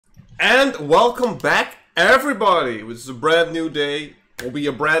And welcome back, everybody. This is a brand new day. It will be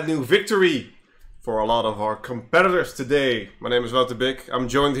a brand new victory for a lot of our competitors today. My name is Wouter Bik. I'm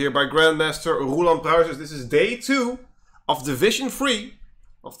joined here by Grandmaster Roland Pruisers. This is day 2 of Division 3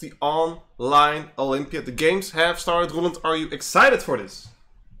 of the Online Olympiad. The games have started. Roland, are you excited for this?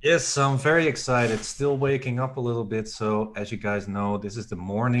 Yes, I'm very excited. Still waking up a little bit. So as you guys know, this is the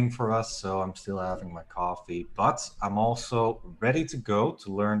morning for us. So I'm still having my coffee, but I'm also ready to go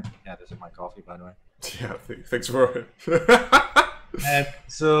to learn. Yeah, this is my coffee, by the way. Yeah, thanks for it. And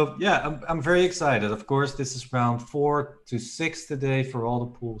so, yeah, I'm very excited. Of course, this is round 4 to 6 today for all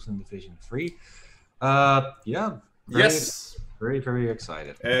the pools in Division 3. Yeah. Very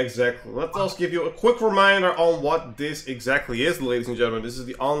excited. Exactly. Let us give you a quick reminder on what this exactly is, ladies and gentlemen. This is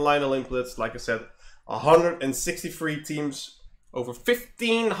the Online Olympiads. Like I said, 163 teams, over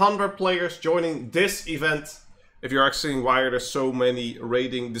 1,500 players joining this event. If you're asking why there's so many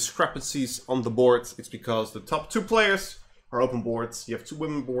rating discrepancies on the board, it's because the top 2 players are open boards. You have 2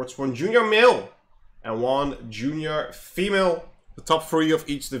 women boards, 1 junior male and 1 junior female. The top 3 of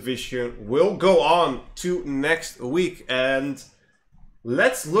each division will go on to next week. And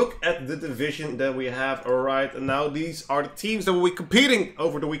let's look at the division that we have right now. These are the teams that will be competing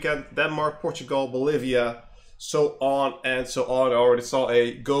over the weekend. Denmark, Portugal, Bolivia, so on and so on. I already saw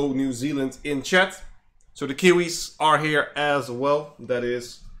a Go New Zealand in chat. So the Kiwis are here as well. That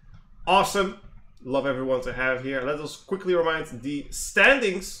is awesome. Love everyone to have here. Let us quickly remind the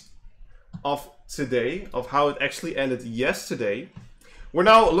standings of today, of how it actually ended yesterday. We're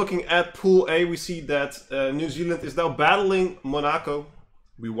now looking at Pool A. We see that New Zealand is now battling Monaco.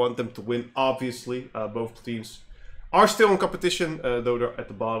 We want them to win, obviously. Both teams are still in competition, though they're at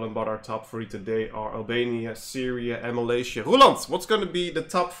the bottom. But our top 3 today are Albania, Syria, and Malaysia. Roland, what's going to be the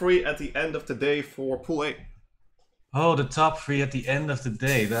top 3 at the end of the day for Pool A? Oh, the top 3 at the end of the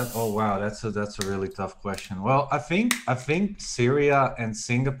day. Oh wow, that's a really tough question. Well, I think Syria and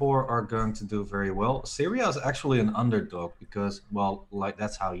Singapore are going to do very well. Syria is actually an underdog because, well, like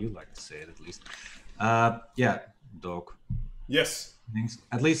that's how you like to say it, at least. Yeah, dog. Yes.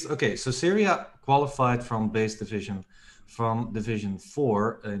 At least, okay. So Syria qualified from base division, from Division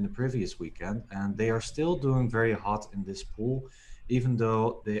 4 in the previous weekend, and they are still doing very hot in this pool, even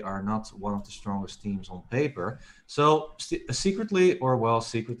though they are not one of the strongest teams on paper. So secretly,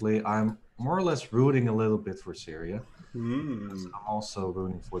 I'm more or less rooting a little bit for Syria. I'm also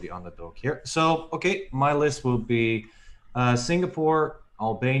rooting for the underdog here. So, okay, my list will be Singapore,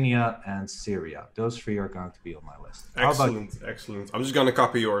 Albania, and Syria. Those 3 are going to be on my list. Excellent, excellent. I'm just going to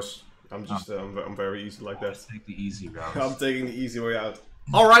copy yours. I'm very easy like that. Take the easy route. I'm taking the easy way out.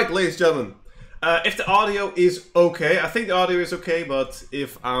 All right, ladies and gentlemen. If the audio is okay, I think the audio is okay, but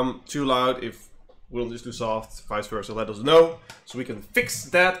if I'm too loud, if we'll just do soft, vice versa, let us know, so we can fix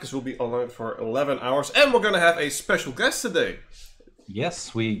that, because we'll be online for 11 hours, and we're going to have a special guest today.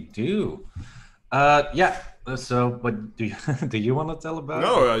 Yes, we do. Yeah, so, but do you want to tell about it?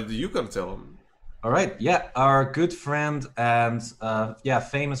 No, you got to tell him. All right, yeah, our good friend and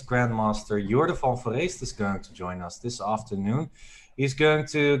famous grandmaster Jordi van Vereest is going to join us this afternoon. He's going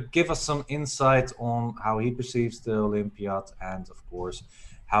to give us some insight on how he perceives the Olympiad and, of course,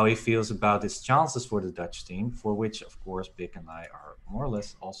 how he feels about his chances for the Dutch team, for which, of course, Bik and I are more or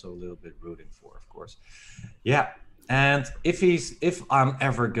less also a little bit rooting for, of course. Yeah, and if I'm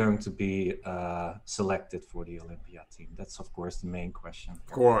ever going to be selected for the Olympiad team, that's, of course, the main question.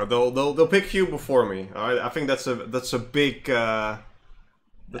 Of course, they'll pick you before me. I think that's a big.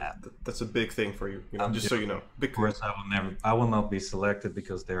 That's a big thing for you, just so you know. Of course, I will not be selected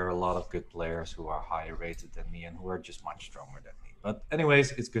because there are a lot of good players who are higher rated than me and who are just much stronger than me. But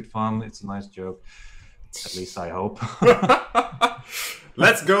anyways, it's good fun. It's a nice joke. At least I hope.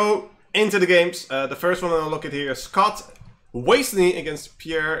 Let's go into the games. The first one I'll look at here is Scott Wasney against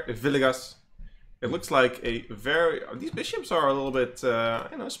Pierre Villegas. It looks like these bishops are a little bit,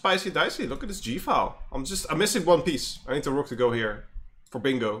 spicy dicey. Look at this G file. I'm missing one piece. I need the rook to go here. For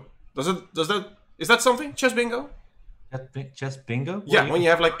bingo. Is that something? Chess bingo? Chess bingo? Yeah, when you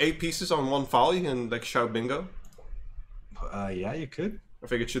have like 8 pieces on one file, you can like shout bingo. Yeah, you could. I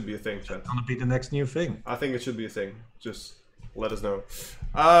think it should be a thing, chat. It's gonna be the next new thing. I think it should be a thing. Just let us know.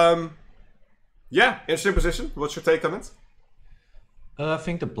 Yeah, interesting position. What's your take on it? I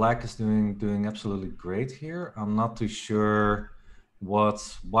think the black is doing absolutely great here. I'm not too sure what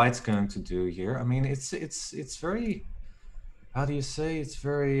white's going to do here. I mean, it's very. How do you say? It's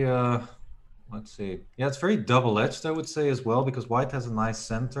very, let's see. Yeah, it's very double-edged, I would say, as well, because white has a nice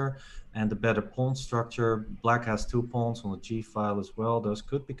center and a better pawn structure. Black has 2 pawns on the G file as well. Those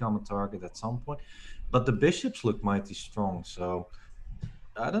could become a target at some point. But the bishops look mighty strong, so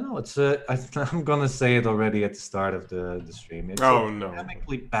I don't know. It's I'm gonna say it already at the start of the stream. It's a Oh no.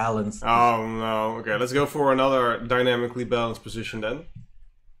 dynamically balanced. Oh no. Okay, let's go for another dynamically balanced position then.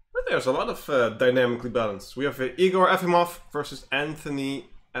 But there's a lot of dynamically balanced. We have Igor Efimov versus Anthony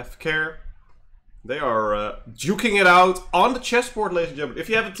F. Kerr. They are duking it out on the chessboard, ladies and gentlemen. If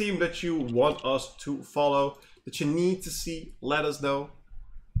you have a team that you want us to follow, that you need to see, let us know.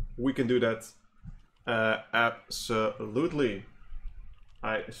 We can do that. Absolutely.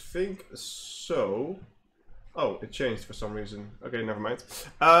 I think so. Oh, it changed for some reason. Okay, never mind.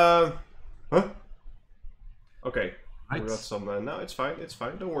 Huh? Okay. Right. We got some. No, it's fine. It's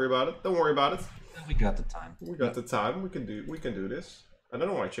fine. Don't worry about it. Don't worry about it. We got the time. We got the time. We can do this. I don't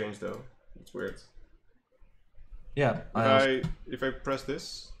know why I changed though. It's weird. Yeah. If I press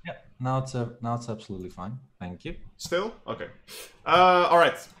this. Yeah. Now it's absolutely fine. Thank you. Still? Okay. All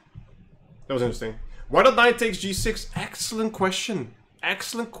right. That was interesting. Why not knight takes g6? Excellent question.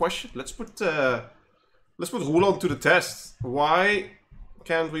 Excellent question. Let's put Roland to the test. Why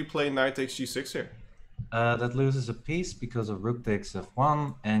can't we play knight takes g6 here? That loses a piece because of rook takes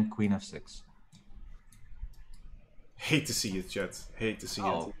f1 and queen f6. Hate to see it, chat. Hate to see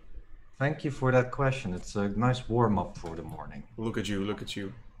it. Thank you for that question. It's a nice warm-up for the morning. Look at you, look at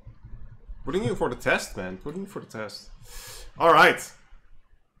you. Putting you for the test, man. Putting you for the test. Alright.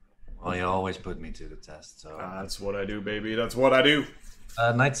 Well, you always put me to the test, so... That's what I do, baby. That's what I do.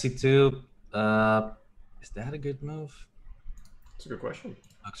 Knight c2. Is that a good move? That's a good question.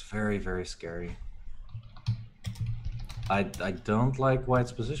 Looks very, very scary. I don't like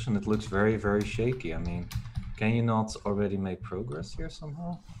white's position. It looks very, very shaky. I mean, can you not already make progress here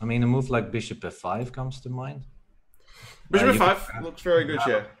somehow? I mean, a move like bishop f5 comes to mind. Bishop f5 looks very good,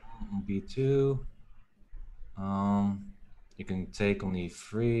 yeah. b2. You can take on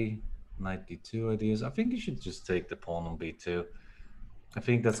e3, knight d2 ideas. I think you should just take the pawn on b2. I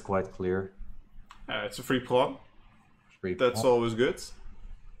think that's quite clear. It's a free pawn. That's always good. Is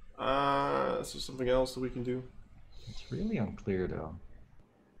there something else that we can do? It's really unclear though.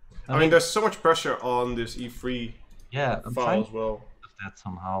 I mean, there's so much pressure on this e3 file as well. That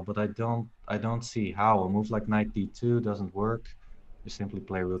somehow, but I don't see how. A move like knight d2 doesn't work. You simply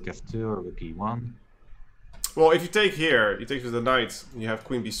play rook f2 or rook e1. Well, if you take here, you take with the knight, you have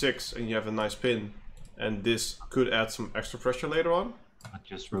queen b6, and you have a nice pin, and this could add some extra pressure later on.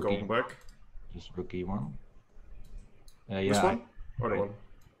 Just rook going back. Just rook e1. This one or the one?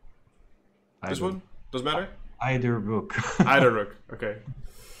 This one doesn't matter. Either rook. Either rook. Okay.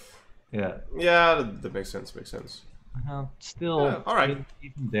 Yeah. Yeah, that makes sense. Makes sense. Still, yeah, all right.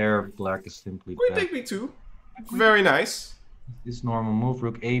 Even there, black is simply. Queen take b2. Very nice. This normal move,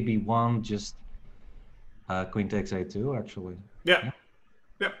 rook a b1, just queen takes a2. Actually. Yeah.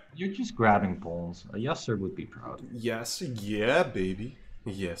 Yeah. You're just grabbing pawns. A Yasser would be proud. Yes, yeah, baby.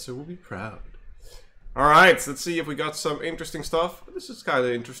 Yes, I will be proud. All right, let's see if we got some interesting stuff. This is kind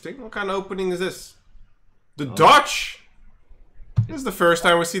of interesting. What kind of opening is this? The Dutch. This is the first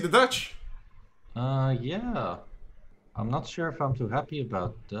time we see the Dutch. Yeah. I'm not sure if I'm too happy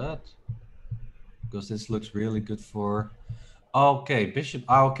about that. Because this looks really good for... Okay, bishop...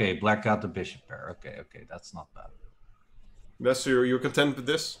 okay, black got the bishop pair. Okay, that's not bad. Yes, so you're content with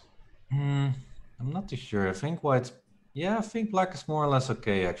this? I'm not too sure. I think white's... Yeah, I think black is more or less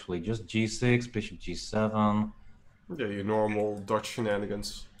okay, actually. Just g6, bishop g7. Yeah, your normal Dutch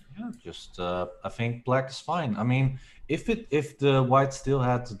shenanigans. Yeah, just... I think black is fine. I mean, if the white still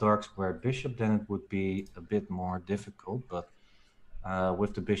had the dark square bishop, then it would be a bit more difficult. But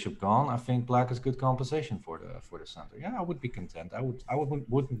with the bishop gone, I think black is good compensation for the center. Yeah, I would be content. I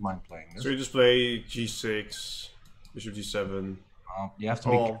wouldn't mind playing this. So you just play g6, bishop g7. You have to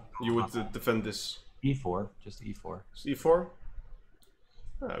be... you would defend this. e4, just e4. e4?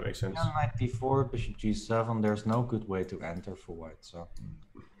 That makes sense. Yeah, knight d4, bishop g7. There's no good way to enter for white, so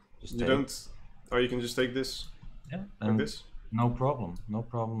just you don't. Or you can just take this. Yeah, like this. No problem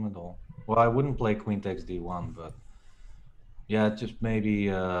at all. Well, I wouldn't play queen takes d1, but yeah, just maybe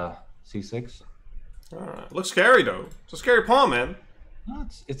c6. Looks scary though. It's a scary pawn, man. No,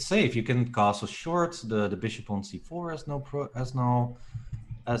 it's safe. You can castle short. The bishop on c4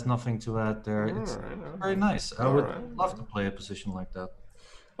 has nothing to add there. It's very nice. I would love to play a position like that.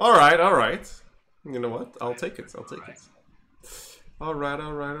 All right. You know what? I'll take it. All right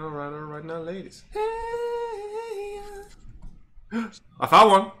now, ladies. I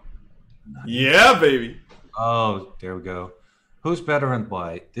found one. Yeah, baby. Oh, there we go. Who's better and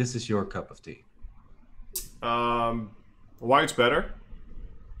why? This is your cup of tea. White's better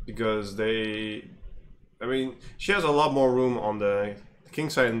because I mean, she has a lot more room on the king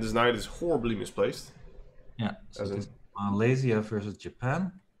side, and this knight is horribly misplaced. Yeah. So Malaysia versus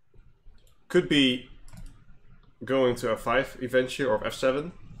Japan. Could be going to f5 eventually, or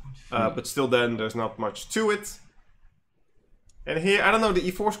f7. But still then, there's not much to it. And here, I don't know, the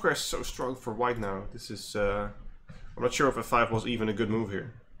e4 square is so strong for white now. This is... I'm not sure if f5 was even a good move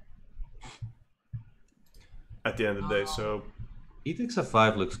here. At the end of the day, so... E takes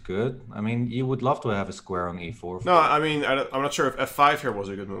f5 looks good. I mean, you would love to have a square on e4. No, I mean, I'm not sure if f5 here was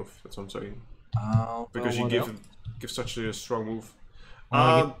a good move. That's what I'm saying. Because you give such a strong move.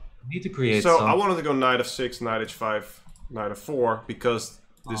 Well, you need to create so some... I wanted to go knight f6, knight h5, knight f4, because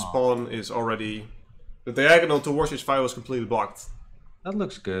this pawn is already... The diagonal towards h5 was completely blocked. That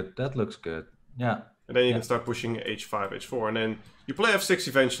looks good. That looks good. Yeah. And then you can start pushing h5, h4, and then you play f6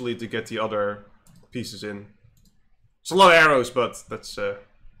 eventually to get the other pieces in. It's a lot of arrows, but that's...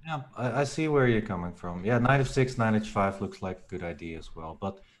 Yeah, I see where you're coming from. Yeah, knight f6, knight h5 looks like a good idea as well.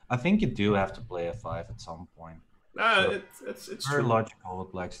 But I think you do have to play f5 at some point. It's very true. logical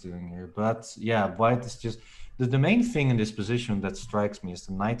what Black's doing here. But yeah, white is just... The main thing in this position that strikes me is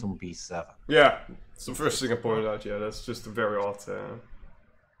the knight on b7. Yeah, it's the first thing I pointed out. Yeah, that's just a very odd...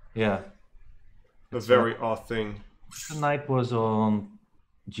 yeah. A very odd thing. If the knight was on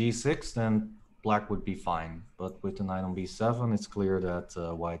g6, then black would be fine. But with the knight on b7, it's clear that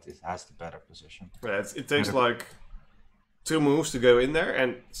white has the better position. Yeah, it takes like 2 moves to go in there,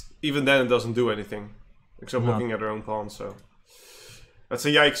 and even then it doesn't do anything. Except looking at her own pawn, so... That's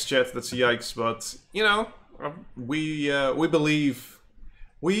a yikes, chat, that's a yikes, but, you know, we believe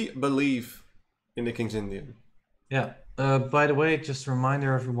in the King's Indian. Yeah. By the way, just a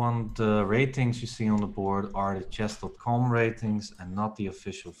reminder, everyone, the ratings you see on the board are the Chess.com ratings and not the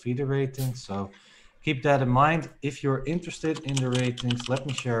official FIDE ratings. So keep that in mind. If you're interested in the ratings, let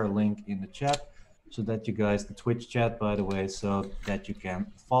me share a link in the chat so that you guys, the Twitch chat, by the way, so that you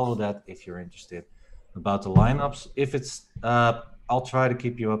can follow that if you're interested about the lineups. If it's, I'll try to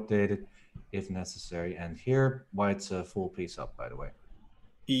keep you updated if necessary. And here, white's a full piece up, by the way.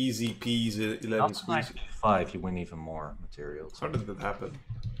 Easy peasy, 11 squeeze. 5, you win even more material. How did that happen?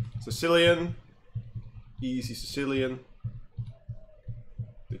 Sicilian. Easy Sicilian.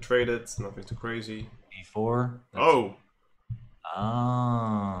 They traded, nothing too crazy. e4. Oh!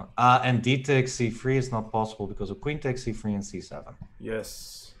 And d takes c3 is not possible because of queen takes c3 and c7.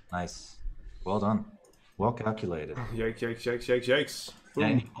 Yes. Nice. Well done. Well calculated. Yikes, yikes, yikes, yikes, yikes. Boom,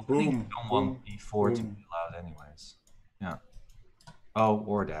 yeah, boom, you don't want e4 to be allowed anyways. Yeah. Oh,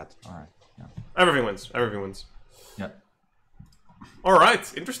 or that. All right. Yeah. Everything wins. Everything wins. Yeah. All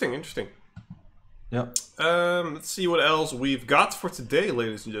right. Interesting. Interesting. Yeah. Let's see what else we've got for today,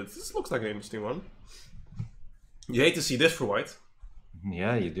 ladies and gentlemen. This looks like an interesting one. You hate to see this for white.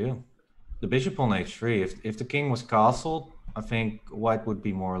 Yeah, you do. The bishop on h3. If the king was castled, I think white would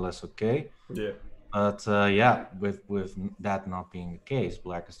be more or less okay. Yeah. But yeah, with that not being the case,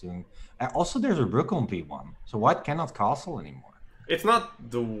 black is doing... Also, there's a rook on b1, so white cannot castle anymore. It's not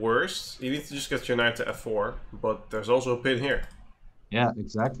the worst. You need to just get your knight to f4, but there's also a pin here. Yeah,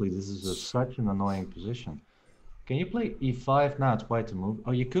 exactly. This is such an annoying position. Can you play e5 now? It's white to move.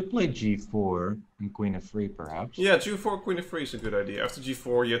 Oh, you could play g4 and queen f3, perhaps. Yeah, g4, queen f3 is a good idea. After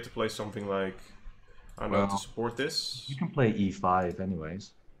g4, you have to play something like... I don't know, to support this. You can play e5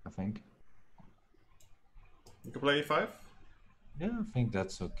 anyways, I think. You can play e5? Yeah, I think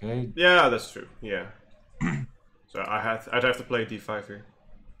that's okay. Yeah, that's true. Yeah. So I'd have to play d5 here.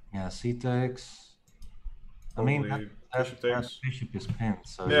 Yeah, c takes. Probably I mean, that bishop is pinned.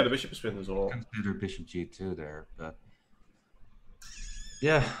 So yeah, the bishop is pinned as well. Consider bishop g2 there, but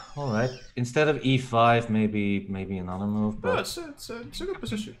yeah, all right. Instead of e5, maybe another move. But no, it's a good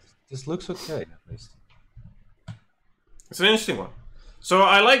position. This looks okay at least. It's an interesting one. So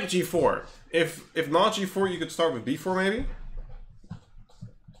I like g4. If not g4, you could start with b4 maybe.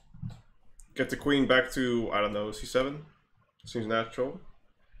 Get the queen back to, I don't know, c7. Seems natural.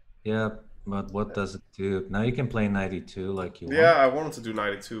 Yeah, but what does it do? Now you can play knight e2 like you want. Yeah, I wanted to do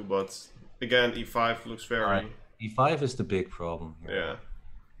knight e2, but again, e5 looks very... Right. e5 is the big problem here. Yeah.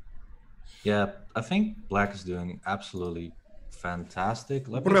 Yeah, I think black is doing absolutely fantastic.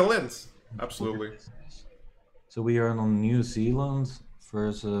 Brilliant. Absolutely. So we are on New Zealand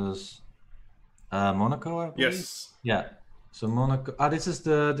versus Monaco, I believe? Yes. Yeah. So Monaco. This is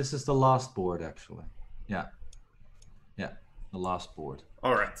the last board actually. Yeah. Yeah, the last board.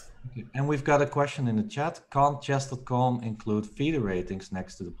 All right. Okay. And we've got a question in the chat. Can't Chess.com include FIDE ratings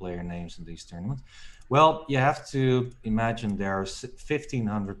next to the player names in these tournaments? Well, you have to imagine there are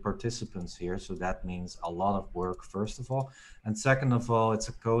 1,500 participants here, so that means a lot of work, first of all. And second of all, it's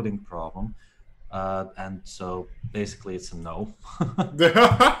a coding problem. And so basically it's a no.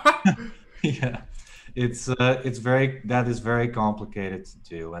 Yeah. that is very complicated to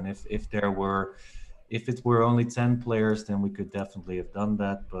do. And if it were only 10 players, then we could definitely have done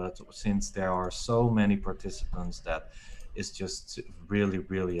that. But since there are so many participants, that is just really,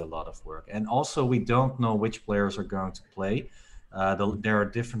 really a lot of work. And also, we don't know which players are going to play. There are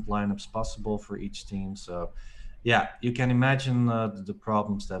different lineups possible for each team. So, yeah, you can imagine the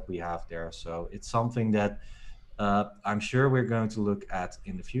problems that we have there. So it's something that I'm sure we're going to look at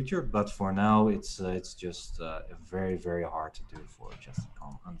in the future. But for now, it's just very, very hard to do for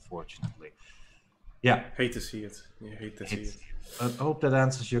Chess.com, unfortunately. Yeah. Hate to see it. You hate to see it. I hope that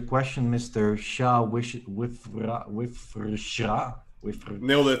answers your question, Mr. Shah.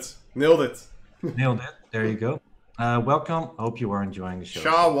 Nailed it. Nailed it. Nailed it. There you go. Welcome. Hope you are enjoying the show.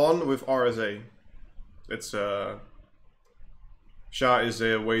 Shah won with RSA. It's Shah is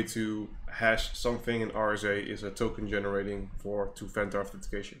a way to hash something, and RSA is a token generating for two-factor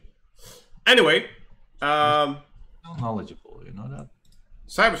authentication. Anyway, So knowledgeable, you know that.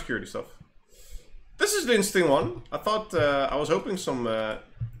 cybersecurity stuff. This is the interesting one. I thought I was hoping some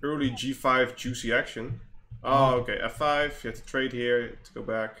early G5 juicy action. Oh, okay. F5. You have to trade here to go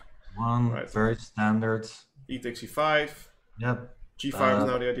back. One Right. very standard. E takes E5. Yep. G5 is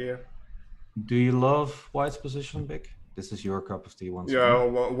now the idea. Do you love White's position, Big? This is your cup of tea once again. Yeah,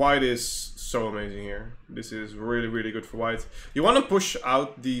 white is so amazing here. This is really, really good for white. You want to push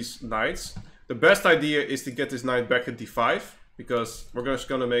out these knights. The best idea is to get this knight back at D5, because we're just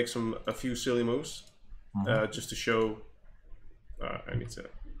gonna make a few silly moves, just to show.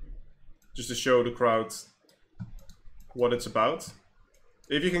 Just to show the crowd what it's about.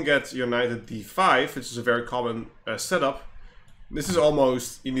 If you can get your knight at D5, which is a very common setup, this is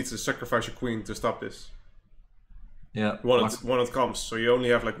almost, you need to sacrifice your queen to stop this. Yeah. When it comes. So you only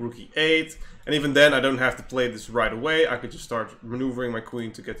have like rook e8, and even then I don't have to play this right away. I could just start maneuvering my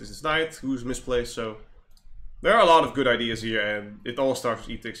queen to get this knight who's misplaced. So there are a lot of good ideas here, and it all starts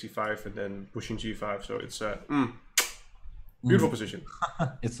with e takes e5 and then pushing g5. So it's a beautiful position.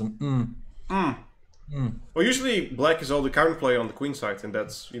 It's an Well, usually black is all the counterplay on the queen side, and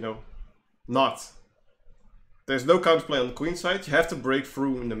that's, not. There's no counterplay on the queen side. You have to break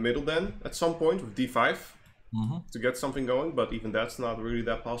through in the middle then at some point with d5 to get something going, but even that's not really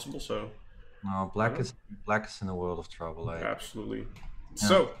that possible. So no, black is in a world of trouble. Absolutely. Yeah.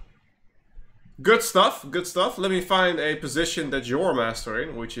 So good stuff. Good stuff. Let me find a position that you're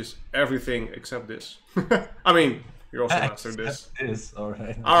mastering, which is everything except this. I mean, you're also mastering this. All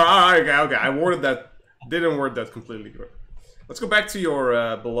right. All right. Okay. I worded that. Didn't word that completely. Let's go back to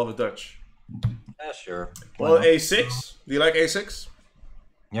your beloved Dutch. Yeah, sure. Well, a6. Do you like a6?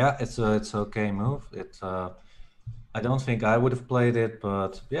 Yeah, it's okay move. I don't think I would have played it,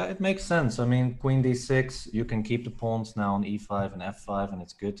 but yeah, it makes sense. I mean, queen d6, you can keep the pawns now on e5 and f5, and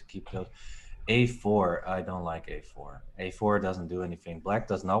it's good to keep those. a4, I don't like a4. a4 doesn't do anything. Black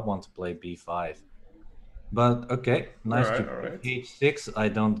does not want to play b5. But okay, nice to h6. I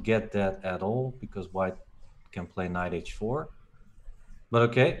don't get that at all, because white can play knight h4. But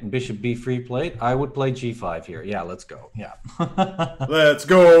okay, bishop b3 played. I would play g5 here. Yeah, let's go. Yeah. Let's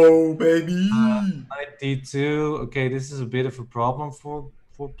go, baby. Knight d2. Okay, this is a bit of a problem for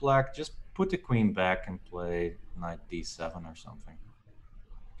black. Just put the queen back and play knight d7 or something.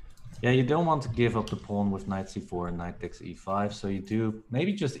 Yeah, you don't want to give up the pawn with knight c4 and knight takes e5. So you do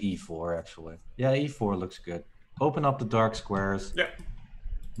maybe just e4 actually. Yeah, e4 looks good. Open up the dark squares. Yeah.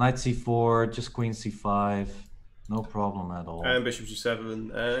 Knight c4, just queen c5. No problem at all. And bishop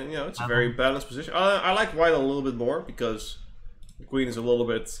g7, and it's a very balanced position. I like white a little bit more because the queen is a little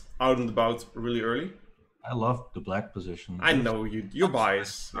bit out and about really early. I love the black position. I know you're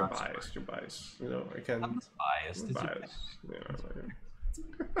biased. You're biased. You're biased. I can. I'm biased.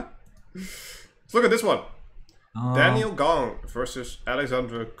 Let's look at this one. Daniel Gong versus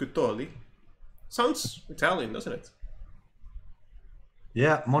Alexandre Cutoli. Sounds Italian, doesn't it?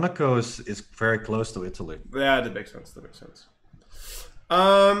 Yeah, Monaco is very close to Italy. Yeah, that makes sense. That makes sense.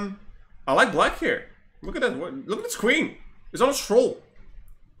 I like black here. Look at that. Look at this queen. It's on a stroll.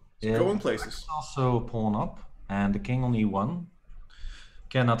 It's going places. Also pawn up, and the king on e1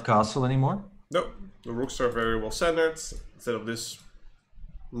 cannot castle anymore. Nope. The rooks are very well centered instead of this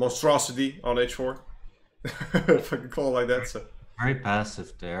monstrosity on h4. If I can call it like that. So. Very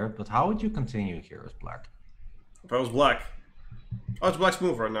passive there, but how would you continue here as black? If I was black. Oh, it's black's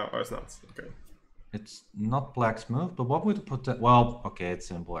move right now. Oh, it's not. Okay. It's not black's move, but what would you put that? Well, okay, it's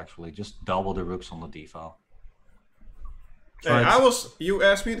simple actually. Just double the rooks on the d file. Hey, you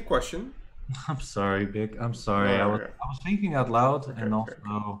asked me the question. I'm sorry, Big. I'm sorry. I was thinking out loud, and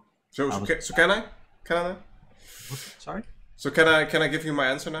also. So can I? Can I? Sorry. So can I give you my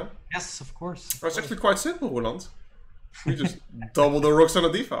answer now? Yes, of course. Oh, it's actually quite simple, Roland. You just double the rooks on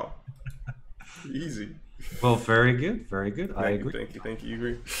a d-file. Easy. Well, very good, very good. I agree. Thank you. You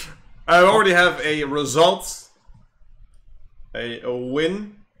agree? I already have a result. A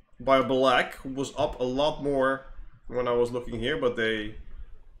win by Black, who was up a lot more when I was looking here, but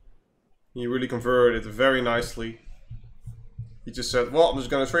he really converted it very nicely. He just said, well, I'm just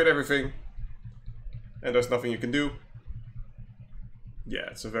gonna trade everything, and there's nothing you can do.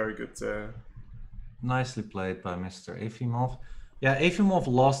 Yeah, it's a very good... Nicely played by Mr. Efimov. Yeah, Efimov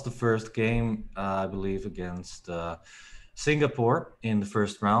lost the first game, I believe, against Singapore in the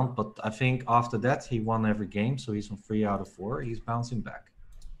first round, but I think after that he won every game, so he's on 3 out of 4. He's bouncing back.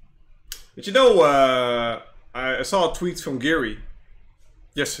 But you know, I saw a tweet from Geary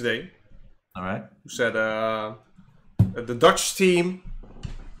yesterday. All right. Who said the Dutch team,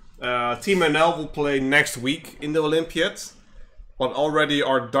 Team NL, will play next week in the Olympiad, but already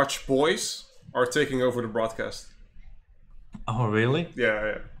our Dutch boys are taking over the broadcast. Oh, really?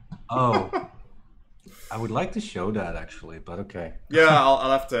 Yeah. Oh. I would like to show that actually, but okay. Yeah,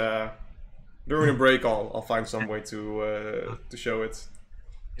 I'll have to during the break. I'll find some way to show it.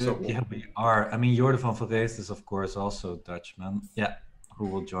 So, yeah, we are. I mean, Jordan van Verreest is of course also Dutchman. Yeah, who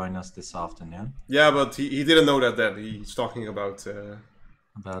will join us this afternoon. Yeah, but he didn't know that then. He's talking about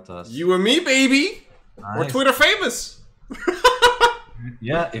us. You and me, baby. Nice. We're Twitter famous.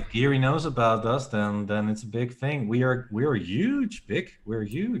 Yeah, if Geary knows about us, then it's a big thing. We're huge, big. We're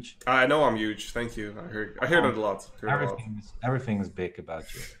huge. I know I'm huge. Thank you. I hear that a lot. Everything is big about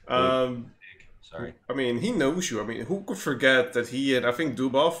you. Big. Sorry. I mean, he knows you. I mean, who could forget that he and I think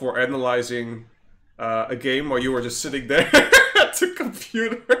Dubov were analyzing a game while you were just sitting there at the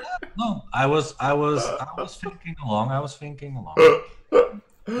computer? No, I was thinking along. I was thinking along.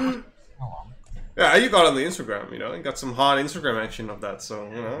 Yeah, you got on the Instagram, you know, you got some hot Instagram action of that, so,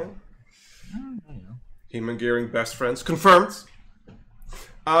 you know. Him and Gearing, best friends. Confirmed.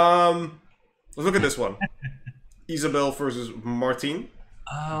 Let's look at this one. Isabel versus Martine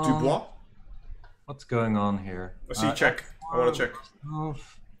Dubois. What's going on here? I see check. I want to check. Oh.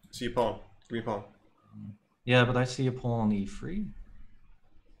 See a pawn. Green pawn. Yeah, but I see a pawn on e3.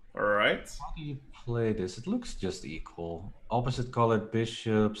 Alright. How do you play this? It looks just equal. Opposite colored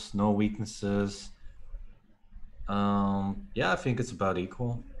bishops, no weaknesses. Yeah, I think it's about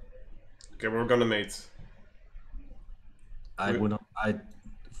equal. Okay, we're gonna mate. I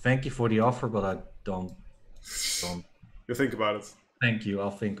thank you for the offer, but I don't. You think about it. Thank you.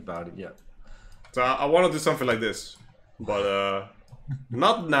 I'll think about it. Yeah. So I want to do something like this, but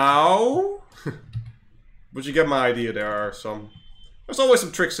not now. But you get my idea. There's always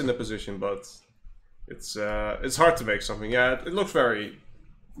some tricks in the position, but it's hard to make something. Yeah, it looks very,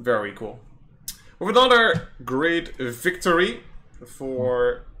 very cool. With another great victory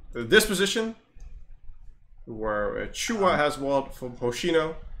for this position, where Chua has won from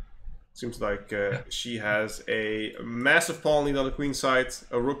Hoshino. Seems like she has a massive pawn lead on the queen side,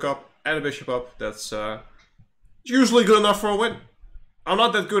 a rook up, and a bishop up. That's usually good enough for a win. I'm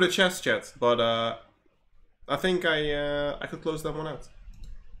not that good at chess, chat, but I think I could close that one out.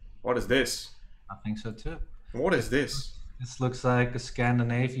 What is this? I think so too. What is this? This looks like a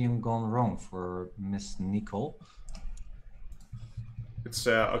Scandinavian gone wrong for Miss Nicole. It's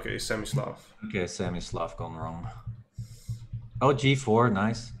okay, Semislav. Okay, Semislav gone wrong. Oh, G4,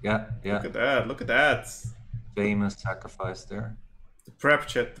 nice. Yeah. Look at that, look at that. Famous sacrifice there. The prep,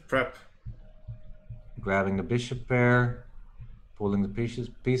 chat, the prep. Grabbing the bishop pair, pulling the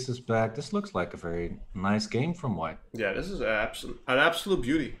pieces back. This looks like a very nice game from White. Yeah, this is an absolute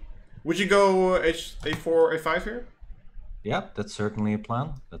beauty. Would you go A4, A5 here? Yeah, that's certainly a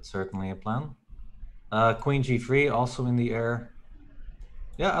plan. That's certainly a plan. Queen G3 also in the air.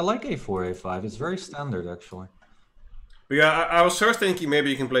 Yeah, I like A4, A5. It's very standard, actually. Yeah, I was first thinking maybe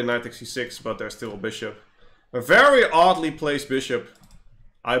you can play knight takes C6, but there's still a bishop. A very oddly placed bishop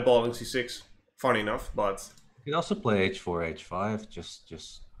eyeballing C6. Funny enough, but... You could also play H4, H5,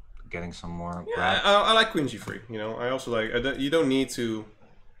 just getting some more... Yeah, I like Queen G3, you know. I also like... you don't need to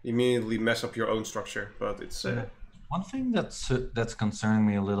immediately mess up your own structure, but it's... One thing that's concerning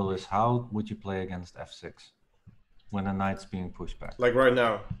me a little is how would you play against F6 when a knight's being pushed back? Like right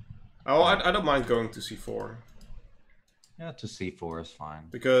now. Oh, I don't mind going to C4. Yeah, to C4 is fine.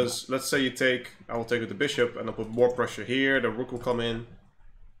 Because let's say you take, I will take with the bishop and I'll put more pressure here, the rook will come in.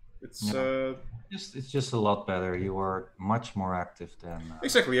 It's it's just a lot better. You are much more active than...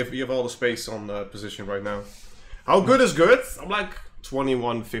 Exactly, you have all the space on the position right now. How good is good? I'm like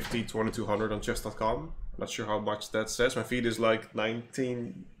 2150, 2200 on Chess.com. Not sure how much that says. My feed is like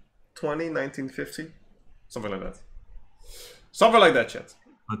 1920, 1950. Something like that. Something like that, chat.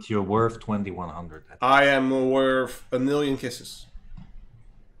 But you're worth 2100. I am worth 1,000,000 kisses.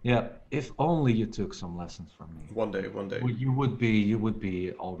 Yeah, if only you took some lessons from me. One day, one day. Well, you would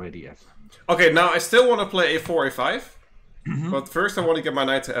be already F. Okay, now I still want to play a4, a5. But first I want to get my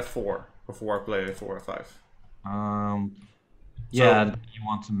knight to f4 before I play a4, a5. Yeah, you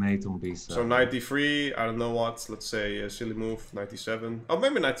want to mate on b7. So knight d3, I don't know what. Let's say a silly move, knight d7. Oh,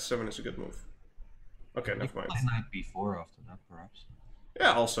 maybe knight d7 is a good move. Okay, never mind. Play knight b4 after that, perhaps.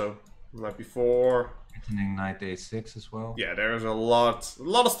 Yeah, also knight b4. Threatening knight a6 as well. Yeah, there's a lot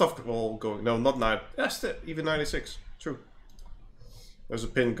of stuff all going. No, not knight. Yes, even knight a6. True. There's a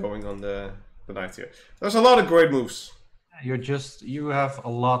pin going on the knight here. There's a lot of great moves. You have a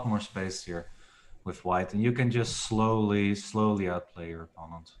lot more space here with white, and you can just slowly outplay your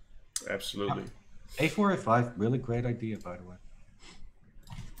opponent. Absolutely. Yeah. a4, a5, really great idea, by the way.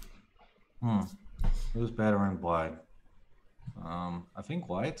 Who's better in white? I think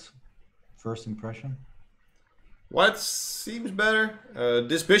white. First impression. White seems better.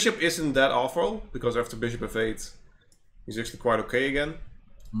 This bishop isn't that awful because after bishop f8, he's actually quite okay again.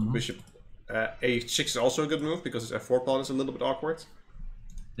 Bishop a6 is also a good move because his f4 pawn is a little bit awkward.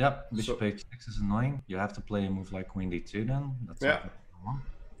 Yep, bishop h6 is annoying. You have to play a move like queen d2 then. That's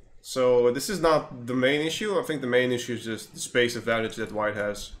So this is not the main issue. I think the main issue is just the space advantage that white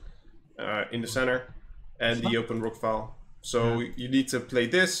has in the center and the open rook file. So you need to play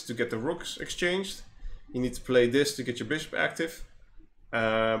this to get the rooks exchanged. You need to play this to get your bishop active.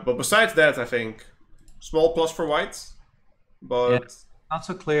 But besides that, I think small plus for white. But not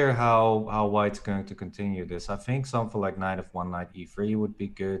so clear how white's going to continue this. I think something like knight f1, knight e3 would be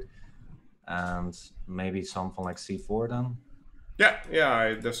good, and maybe something like c4 then.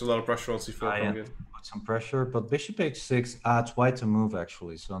 Yeah. There's a lot of pressure on c4 coming in. Put some pressure, but bishop h6 adds white to move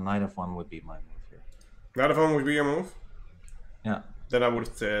actually. So knight f1 would be my move here. Knight f1 would be your move. Yeah. Then I would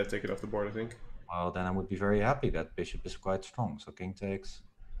take it off the board, I think. Well, then I would be very happy that bishop is quite strong. So king takes.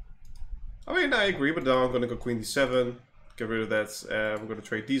 I mean, I agree, but now I'm going to go queen d7. Get rid of that. I'm going to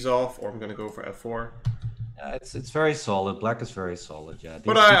trade these off, or I'm going to go for f4. Yeah, it's very solid. Black is very solid. Yeah.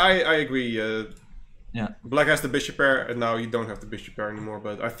 But I agree. Yeah. Black has the bishop pair, and now you don't have the bishop pair anymore.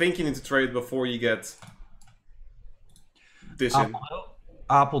 But I think you need to trade before you get this in.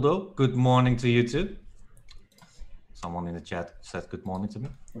 Apeldo, good morning to you too. Someone in the chat said good morning to me.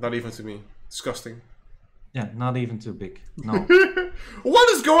 Not even to me. Disgusting. Yeah, not even too big. No. What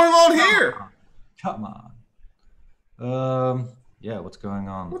is going on here? Come on. Yeah, what's going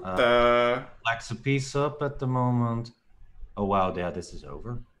on? What the? Black's a piece up at the moment. Oh wow, yeah, this is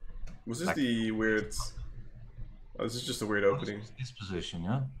over. Was this the weird? Oh, this is just a weird opening. This position,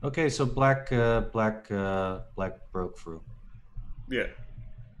 yeah. Okay, so black broke through. Yeah.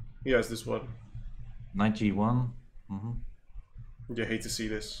 Yes, this one. Knight g1. You hate to see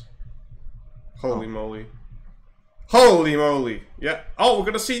this. Holy moly. Holy moly. Yeah. Oh, we're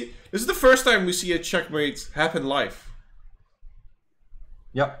gonna see. This is the first time we see a checkmate happen live.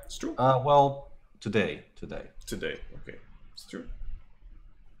 Yeah. It's true. Well, today. Okay. It's true.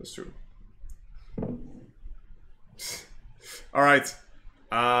 That's true. Alright.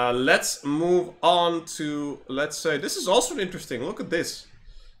 Let's move on to, let's say, this is also interesting. Look at this.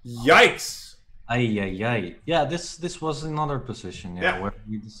 Yikes. Ay. Yeah, this was another position, where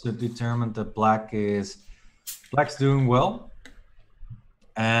we determined that black's doing well.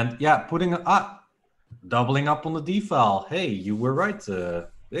 And yeah, putting doubling up on the d file. Hey, you were right,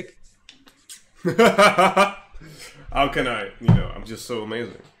 Vic. How can I? I'm just so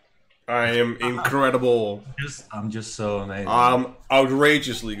amazing. I am incredible. I'm just so amazing. I'm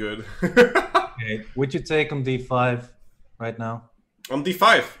outrageously good. Okay. Would you take on d5 right now? On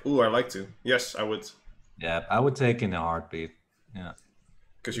d5? Ooh, I like to. Yes, I would. Yeah, I would take in a heartbeat. Yeah.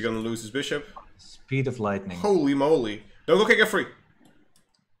 Because you're gonna lose his bishop. Speed of lightning. Holy moly. Don't go king f3.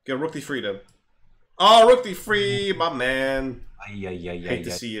 Get rook d3 then. Oh, rook d3, my man. Hate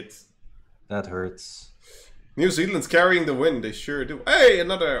to see it. That hurts. New Zealand's carrying the win. They sure do. Hey,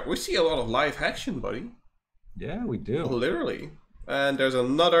 another. We see a lot of live action, buddy. Yeah, we do. Literally. And there's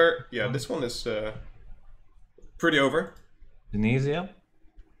another. Yeah, this one is pretty over. Tunisia?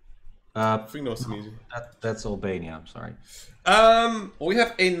 I think no, it's Tunisia. That's Albania, I'm sorry. We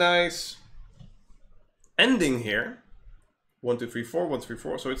have a nice ending here. 1, 2, 3, 4, 1, 3,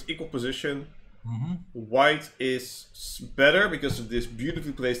 4. So it's equal position. White is better because of this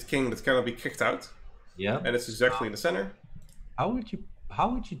beautifully placed king that cannot be kicked out. Yeah. And it's exactly in the center. How would you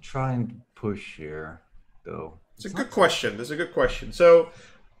try and push here, though? It's a good question. That's a good question. So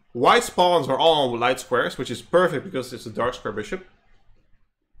white's pawns are all on light squares, which is perfect because it's a dark square bishop.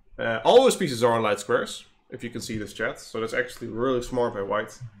 All his pieces are on light squares. if you can see this, chat. So that's actually really smart by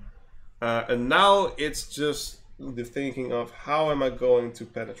white. And now it's just the thinking of how am I going to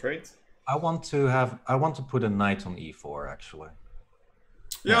penetrate. I want to put a knight on e4 actually.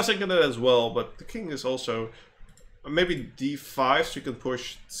 Yeah, I was thinking that as well, but the king is also maybe d5, so you can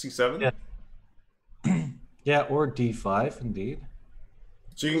push c7. Yeah, yeah, or d5 indeed.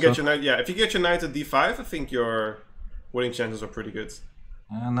 So you can get your knight. Yeah, if you get your knight at d5, I think your winning chances are pretty good.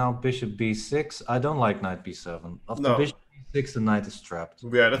 And now bishop b6. I don't like knight b7. After No. bishop b6, the knight is trapped.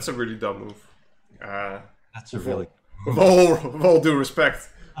 Yeah, that's a really dumb move. That's a really with all due respect,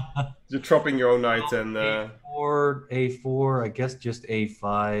 you're trapping your own knight and a4. I guess just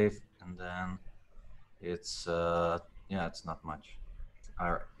a5, and then it's yeah, it's not much.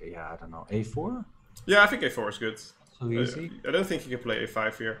 Yeah, I don't know. a4. Yeah, I think a4 is good. So easy. I don't think you can play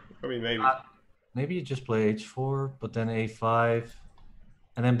a5 here. I mean, maybe. Maybe you just play h4, but then a5,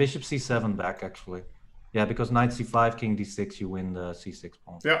 and then bishop c7 back, actually. Yeah, because knight c5, king d6, you win the c6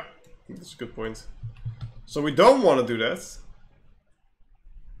 pawn. Yeah, that's a good point. So we don't want to do that.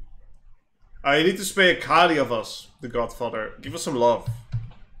 You need to spay a Kali of us, the Godfather. Give us some love.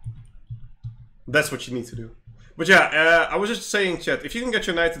 That's what you need to do. But yeah, I was just saying, chat, if you can get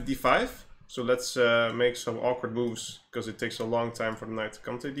your knight to d5, so let's make some awkward moves, because it takes a long time for the knight to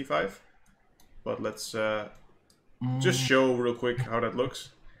come to d5. But let's just show real quick how that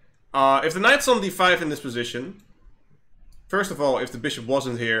looks. If the knight's on d5 in this position, first of all, if the bishop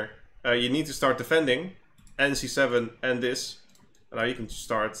wasn't here, you need to start defending, and c7 and this. And now you can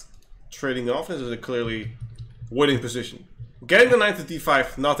start trading off. This is a clearly winning position. Getting the knight to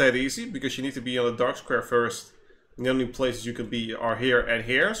d5, not that easy, because you need to be on the dark square first. And the only places you can be are here and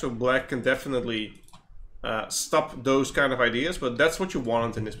here, so black can definitely stop those kind of ideas, but that's what you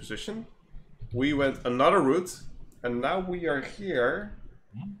want in this position. We went another route, and now we are here.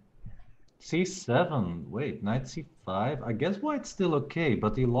 c7. Wait, knight c5. I guess white's still okay,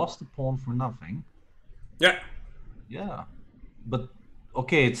 but he lost the pawn for nothing. Yeah. Yeah. But,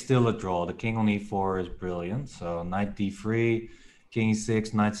 okay, it's still a draw. The king on e4 is brilliant. So knight d3, king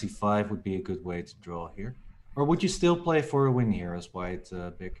e6, knight c5 would be a good way to draw here. Or would you still play for a win here as white,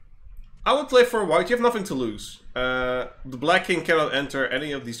 Big? I would play for white. You have nothing to lose. The black king cannot enter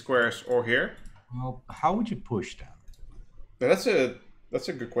any of these squares or here. Well, how would you push then? Now, that's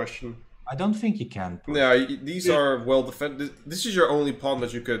a good question. I don't think you can push. Yeah, these are well defended. This is your only pawn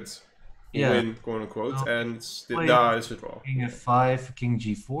that you could win, quote unquote, and it's a draw. King f5, king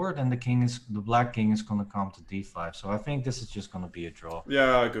g4, then the black king is gonna come to d5. So I think this is just gonna be a draw.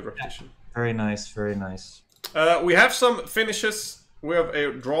 Yeah, good repetition. Very nice, very nice. We have some finishes. We have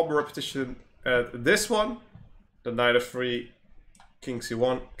a draw repetition at this one, the knight f3, king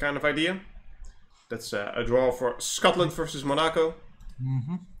c1 kind of idea. That's a draw for Scotland versus Monaco.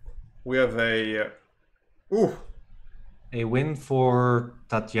 We have a win for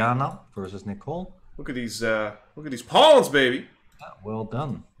Tatiana versus Nicole. Look at these pawns, baby. Yeah, well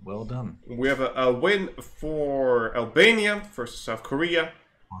done, well done. We have a win for Albania versus South Korea.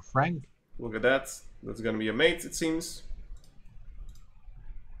 Or Frank. Look at that. That's gonna be a mate, it seems.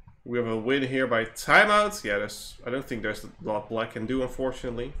 We have a win here by timeout. Yeah, I don't think there's a lot black can do,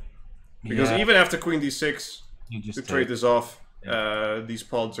 unfortunately. Because even after queen d6, to trade this off, these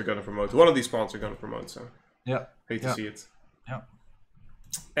pawns are going to promote. One of these pawns are going to promote, so hate to see it. Yeah.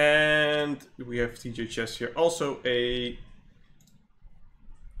 And we have TJ Chess here. Also a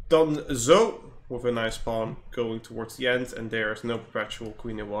Donzo with a nice pawn going towards the end, and there's no perpetual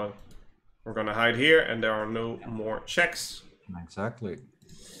queen in one. We're going to hide here, and there are no more checks. Exactly.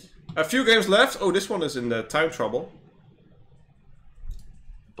 A few games left. Oh, this one is in the time trouble.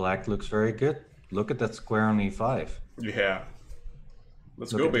 Black looks very good. Look at that square on e5. Yeah.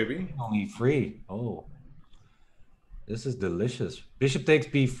 Let's go, baby. On e3. Oh. This is delicious. Bishop takes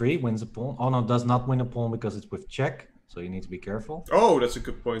b3, wins a pawn. Oh no, does not win a pawn because it's with check. So you need to be careful. Oh, that's a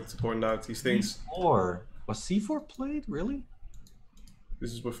good point to point out these things. c4. Was c4 played? Really?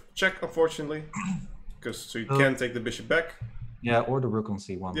 This is with check, unfortunately. So you can't take the bishop back. Yeah, or the rook on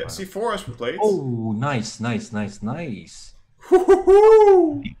c1. Yeah, c4 has been played. Oh, nice, nice, nice, nice.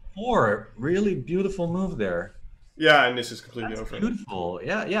 c4, really beautiful move there. Yeah, and this is completely over. Beautiful,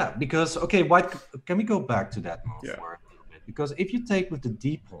 yeah, because, okay, white, can we go back to that move for a little bit? Because if you take with the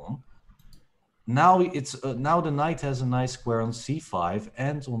d pawn, now now the knight has a nice square on c5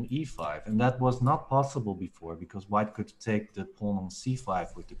 and on e5, and that was not possible before because white could take the pawn on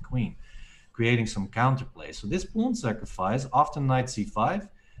c5 with the queen, creating some counterplay. So this pawn sacrifice after knight c5,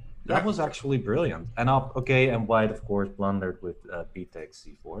 that was actually brilliant. And and white of course blundered with b takes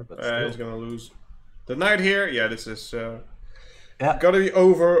c4, but he's gonna lose the knight here. Yeah, this is Yeah. Gotta be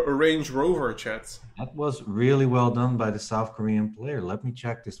over a Range Rover, chat. That was really well done by the South Korean player. Let me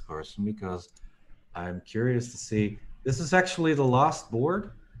check this person because I'm curious to see. This is actually the last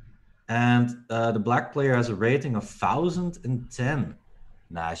board, and the black player has a rating of 1010.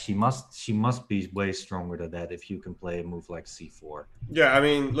 Nah, she must be way stronger than that if you can play a move like c4. Yeah, I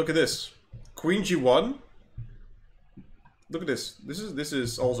mean, look at this. Queen g1. Look at this. This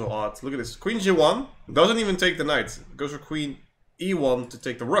is also odd. Look at this. Queen g1 doesn't even take the knight. Goes for queen e1 to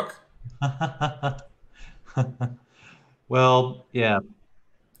take the rook. Well, yeah.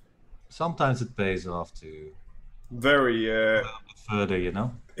 Sometimes it pays off to Very further, you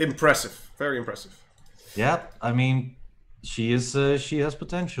know. impressive. Very impressive. Yeah, I mean, she has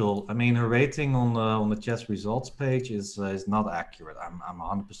potential. I mean, her rating on the chess results page is not accurate. I'm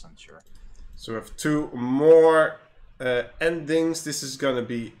 100% sure. So we have two more endings. This is gonna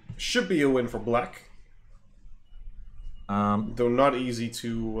be should be a win for black. Though not easy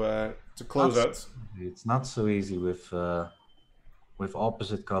to close out. It's not so easy with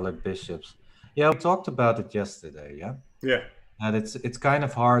opposite colored bishops. Yeah, we talked about it yesterday. Yeah. Yeah. And it's kind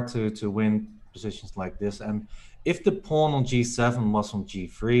of hard to win positions like this. And if the pawn on g7 was on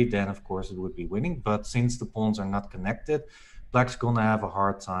g3, then of course it would be winning. But since the pawns are not connected, black's gonna have a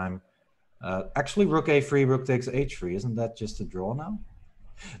hard time. Actually, rook a3, rook takes h3. Isn't that just a draw now?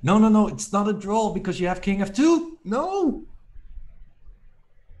 No, it's not a draw because you have king f2. No.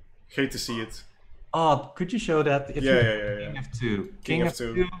 Hate to see it. Oh, could you show that? If Yeah. King f2. King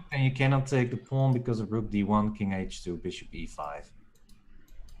f2. And you cannot take the pawn because of rook d1, king h2, bishop e5.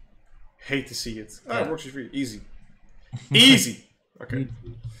 Hate to see it. Ah, Yeah. rook g3. Easy. Easy. Okay.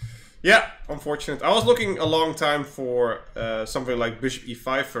 Yeah, unfortunate. I was looking a long time for something like bishop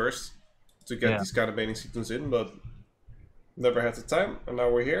e5 first to get these kind of mating sequences in, but never had the time, and now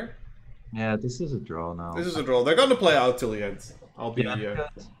we're here. Yeah, this is a draw now. This is a draw. They're gonna play out till the end. I'll be.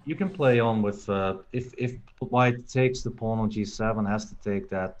 You can play on with if white takes the pawn on g7, has to take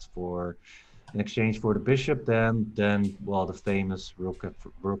that for in exchange for the bishop, then well, the famous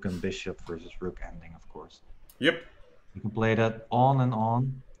rook and bishop versus rook ending, of course. Yep. You can play that on and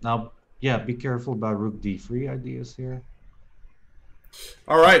on. Now, yeah, be careful about rook d3 ideas here.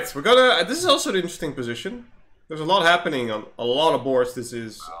 All right, we're gonna. This is also an interesting position. There's a lot happening on a lot of boards. This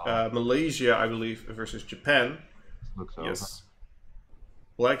is Malaysia, I believe, versus Japan. Looks over. Yes.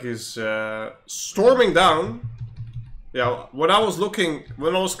 Black is storming down. Yeah, when I was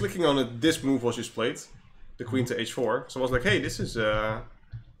clicking on it, this move was just played, the queen to h4. So I was like, hey, this is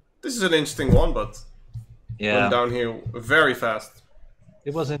an interesting one, but went down here very fast.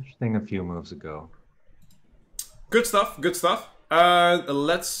 It was interesting a few moves ago. Good stuff, good stuff.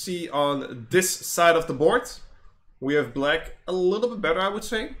 Let's see on this side of the board. We have black a little bit better, I would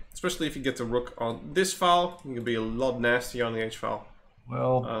say. Especially if you get the rook on this file. You can be a lot nasty on the h file.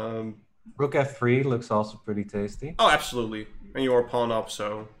 Well, rook f3 looks also pretty tasty. Oh, absolutely. And you're a pawn up,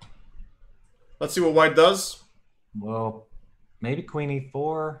 so... Let's see what white does. Well, maybe queen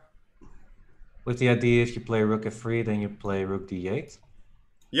e4. With the idea if you play rook f3, then you play rook d8.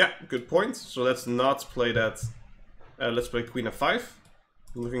 Yeah, good point. So let's not play that. Let's play queen f5.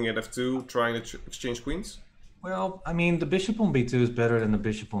 Looking at f2, trying to exchange queens. Well, I mean, the bishop on b2 is better than the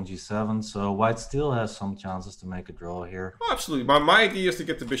bishop on g7, so white still has some chances to make a draw here. Oh, absolutely. My idea is to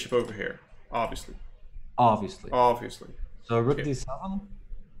get the bishop over here, obviously. Obviously. So rook d7?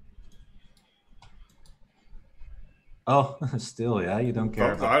 Oh, still, yeah, you don't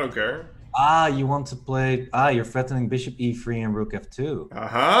care. I don't care. Ah, you want to play... Ah, you're threatening bishop e3 and rook f2.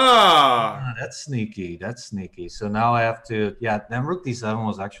 Aha! Ah, that's sneaky, So now I have to... Yeah, then rook d7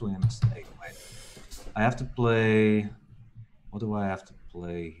 was actually a mistake. Wait. I have to play... What do I have to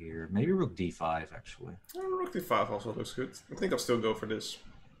play here? Maybe rook d5, actually. Rook d5 also looks good. I think I'll still go for this.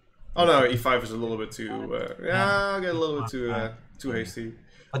 Oh no, e5 is a little bit too... I'll get a little bit too hasty.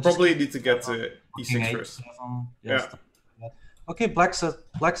 Probably need to get to e6 first. Yeah. Okay, black's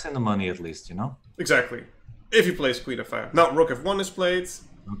in the money at least, you know? Exactly. If he plays queen f5. Now, rook f1 is played.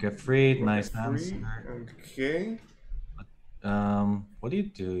 Rook f3, nice f3. answer. Okay. What do you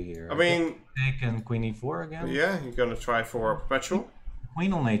do here? I mean... Take and queen e4 again? Yeah, you're gonna try for a perpetual.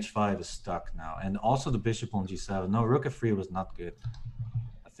 Queen on h5 is stuck now. And also the bishop on g7. No, rook f3 was not good.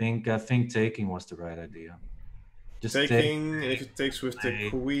 I think taking was the right idea. Just taking, and if it takes with the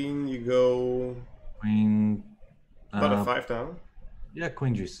queen, you go... Queen... But f5 now. Yeah,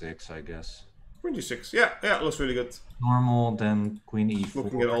 queen g6, I guess. Queen g6, yeah, looks really good. Normal, then queen e4.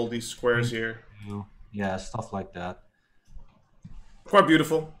 Looking at all these squares here. Yeah, stuff like that. Quite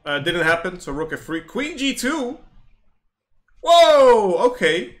beautiful. Didn't happen, so rook f3. Queen g2! Whoa,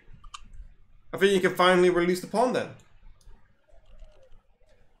 okay. I think you can finally release the pawn then.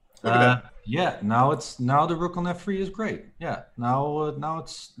 Look at that. Yeah, now the rook on f3 is great. Yeah, now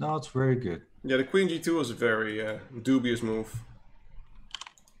it's very good. Yeah, the queen g2 was a very dubious move.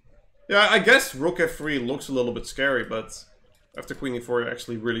 Yeah, I guess rook f3 looks a little bit scary, but after queen e4, you're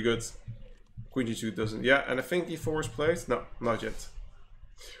actually really good. Queen g2 doesn't. Yeah, and I think e4 is played. No, not yet.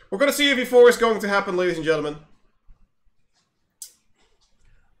 We're gonna see if e4 is going to happen, ladies and gentlemen.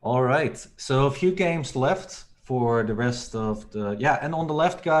 All right, so a few games left for the rest of the... Yeah, and on the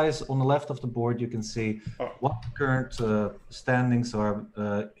left, guys, on the left of the board, you can see what the current standings are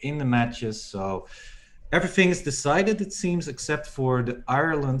in the matches. So everything is decided, it seems, except for the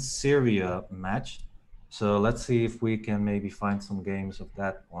Ireland-Syria match. So let's see if we can maybe find some games of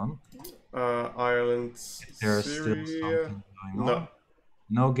that one. Ireland, There's Syria... still something going No. on.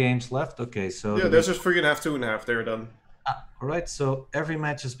 No games left? Okay, so... Yeah, there's just 3.5, 2.5. They're done. All right, so every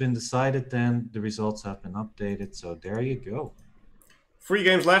match has been decided then. The results have been updated, so there you go. 3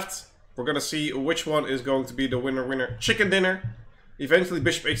 games left. We're gonna see which one is going to be the winner chicken dinner. Eventually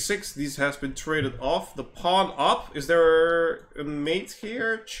bishop h6. These has been traded off. The pawn up. Is there a mate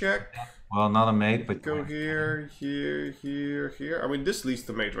here? Check. Well, not a mate, but... Go here, here, here, here. I mean, this leads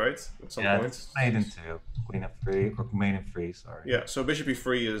to mate, right? At some point. It's mate into queen f3, or mate in 3, sorry. Yeah, so bishop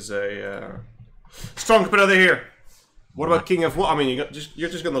e3 is a strong competitor here. What about king f1? I mean, you're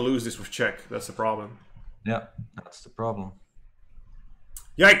just gonna lose this with check. That's the problem. Yeah, that's the problem.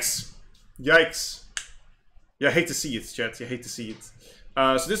 Yikes! Yikes! Yeah, I hate to see it, chat. You hate to see it.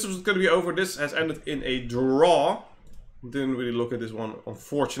 So this was gonna be over. This has ended in a draw. Didn't really look at this one,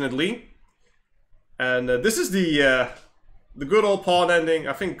 unfortunately. And this is the good old pawn ending.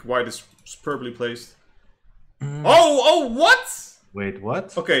 I think white is superbly placed. Oh, what? Wait,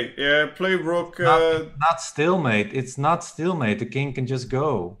 what? Okay, play rook. Not stalemate. It's not stalemate. The king can just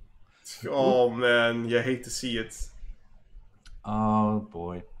go. Oh man, yeah, I hate to see it. Oh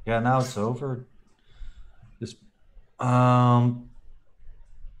boy. Yeah, now it's over. Just okay.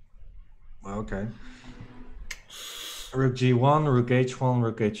 Rook g1, rook h1,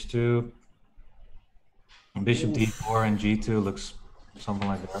 rook h2. Bishop d4 and g2 looks something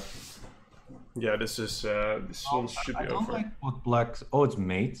like that. Yeah, this is this one should be I don't over. like what black's... Oh, it's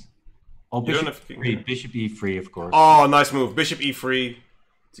mate. Oh, You don't bishop have e3, bishop e3, of course. Oh, nice move. Bishop e3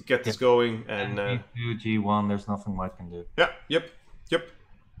 to get this going. And e2, g1, there's nothing white can do. yeah, yep.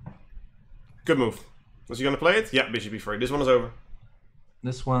 Good move. Was he gonna play it? Yeah, bishop e3. This one is over.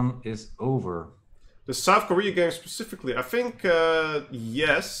 This one is over. The South Korea game specifically, I think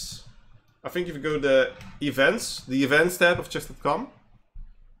yes. I think if you go to the events tab of Chess.com,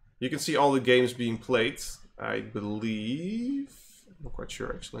 you can see all the games being played. I believe. I'm not quite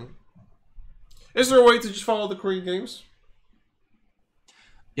sure actually. Is there a way to just follow the Korean games?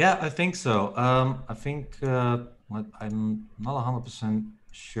 Yeah, I think so. I think I'm not 100%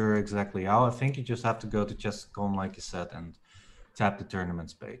 sure exactly how. I think you just have to go to Chess.com, like you said, and tap the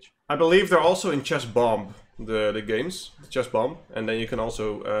tournaments page. I believe they're also in Chess Bomb, the games, Chess Bomb, and then you can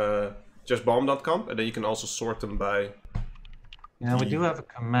also chessbomb.com, and then you can also sort them by. Yeah, we do have a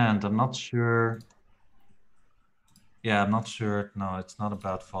command. I'm not sure. Yeah, I'm not sure. No, it's not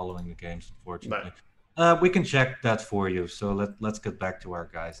about following the games, unfortunately. No. We can check that for you. So let's get back to our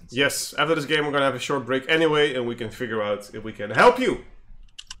guys. Yes, after this game we're gonna have a short break anyway, and we can figure out if we can help you,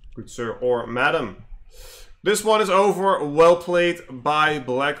 good sir or madam. This one is over. Well played by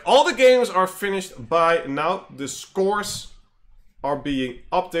black. All the games are finished by now. The scores are being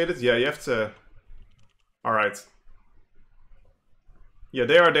updated. Yeah, you have to. All right. Yeah,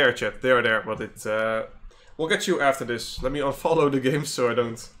 they are there, chat. They are there, but it. We'll get you after this. Let me unfollow the game so I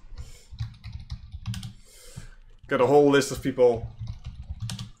don't get a whole list of people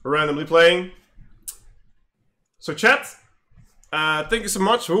randomly playing. So, chat. Thank you so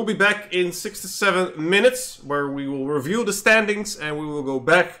much. We'll be back in 6 to 7 minutes where we will review the standings and we will go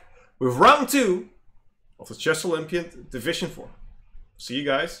back with round 2 of the Chess Olympiad Division 4. See you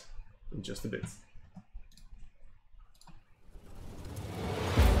guys in just a bit.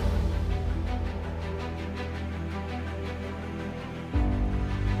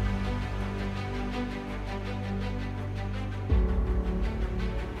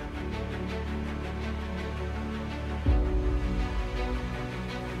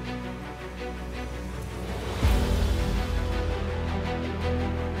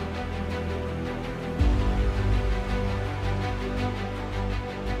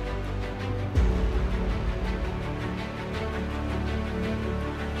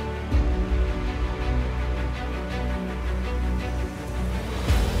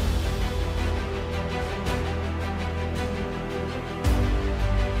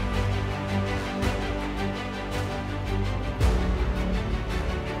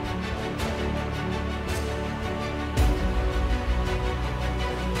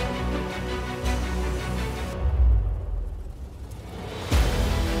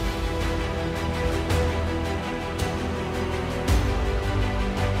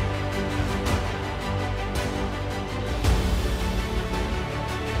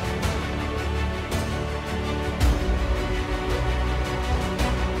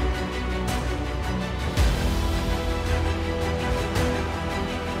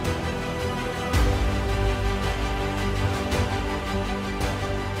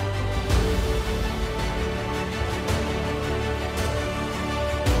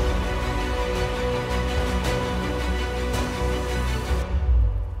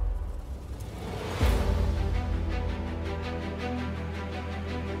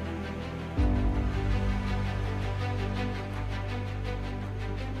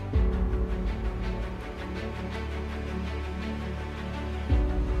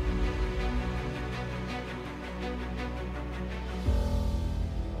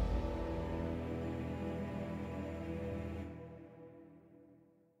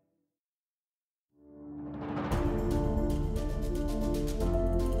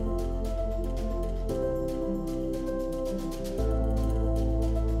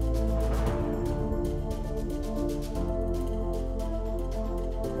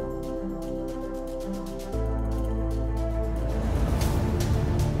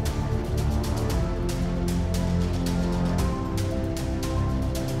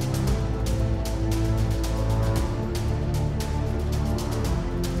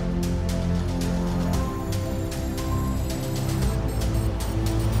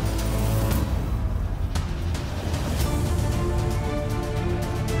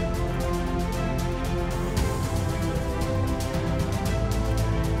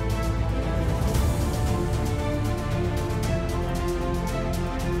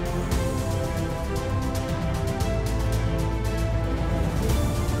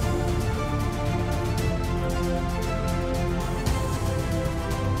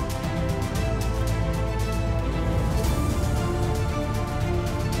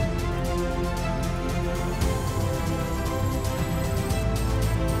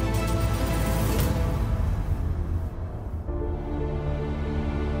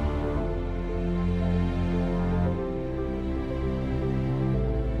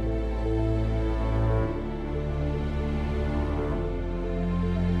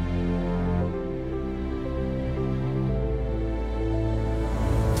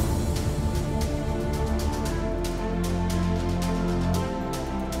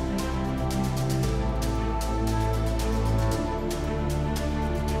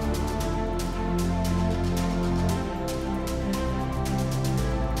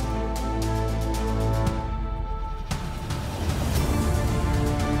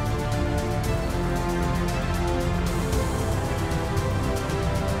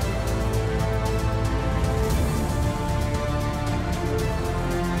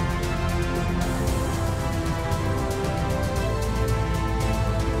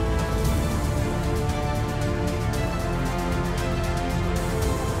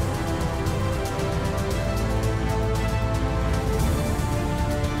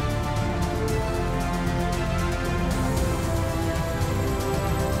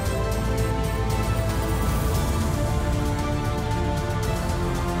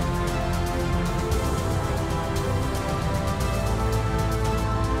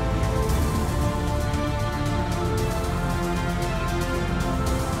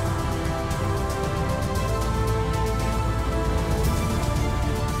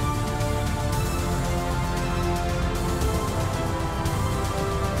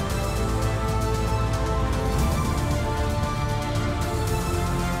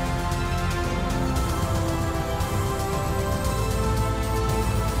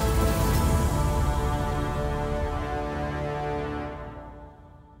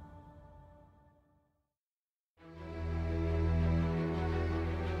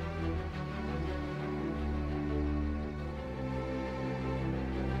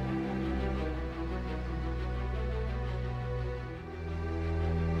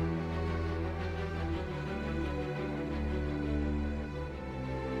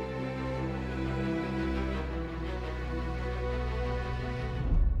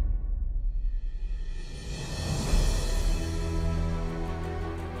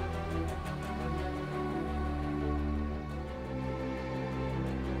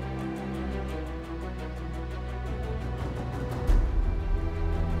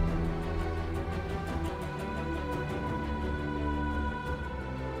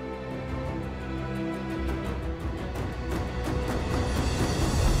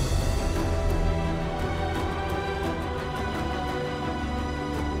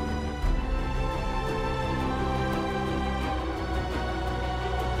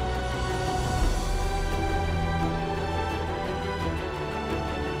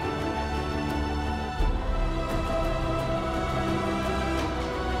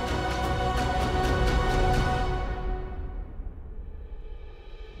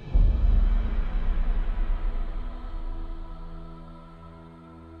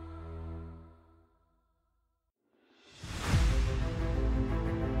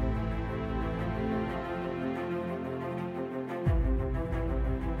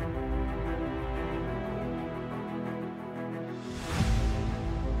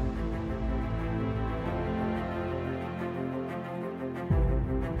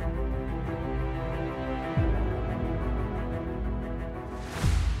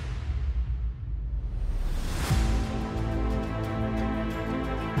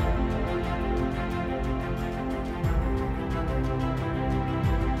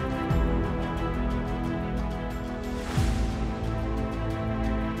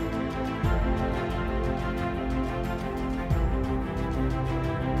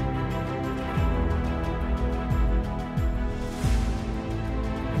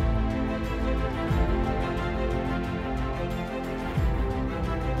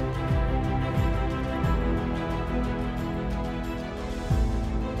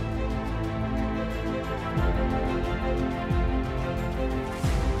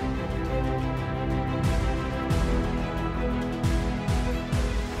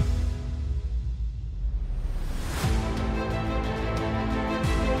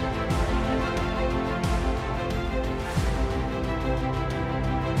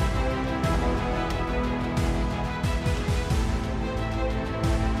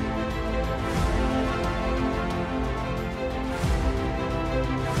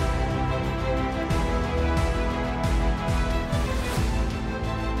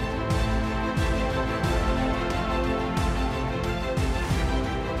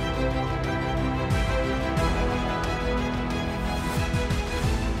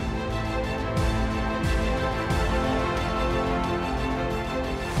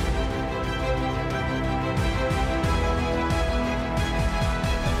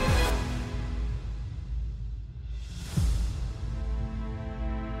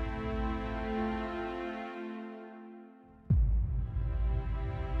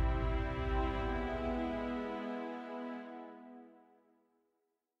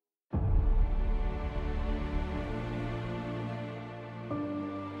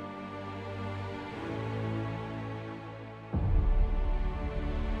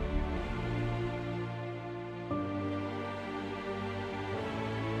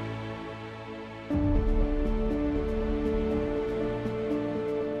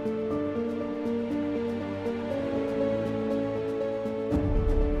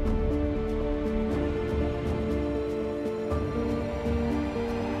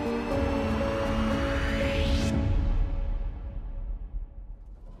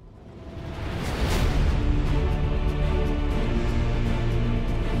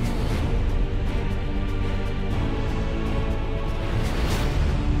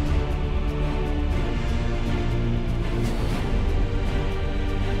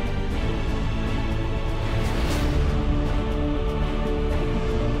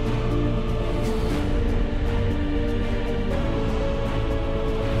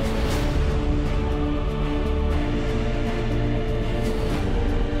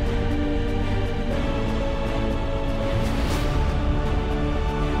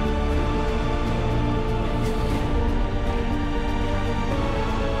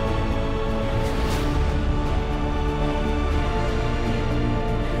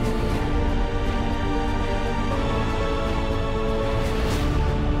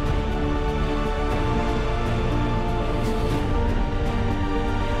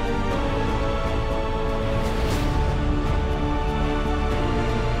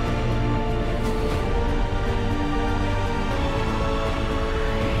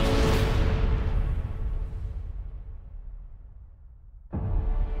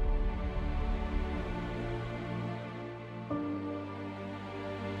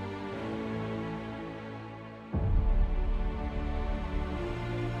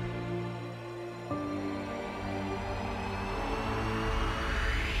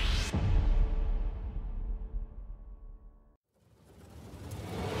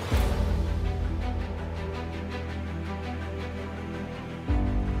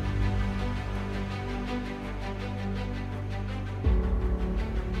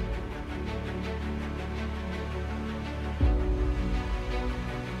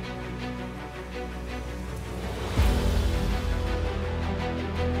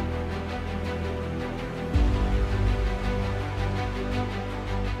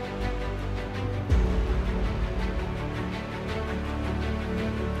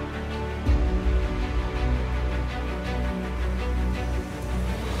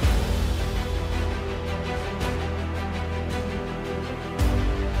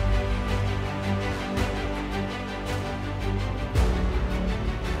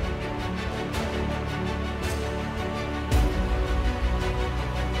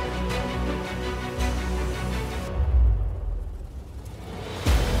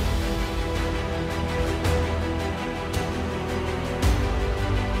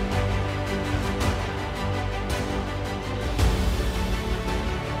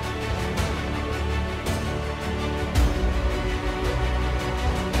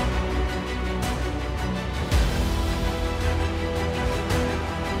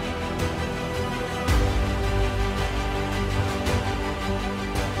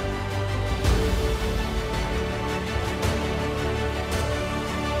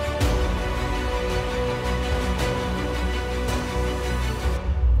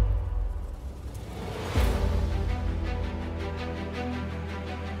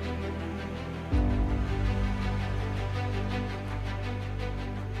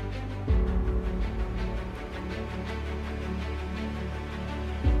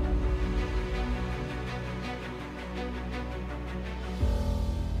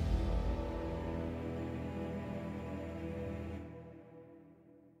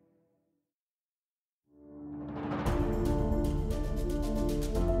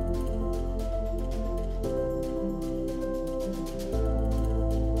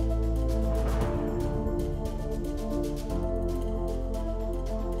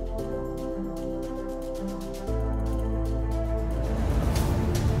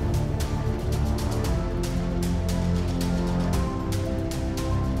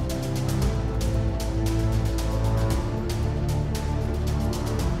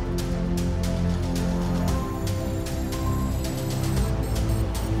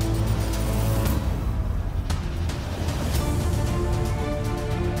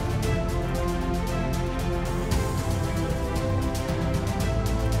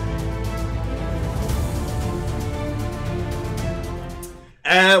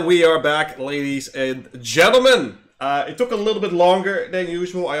 And we are back, ladies and gentlemen. It took a little bit longer than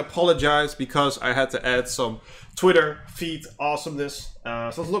usual. I apologize because I had to add some Twitter feed awesomeness.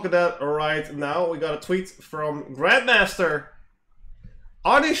 So let's look at that right now. We got a tweet from Grandmaster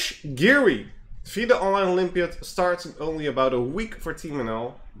Anish Giri. FIDE Online Olympiad starts in only about a week for Team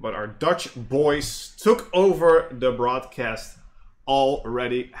NL, but our Dutch boys took over the broadcast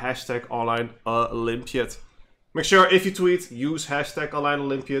already. Hashtag Online Olympiad. Make sure if you tweet, use hashtag Online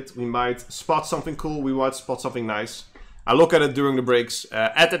Olympiad. We might spot something cool, we might spot something nice. I look at it during the breaks,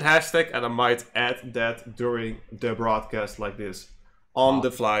 add that hashtag, and I might add that during the broadcast like this, on the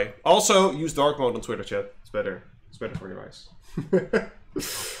fly. Also, use dark mode on Twitter, chat. It's better. It's better for your eyes.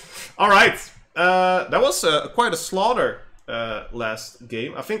 Alright, that was quite a slaughter last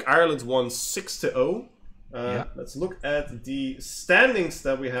game. I think Ireland won 6-0. Let's look at the standings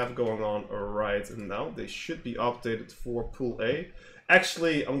that we have going on right now. They should be updated for Pool A.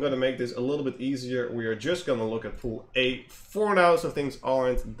 Actually, I'm going to make this a little bit easier. We are just going to look at Pool A for now, so things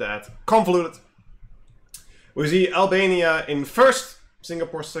aren't that convoluted. We see Albania in first,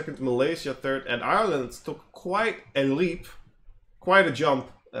 Singapore second, Malaysia third, and Ireland took quite a leap, quite a jump.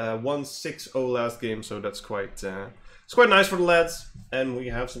 Won 6-0 last game, so that's quite... it's quite nice for the lads, and we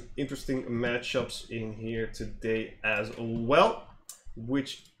have some interesting matchups in here today as well,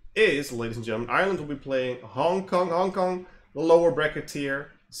 which is, ladies and gentlemen, Ireland will be playing Hong Kong. Hong Kong, the lower bracket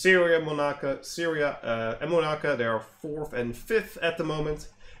tier. Syria, Monaco, and Monaco, they are 4th and 5th at the moment.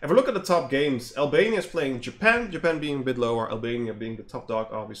 If we look at the top games, Albania is playing Japan, Japan being a bit lower, Albania being the top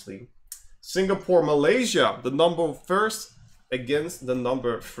dog, obviously. Singapore, Malaysia, the number first against the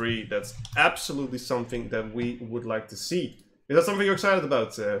number 3. That's absolutely something that we would like to see. Is that something you're excited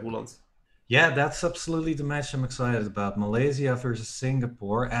about, Roeland? Yeah, that's absolutely the match I'm excited about. Malaysia versus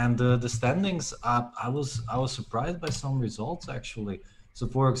Singapore, and the standings. I was surprised by some results actually. So,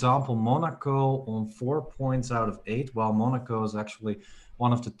 for example, Monaco on 4 points out of 8, while Monaco is actually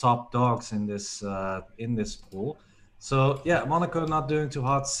one of the top dogs in this pool. So yeah, Monaco not doing too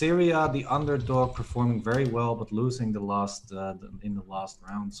hot. Syria, the underdog, performing very well, but losing in the last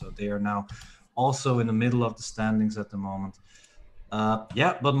round. So they are now also in the middle of the standings at the moment.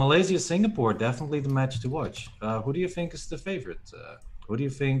 Yeah, but Malaysia, Singapore, definitely the match to watch. Who do you think is the favorite? Who do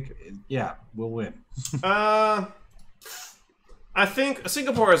you think, will win? I think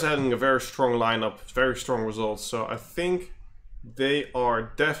Singapore is having a very strong lineup, very strong results. So I think they are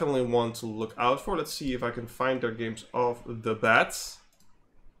definitely one to look out for. Let's see if I can find their games off the bat.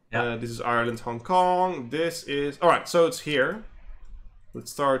 Yeah. This is Ireland, Hong Kong. This is... Alright, so it's here. Let's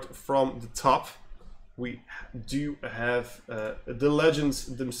start from the top. We do have the legends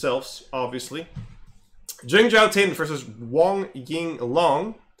themselves, obviously. Jing Jiao Tin versus Wang Ying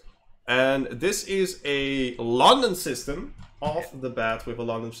Long. And this is a London system. Off the bat with a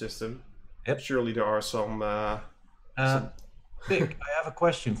London system. Yep. Surely there are some... Vic, I have a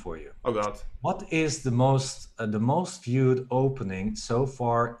question for you. Oh God! What is the most viewed opening so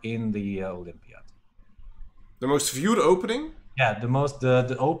far in the Olympiad? The most viewed opening? Yeah,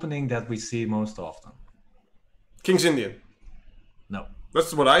 the opening that we see most often. King's Indian. No.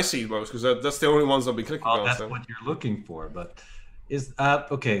 That's what I see most, because that's the only ones I'll be clicking on. That's what you're looking for, but is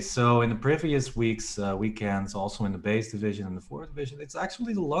okay? So in the previous weekends, also in the base division and the 4th division, it's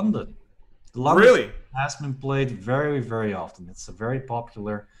actually the London. Really? Has been played very, very often. It's a very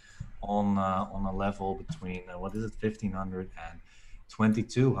popular on a level between 1500 and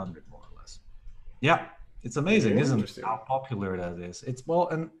 2200 more or less. Yeah, it's amazing, isn't it? How popular that is. It's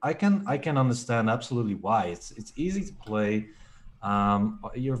and I can understand absolutely why. It's easy to play.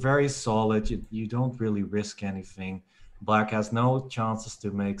 You're very solid. You don't really risk anything. Black has no chances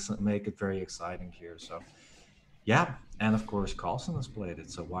to make it very exciting here. So yeah. And of course, Carlsen has played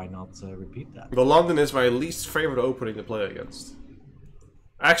it, so why not repeat that? The London is my least favorite opening to play against.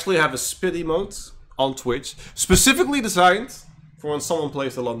 I actually have a spit emote on Twitch, specifically designed for when someone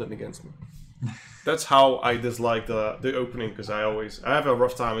plays the London against me. That's how I dislike the opening, because I have a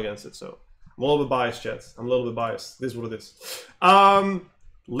rough time against it, so I'm a little bit biased, chat. I'm a little bit biased. This is what it is.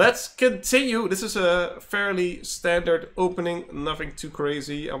 Let's continue. This is a fairly standard opening, nothing too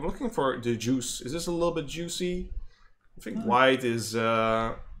crazy. I'm looking for the juice. Is this a little bit juicy? I think white is...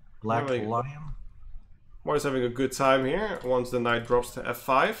 Black Lion. White is having a good time here once the knight drops to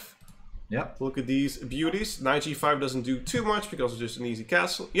f5. Yep. Look at these beauties. Knight g5 doesn't do too much because it's just an easy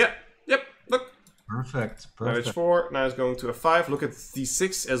castle. Yep, look. Perfect. Knight h4, now it's going to f5. Look at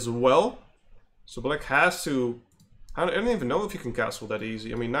d6 as well. So black has to... I don't even know if you can castle that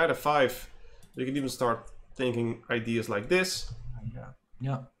easy. I mean, knight f5, you can even start thinking ideas like this.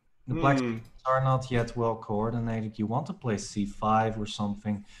 Yeah. The black are not yet well coordinated. You want to play c5 or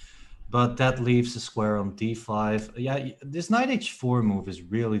something, but that leaves a square on d5. Yeah, this knight h4 move is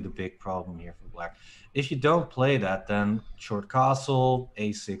really the big problem here for black. If you don't play that, then short castle,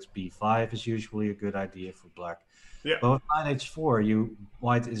 a6, b5 is usually a good idea for black. Yeah. But with knight h4,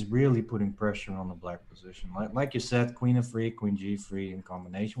 white is really putting pressure on the black position. Like you said, queen f3, queen g3 in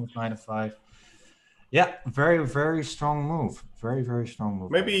combination with knight f5. Yeah, very, very strong move. Very, very strong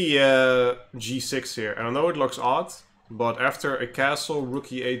move. Maybe g6 here. And I know it looks odd, but after a castle, rook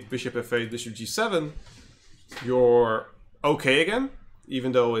e8, bishop f8, bishop g7, you're okay again.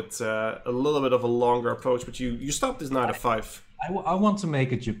 Even though it's a little bit of a longer approach, but you stop this knight f5. I want to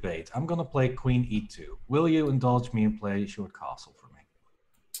make a debate. I'm going to play queen e2. Will you indulge me and play short castle for me?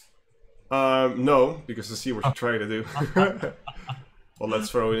 No, because I see what you're trying to do. Well,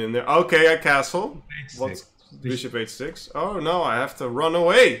 let's throw it in there. Okay, I castle. What's bishop h6? Oh no, I have to run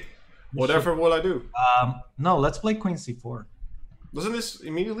away. Whatever will I do? No, let's play queen c4. Doesn't this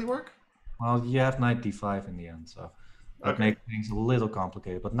immediately work? Well, you have knight d5 in the end, so that makes things a little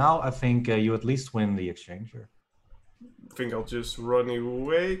complicated. But now I think you at least win the exchange here. I think I'll just run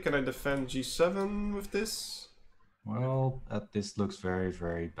away. Can I defend g7 with this? Well, this looks very,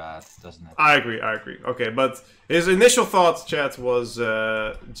 very bad, doesn't it? I agree. Okay, but his initial thought, chat, was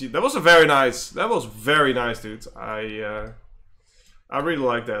that was very nice, dude. I really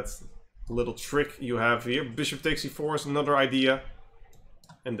like that little trick you have here. Bishop takes e4 is another idea,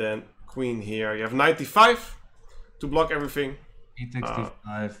 and then queen here. You have knight d5 to block everything. E takes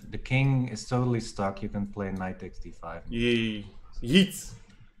d5. The king is totally stuck. You can play knight takes d5. Yeet.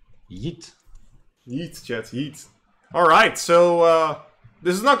 Yeet. Yeet, chat. Yeet. Alright, so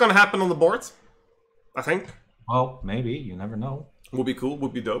this is not gonna happen on the board, I think. Well, maybe, you never know. Would be cool,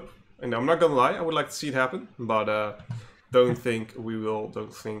 would be dope. And I'm not gonna lie, I would like to see it happen, but don't think we will,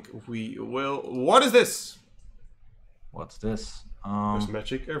 What is this? What's this? There's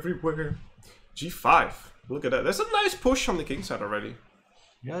magic everywhere. G5, look at that. That's a nice push on the king side already.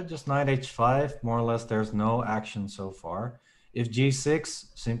 Yeah, just knight h5, more or less there's no action so far. If g6,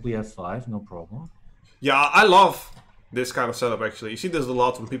 simply f5, no problem. Yeah, I love this kind of setup actually. You see this a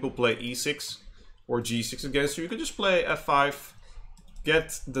lot when people play e6 or g6 against you. You can just play f5,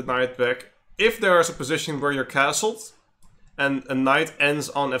 get the knight back. If there is a position where you're castled and a knight ends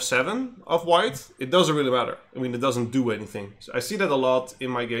on f7 of white, it doesn't really matter. I mean, it doesn't do anything. So I see that a lot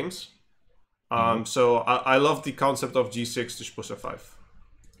in my games. So I love the concept of g6 to push f5.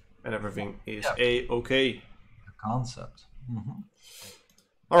 And everything is a-okay. The concept.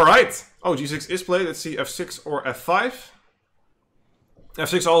 Alright. Oh, g6 is played. Let's see, f6 or f5.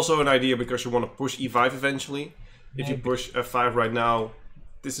 f6 also an idea because you want to push e5 eventually. If you push f5 right now,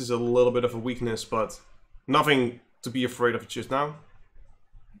 this is a little bit of a weakness, but nothing to be afraid of just now.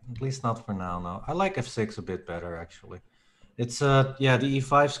 At least not for now, no. I like f6 a bit better, actually. It's, yeah, the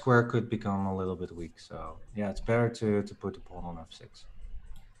e5 square could become a little bit weak, so yeah, it's better to put the pawn on f6.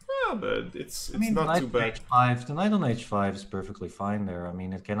 Yeah, but it's not too bad. H5, the knight on h5 is perfectly fine there. I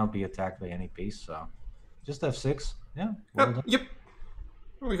mean, it cannot be attacked by any piece, so just f6. Yeah. Well yep.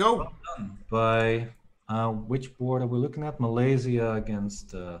 Here we go. Well done. By which board are we looking at? Malaysia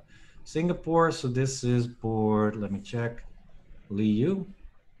against Singapore. So this is board. Let me check. Liu.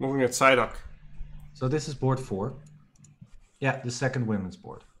 Moving at Psyduck. So this is board 4. Yeah, the second women's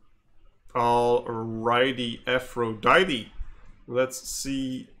board. Alrighty, Aphrodite. Let's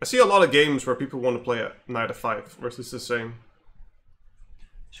see. I see a lot of games where people want to play at knight f5. Or is this the same?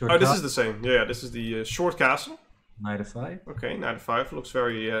 Short this is the same. Yeah, this is the short castle. Knight f5. Okay, knight f5 looks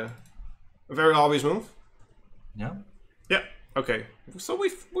very, a very obvious move. Yeah. Yeah. Okay. So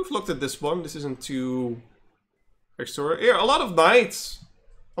we've looked at this one. This isn't too extraordinary. Yeah, a lot of knights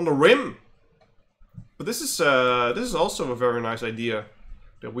on the rim. But this is also a very nice idea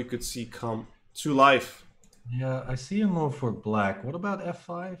that we could see come to life. Yeah, I see a move for black. What about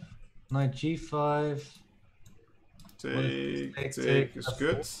f5? Knight g5. Take is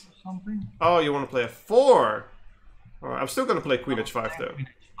good. Something? Oh, you want to play f4? I'm still going to play queen h5 though. Queen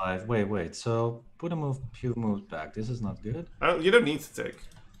h5. Wait. So put a few moves back. This is not good. You don't need to take.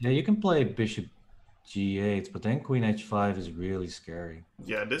 Yeah, you can play bishop g8, but then queen h5 is really scary.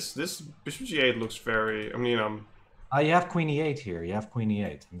 Yeah, this bishop g8 looks very. I mean, you have queen e8 here. You have queen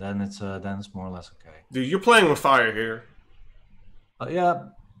e8, and then it's more or less okay. Dude, you're playing with fire here.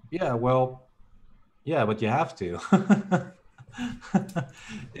 Yeah. Well, yeah, but you have to.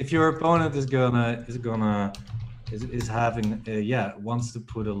 If your opponent wants to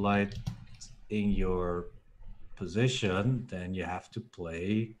put a light in your position, then you have to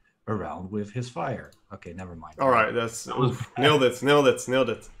play around with his fire. Okay, never mind. All right, that's nailed it. Nailed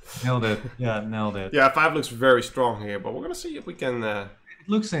it. Yeah, nailed it. Yeah, 5 looks very strong here, but we're gonna see if we can. It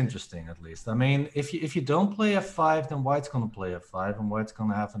looks interesting, at least. I mean, if you don't play f5, then white's gonna play f5, and white's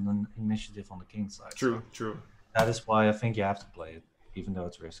gonna have an initiative on the king side. True, So true. that is why I think you have to play it, even though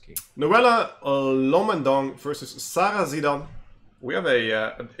it's risky. Noella Lomendong versus Sarah Zidane. We have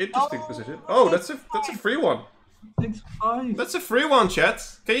an interesting position. Oh, that's a free one. It's 5. That's a free one, chat.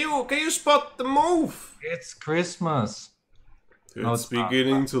 Can you spot the move? It's Christmas. No, It's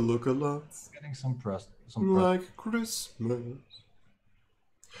beginning to look a lot Getting some press. like Christmas.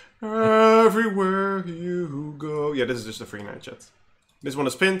 Everywhere you go. Yeah, this is just a free knight, chat. This one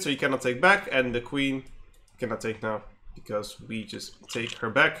is pinned, so you cannot take back, and the queen cannot take now because we just take her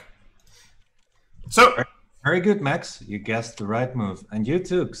back. So. Very good, Max. You guessed the right move. And you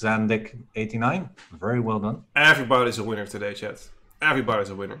too, Xandic89. Very well done. Everybody's a winner today, chat.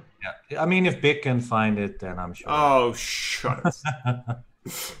 Everybody's a winner. Yeah. I mean, if Big can find it, then I'm sure. Oh, shut it.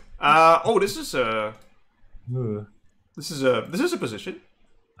 Oh, this is a position.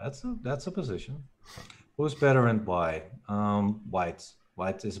 That's a position. Who's better and why? White.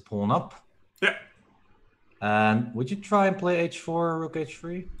 White is a pawn up. Yeah. And would you try and play h4 or rook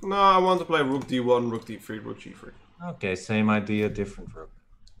h3? No, I want to play rook d1, rook d3, rook g3. Okay, same idea, different rook.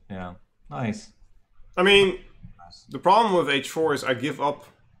 Yeah, nice. I mean, the problem with h4 is I give up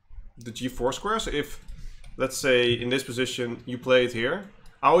the g4 square. So if, let's say, in this position, you play it here,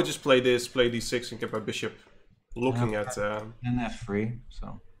 I would just play this, play d6, and get my bishop looking at... and f3,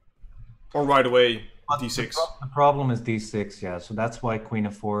 so... Or right away, d6. The problem is d6, yeah, so that's why queen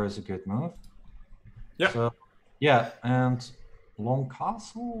f4 is a good move. Yeah. So, yeah, and long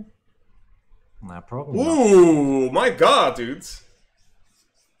castle? Nah, probably Ooh, not. My god, dude.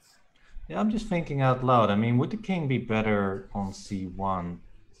 Yeah, I'm just thinking out loud. I mean, would the king be better on c1?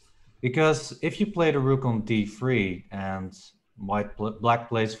 Because if you play the rook on d3 and black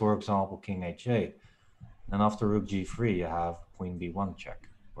plays, for example, king h8, then after rook g3 you have queen b1 check,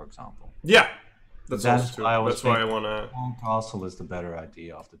 for example. Yeah. That's also why true. That's why I want to... Long castle is the better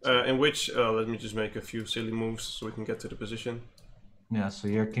idea of the two. in which, let me just make a few silly moves so we can get to the position. Yeah, so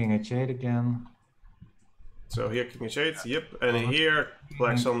here king h8 again. So here king h8, yep. And here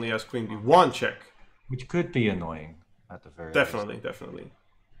black suddenly has queen b1 check. Which could be annoying at the very Definitely.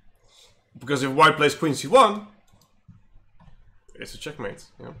 Because if white plays queen c1, it's a checkmate.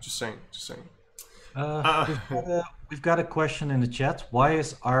 You know, just saying. We've got a question in the chat. Why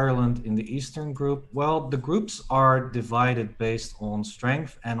is Ireland in the Eastern group? Well, the groups are divided based on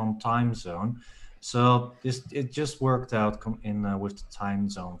strength and on time zone. So it just worked out with the time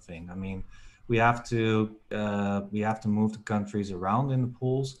zone thing. I mean, we have to move the countries around in the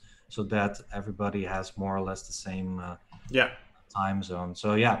pools so that everybody has more or less the same time zone.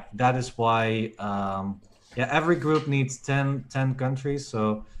 So yeah, that is why every group needs 10 countries.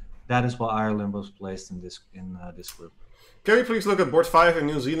 So that is why Ireland was placed in this group. Can we please look at board 5 in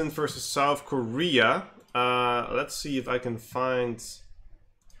New Zealand versus South Korea? Let's see if I can find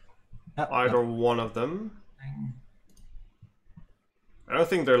either one of them. I don't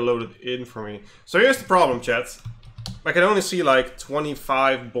think they're loaded in for me. So here's the problem, chat. I can only see like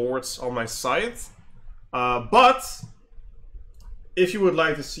 25 boards on my site. But if you would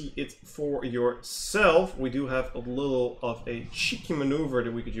like to see it for yourself, we do have a little of a cheeky maneuver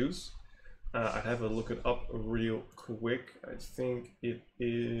that we could use. I'd have to look it up real quick. I think it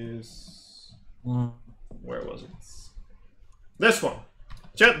is... Where was it? This one.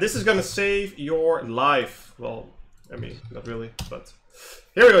 Chat, this is gonna save your life. Well, I mean, not really, but...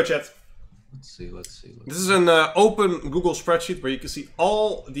 Here we go, chat. Let's see. This is an open Google spreadsheet where you can see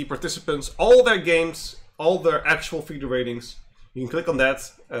all the participants, all their games, all their actual FIDE ratings. You can click on that,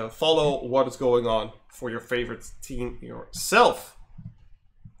 follow what is going on for your favorite team yourself.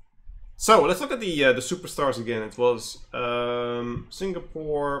 So let's look at the superstars again. It was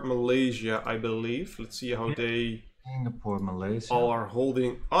Singapore, Malaysia, I believe. Let's see how they Singapore, Malaysia all are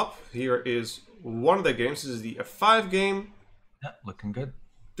holding up. Here is one of the games. This is the F5 game. Yeah, looking good.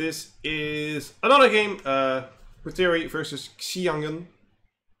 This is another game, Puteri versus Xiangen,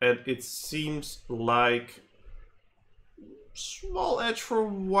 and it seems like small edge for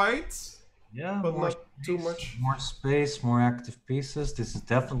white. Yeah, but not too much. More space, more active pieces. This is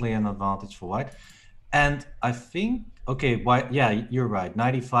definitely an advantage for white. And I think, okay, white. Yeah, you're right.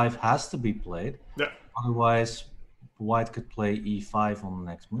 95 has to be played. Yeah. Otherwise, white could play e5 on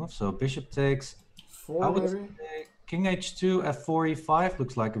the next move. So bishop takes. 4 maybe. King h2, f4, e5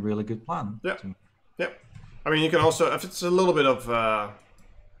 looks like a really good plan. Yeah. Yeah. I mean, you can also, if it's a little bit of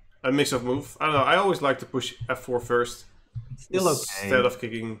a mix of move. I don't know. I always like to push f4 first. It's still okay. Instead of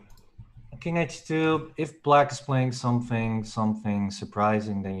kicking king h2. If black is playing something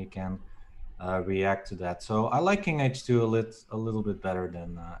surprising, then you can react to that. So I like king h2 a little bit better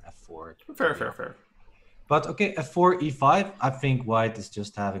than f4. Fair. But okay, f4, e5. I think white is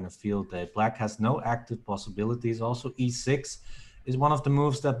just having a field day. Black has no active possibilities. Also, e6 is one of the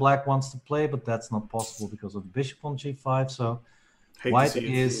moves that black wants to play, but that's not possible because of the bishop on g5. So white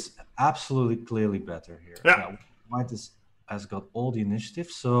is absolutely clearly better here. Yeah. White has got all the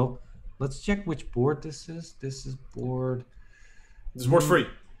initiative. So let's check which board this is. This is board... This is board 3.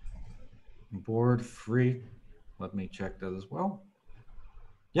 Board 3. Let me check that as well.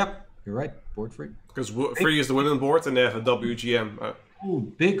 Yep, you're right. Board 3. Because 3 is the winning board and they have a WGM. Oh,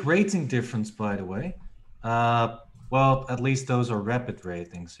 big rating difference, by the way. Well, at least those are rapid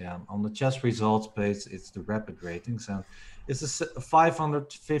ratings. Yeah, on the chess results page, it's the rapid ratings, and it's a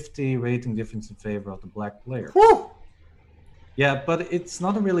 550 rating difference in favor of the black player. Woo! Yeah, but it's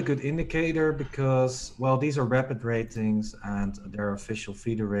not a really good indicator because, well, these are rapid ratings and they're official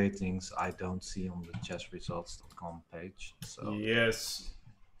FIDE ratings I don't see on the chessresults.com page. So yes.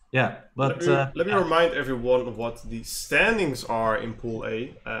 Yeah, but let me remind everyone of what the standings are in Pool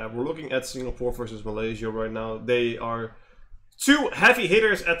A. We're looking at Singapore versus Malaysia right now. They are 2 heavy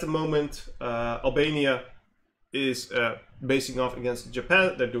hitters at the moment. Albania is basing off against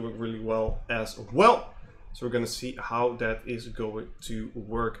Japan. They're doing really well as well. So we're going to see how that is going to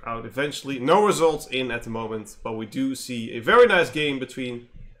work out eventually. No results in at the moment, but we do see a very nice game between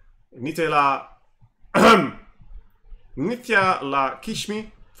Nitya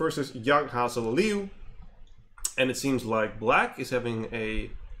Lakshmi versus Yang Hazel-Liu, and it seems like black is having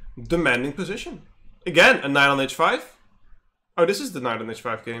a demanding position. Again, a knight on h5. Oh, this is the knight on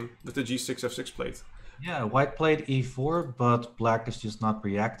h5 game with the g6 f6 plate. Yeah, white played e4, but black is just not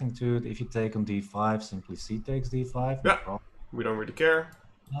reacting to it. If you take on d5, simply c takes d5. Yeah, we don't really care.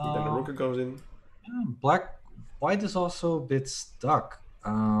 Then the rook goes in. Yeah, white is also a bit stuck.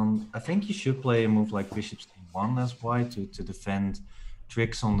 I think you should play a move like bishop c1 as white to defend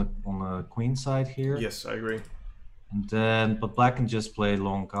tricks on the queen side here. Yes, I agree. And then, but black can just play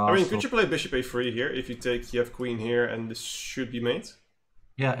long castle. I mean, could you play bishop a3 here? If you take, you have queen here, and this should be mate.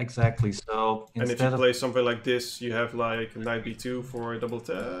 Yeah, exactly. So and if you play something like this, you have like knight b2 for a double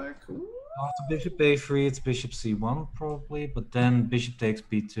attack. After bishop a3, it's bishop c1 probably, but then bishop takes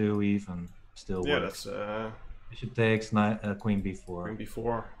b2 even still. Yeah, works. that's bishop takes queen b4. Queen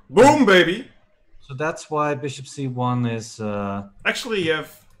b4. Boom, baby. So that's why bishop c1 is actually you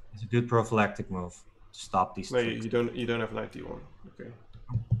have. It's a good prophylactic move to stop these. No, you don't have knight d1. Okay.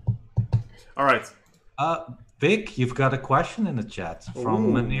 All right. Vic, you've got a question in the chat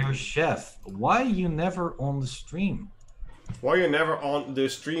from Manir Chef. Why you never on the stream? Why you never on the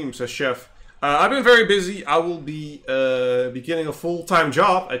stream, says Chef. I've been very busy. I will be beginning a full-time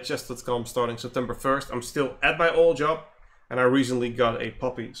job at Chess.com starting September 1st. I'm still at my old job, and I recently got a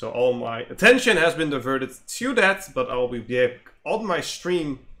puppy. So all my attention has been diverted to that, but I'll be back on my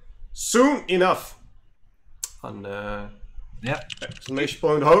stream soon enough. And exclamation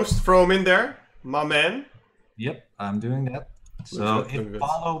point host, throw him in there, my man. Yep, I'm doing that. So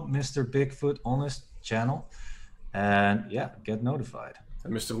follow Mr. Bigfoot on his channel, and yeah, get notified.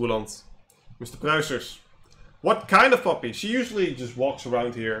 And Mr. Roeland, Mr. Pruisers. What kind of puppy? She usually just walks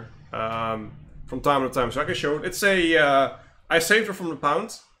around here from time to time, so I can show it. It's a I saved her from the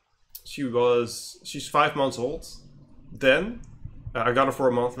pound. She's 5 months old. Then I got her for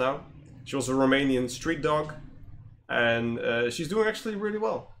a month now. She was a Romanian street dog, and she's doing actually really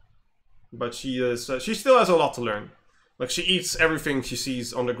well. But she still has a lot to learn. Like, she eats everything she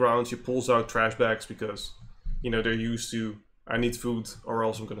sees on the ground. She pulls out trash bags because, you know, they're used to, I need food or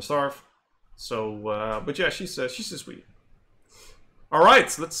else I'm gonna starve. So, but yeah, she's sweet. All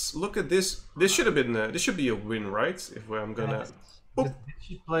right, let's look at this. This should have been this should be a win, right? If I'm gonna. Did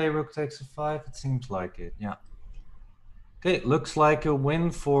she play rook takes a5? It seems like it. Yeah. Okay, looks like a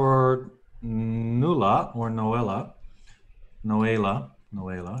win for Nula or Noela,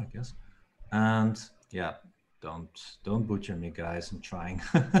 I guess. And yeah, don't butcher me, guys. I'm trying.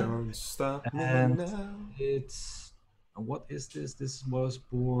 Don't stop and now. It's what is this? This was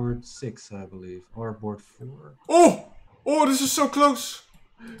board 6, I believe, or board 4. Oh, this is so close.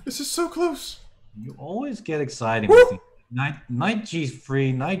 This is so close. You always get exciting with things. Knight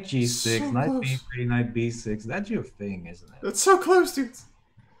g3, knight g6, so knight b3, knight b6. That's your thing, isn't it? That's so close, dude.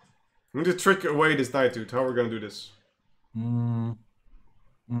 We need to trick away this knight, dude. How are we gonna do this?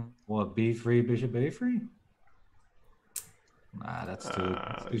 What, b3, bishop a3? Nah, that's too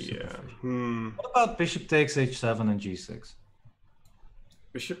yeah. What about bishop takes h7 and g6?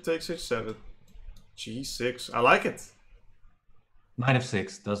 Bishop takes h7, g6. I like it. Knight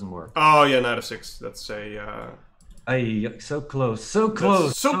f6 doesn't work. Oh yeah, knight f6. That's a. Ay, so close, so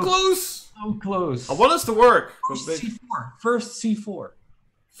close, so close. so close. I want us to work. First c4. First c4.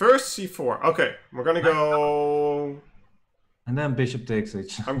 First c4. Okay, we're gonna go. And then bishop takes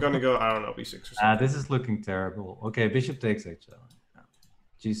h7. I'm gonna go. I don't know, b6 or something. This is looking terrible. Okay, bishop takes h7.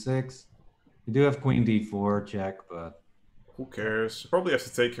 G6. You do have queen d4 check, but who cares? You probably have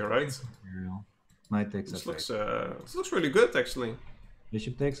to take here, right? Knight takes this f8. This looks really good, actually.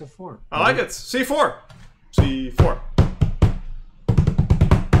 Bishop takes f4. I like it. c4. c4.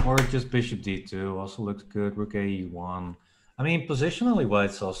 Or just bishop d2 also looks good. Rook e1. I mean, positionally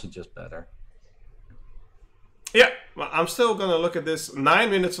wise, it's also just better. Yeah, well, I'm still gonna look at this. 9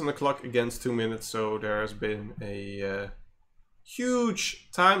 minutes on the clock against 2 minutes, so there has been a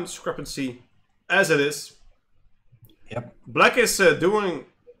huge time discrepancy, as it is. Yep. Black is doing.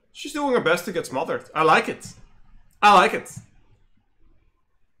 She's doing her best to get smothered. I like it. I like it.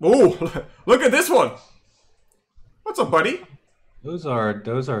 Ooh, look at this one. What's up, buddy? Those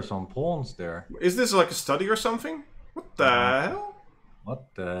are some pawns there. Is this like a study or something? What the hell?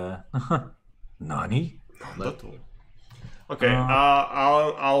 What the? Nani? Okay,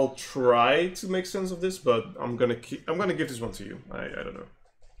 I'll try to make sense of this, but I'm gonna give this one to you. I don't know.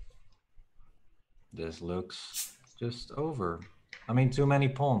 This looks just over. I mean, too many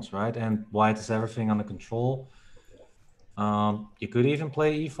pawns, right? And white is everything under control. You could even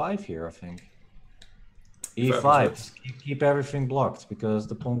play e5 here, I think. E5, keep everything blocked because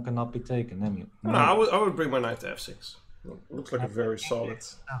the pawn cannot be taken. Then you. No, I would bring my knight to f6. Looks like a very solid.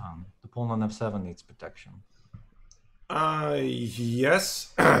 The pawn on f7 needs protection.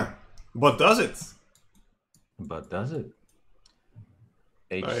 Yes, but does it? But does it?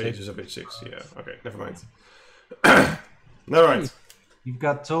 H6. Just of h6. Yeah. Okay. Never mind. All right. You've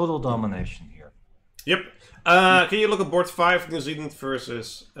got total domination here. Yep. Can you look at board 5, New Zealand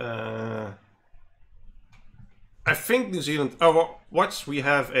versus? I think New Zealand. Oh, well, watch. We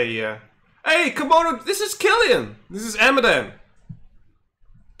have a. Hey, Komodo! This is Killian. This is Amadan.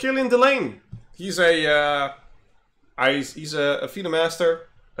 Killian Delane. He's a. He's a FIDE master.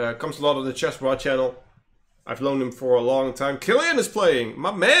 Comes a lot on the Chess.com channel. I've known him for a long time. Killian is playing.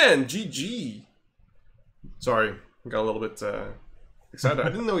 My man, GG. Sorry, I got a little bit excited. I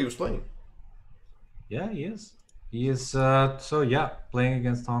didn't know he was playing. Yeah, he is. He is. So yeah, playing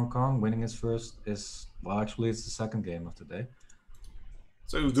against Hong Kong, winning his first is. Well, actually, it's the second game of the day.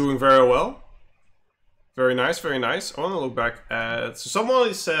 So he was doing very well. Very nice, very nice. I want to look back at... So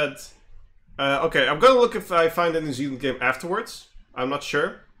someone said... okay, I'm going to look if I find a New Zealand game afterwards. I'm not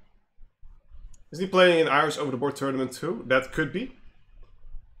sure. Is he playing in Irish over-the-board tournament too? That could be.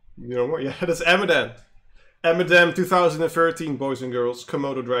 You know what? Yeah, that's Amadan. Amadan 2013, boys and girls.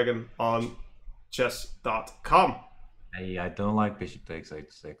 Komodo Dragon on Chess.com. Hey, I don't like bishop takes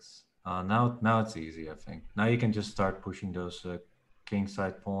h6. Now it's easy, I think. Now you can just start pushing those king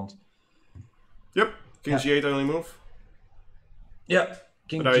side pawns. Yep, king g8 only move. Yeah,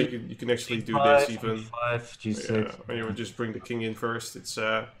 king but now you can actually do this even. G5, g6. Yeah, and you would just bring the king in first. It's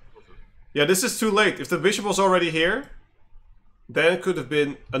yeah, this is too late. If the bishop was already here, then it could have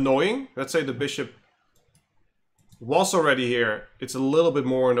been annoying. Let's say the bishop was already here. It's a little bit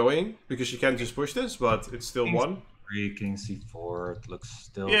more annoying because you can't just push this, but it's still king one. King c4, it looks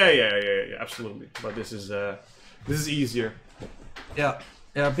still. Yeah, absolutely. But this is easier. Yeah,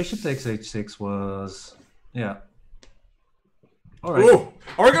 bishop takes h6 was All right. Ooh,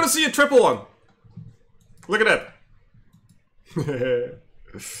 are we gonna see a triple one? Look at that.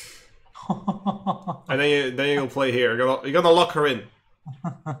 And then you'll play here. You're gonna lock her in.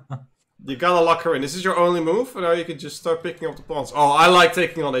 You gotta lock her in. This is your only move, and now you can just start picking up the pawns. Oh, I like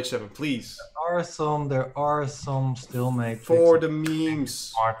taking on h7. Please. There are some stalemate for the memes.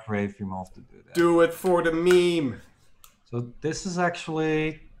 Smart brave you have to do that. Do it for the meme. So this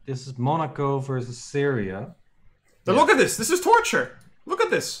is Monaco versus Syria. Now look at this. This is torture. Look at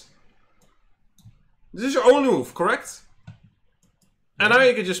this. This is your only move, correct? And now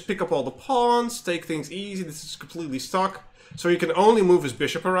you can just pick up all the pawns, take things easy. This is completely stuck. So you can only move his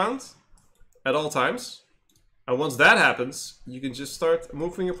bishop around at all times. And once that happens, you can just start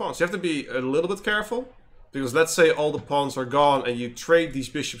moving your pawns. You have to be a little bit careful. Because let's say all the pawns are gone and you trade these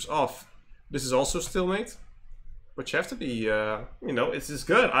bishops off. This is also stalemate. But you have to be, you know, it's just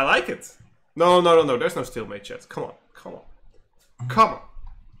good. I like it. No. There's no stalemate, chat. Come on.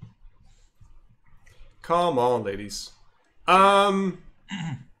 Come on, ladies. Who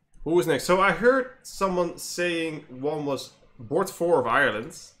was next? So I heard someone saying one was board 4 of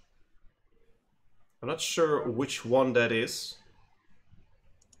Ireland. I'm not sure which one that is.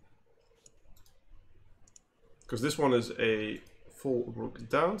 Because this one is a full rook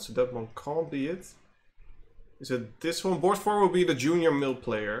down, so that one can't be it. Is it this one? Board 4 will be the junior mill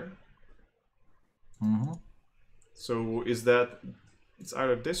player. Mm-hmm. So is that... It's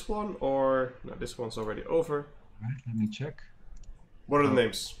either this one or... No, this one's already over. Right, let me check. What are the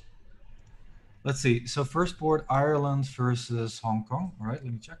names? Let's see. So first board, Ireland versus Hong Kong. All right,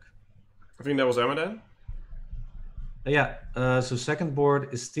 let me check. I think that was Ramadan. Yeah. So second board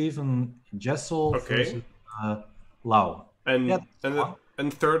is Stephen Jessel versus Lau. And yeah,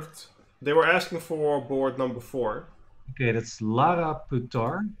 and third, they were asking for board number 4. Okay, that's Lara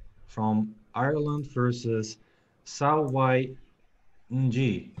Putar from Ireland versus Sawai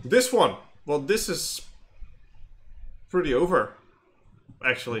Ng. This one. Well, this is pretty over,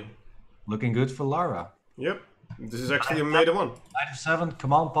 actually. Looking good for Lara. Yep. This is actually a made one. Knight f7.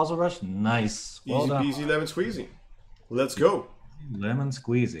 Come on, puzzle rush. Nice. Well done. Easy peasy lemon squeezy. Let's go. Lemon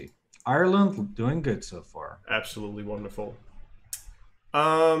squeezy. Ireland doing good so far. Absolutely wonderful.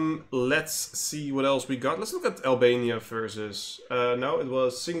 Let's see what else we got. Let's look at Albania versus... no, it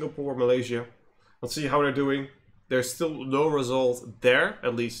was Singapore, Malaysia. Let's see how they're doing. There's still no result there,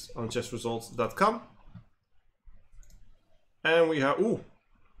 at least on chessresults.com. And we have... Ooh.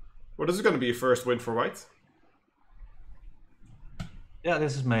 Well, this is going to be a first win for White. Yeah,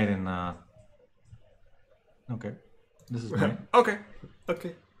 this is made in... Okay. This is made. Okay.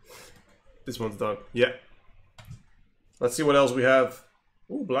 Okay. This one's done. Yeah. Let's see what else we have.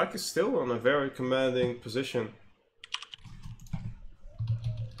 Ooh, black is still on a very commanding position.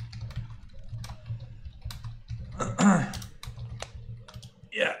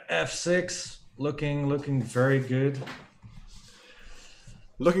 Yeah, f6 looking very good.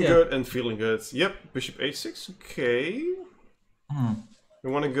 Looking good and feeling good. Yep, bishop h6. Okay.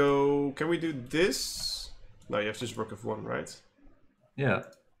 We want to go... Can we do this? No, you have just rook f1, right? Yeah.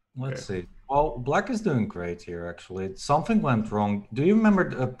 Let's see. Well, black is doing great here, actually. Something went wrong. Do you remember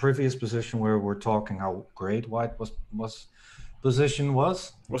the previous position where we're talking how great white position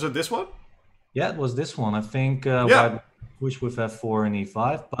was? Was it this one? Yeah, it was this one. I think white pushed with f4 and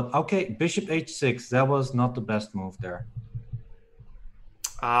e5. But okay, bishop h6. That was not the best move there.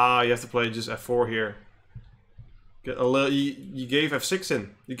 Ah, you have to play just f4 here. Get a little, you gave f6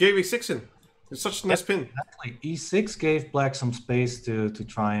 in. You gave e6 in. It's such a nice pin. Exactly. E6 gave black some space to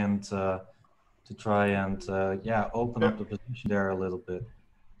try and open up the position there a little bit.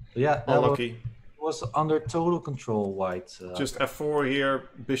 But yeah, that was under total control. White. Just f4 here,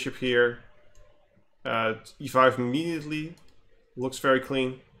 bishop here, e5 immediately. Looks very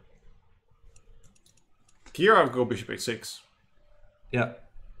clean. Here I would go bishop h6. Yeah,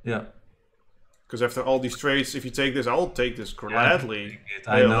 yeah. Because after all these trades, if you take this, I'll take this gladly.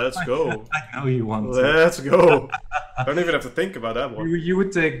 I know. Let's go. I know you want to. Let's go. I don't even have to think about that one. You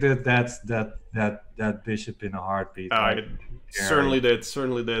would take that bishop in a heartbeat. I certainly did.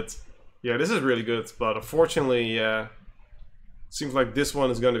 Certainly did. Yeah, this is really good, but unfortunately, it seems like this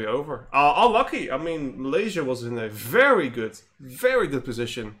one is going to be over. Lucky. I mean, Malaysia was in a very good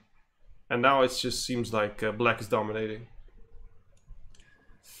position, and now it just seems like black is dominating.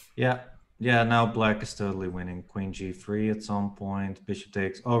 Yeah. Yeah, now black is totally winning. Queen g3 at some point. Bishop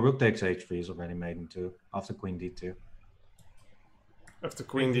takes... Oh, rook takes h3 is already made in 2. After queen d2. After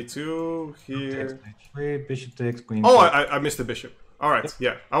queen d2, here... Rook takes h3, bishop takes queen... Oh, I missed the bishop. Alright,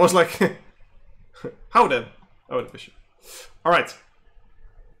 yeah. I was like... How then? Oh, the bishop. Alright.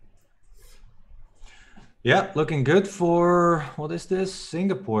 Yeah, looking good for... What is this?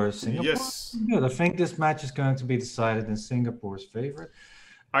 Singapore. Yes. Good. I think this match is going to be decided in Singapore's favor.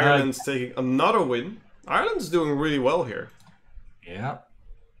 Ireland's taking another win. Ireland's doing really well here. Yeah.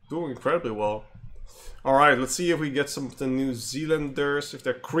 Doing incredibly well. Alright, let's see if we get some of the New Zealanders, if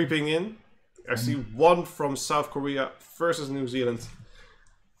they're creeping in. I see one from South Korea versus New Zealand.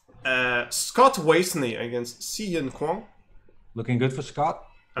 Scott Wasney against Si-Yen Kwong. Looking good for Scott.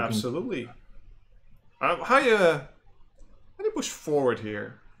 Absolutely. How do you push forward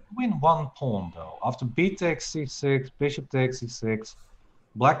here? Win one pawn though. After b takes c6, bishop takes e6.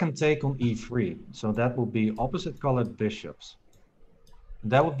 Black can take on e3, so that will be opposite colored bishops.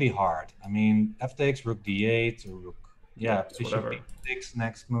 That would be hard. I mean, f takes rook d8 or rook... Yeah, bishop b6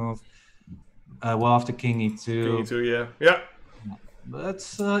 next move. Well, after king e2. King e2, yeah. Yeah.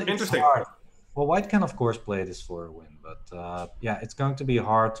 That's interesting. Hard. Well, white can of course play this for a win, but yeah, it's going to be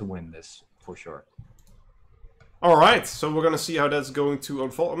hard to win this for sure. Alright, so we're gonna see how that's going to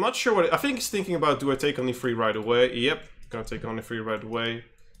unfold. I'm not sure what... I think he's thinking about, do I take on e3 right away? Yep. Gonna take on e3 right away,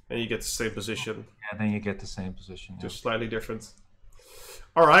 and you get the same position. Yeah, then you get the same position. Just slightly different.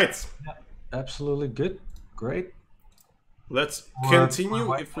 All right. Yeah, absolutely good. Great. Let's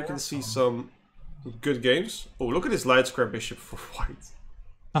continue if we can see some Good games. Oh, look at this light square bishop for white.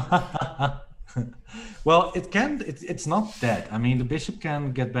 Well, it can. It's not dead. I mean, the bishop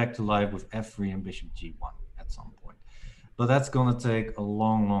can get back to life with f3 and bishop g1 at some point, but that's gonna take a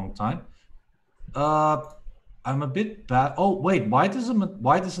long, long time. I'm a bit bad. Oh wait, white is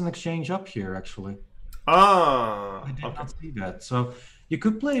an exchange up here actually. Ah, I did okay. not see that. So you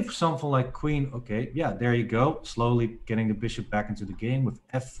could play something like queen. Okay, yeah, there you go. Slowly getting the bishop back into the game with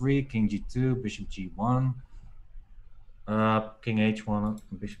f3, king g2, bishop g1. King h1,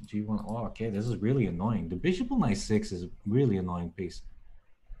 bishop g1. Oh, okay, this is really annoying. The bishop on a6 is a really annoying piece.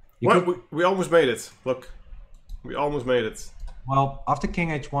 We almost made it. Look, we almost made it. Well, after king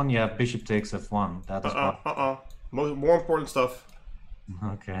h1, you have bishop takes f1. That is more important stuff.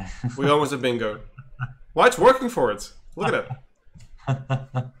 Okay. We almost have bingo. White's working for it. Look at it.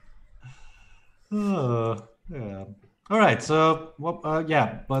 Yeah. All right. So,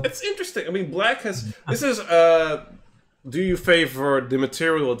 yeah, but it's interesting. I mean, black has. This is. Do you favor the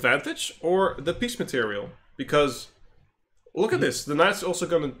material advantage or the piece material? Because look at this. The knight's also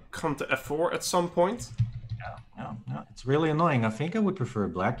going to come to f4 at some point. Yeah. It's really annoying. I think I would prefer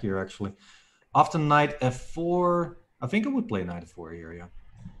black here actually. After knight f4, I think I would play knight f4 here. Yeah.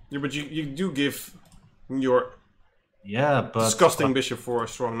 Yeah, but you do give your disgusting bishop for a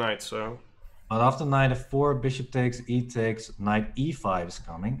strong knight. So. But after knight f4, bishop takes, e takes, knight e5 is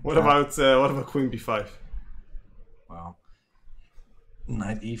coming. What about queen b5? Well,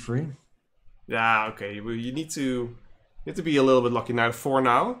 knight e3. Yeah, okay. You need to be a little bit lucky. Knight f4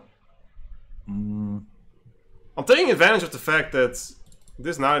 now. I'm taking advantage of the fact that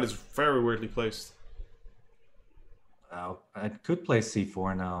this knight is very weirdly placed. I could play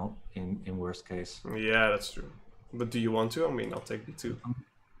c4 now in worst case. Yeah, that's true. But do you want to? I mean, I'll take b2.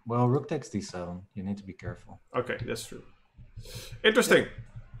 Well, rook takes d7. You need to be careful. Okay, that's true. Interesting.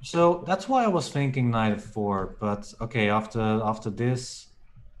 So that's why I was thinking knight f4. But okay, after this,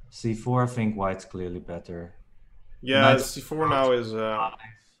 c4, I think white's clearly better. Yeah, c4 now is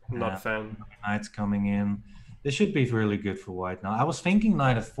not a fan. Knight's coming in. This should be really good for white now. I was thinking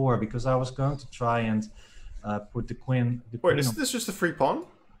knight f4 because I was going to try and put the queen. Wait, is this just a free pawn?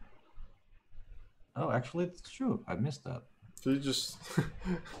 Oh, actually, it's true. I missed that. So you just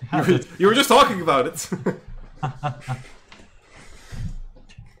you were just talking about it.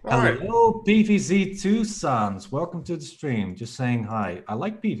 Hello, PVZ2 Sons. Welcome to the stream. Just saying hi. I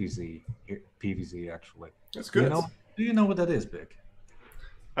like PVZ actually. That's good. Do you know what that is, Big?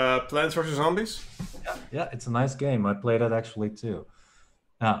 Plants vs Zombies? Yeah, it's a nice game. I played it actually too.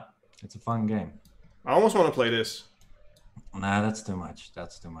 Yeah, it's a fun game. I almost want to play this. Nah, that's too much.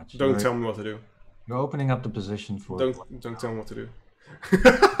 That's too much. Don't tell me what to do. You're opening up the position for. Don't tell me what to do.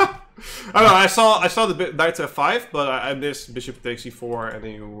 I don't know. I saw the knight to f5, but I missed bishop takes e4, and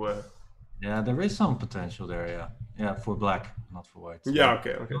then you. Yeah, there is some potential there. Yeah, for black, not for white. So yeah.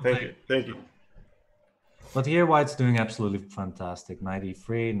 Okay. Thank you. But here, white's doing absolutely fantastic. Knight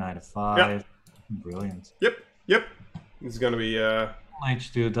e3, knight f5, yeah. Brilliant. Yep. It's gonna be.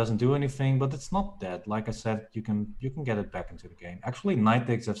 H2 doesn't do anything, but it's not dead. Like I said, you can get it back into the game. Actually, knight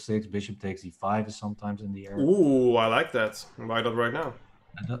takes f6, bishop takes e5 is sometimes in the air. Ooh, I like that. Why not right now?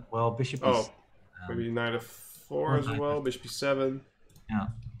 Well, bishop. Maybe knight f4 as well. Bishop e7. Yeah.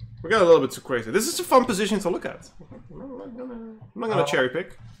 We got a little bit too crazy. This is a fun position to look at. I'm not gonna cherry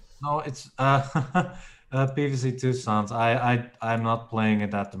pick. No, it's PVZ2 Sons. I'm not playing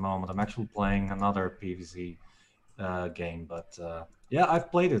it at the moment. I'm actually playing another PVZ game, but yeah,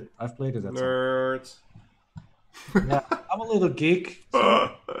 I've played it. At Nerd. Yeah, I'm a little geek.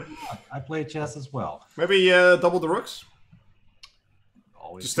 So I play chess as well. Maybe double the rooks.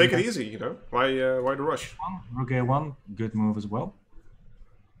 Always just take it easy, you know. Why the rush? Rook a1, good move as well.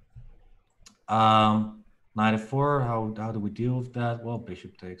 Knight f4. How do we deal with that? Well,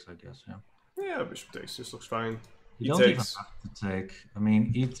 bishop takes, I guess. Yeah, bishop takes. This looks fine. You don't even have to take. I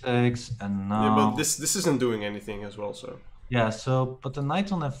mean, e takes, and now. Yeah, but this isn't doing anything as well, so. Yeah, so but the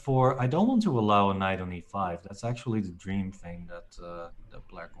knight on f4, I don't want to allow a knight on e5. That's actually the dream thing that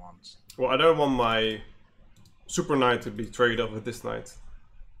black wants. Well, I don't want my super knight to be traded up with this knight.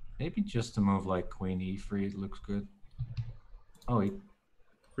 Maybe just a move like queen e3, it looks good. Oh,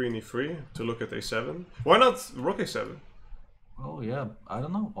 queen e3 to look at a7. Why not rook a7? Oh yeah, I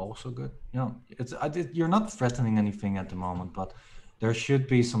don't know. Also good. Yeah, you're not threatening anything at the moment, but there should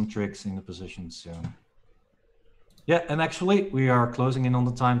be some tricks in the position soon. Yeah, and actually we are closing in on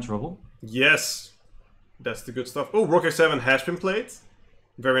the time trouble. Yes, that's the good stuff. Oh, rook a7 has been played.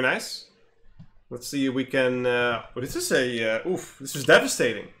 Very nice. Let's see if we can. What is this? Oof! This is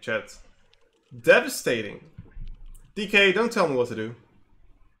devastating, chat. Devastating. DK, don't tell me what to do.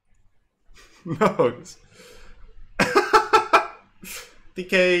 No.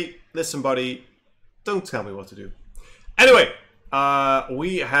 DK, listen, buddy. Don't tell me what to do. Anyway,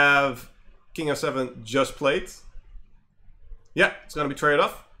 we have King f7 just played. Yeah, it's gonna be traded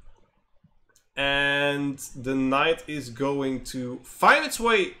off. And the knight is going to find its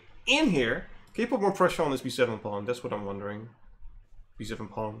way in here. Can you put more pressure on this b7 pawn? That's what I'm wondering. b7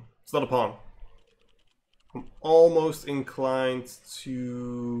 pawn. It's not a pawn. I'm almost inclined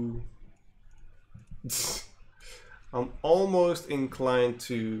to... I'm almost inclined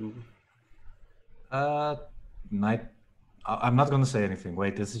to... Knight... I'm not gonna say anything.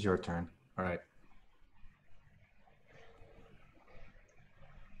 Wait, this is your turn. Alright.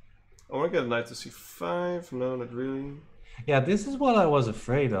 I want to get a knight to c5. No, not really. Yeah, this is what I was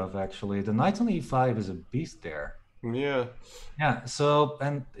afraid of, actually. The knight on e5 is a beast there. Yeah. Yeah, so,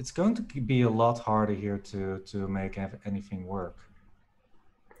 and it's going to be a lot harder here to make anything work.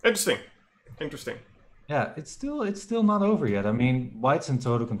 Interesting. Interesting. Yeah, it's still not over yet. I mean, white's in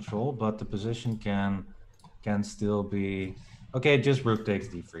total control, but the position can still be... Okay, just rook takes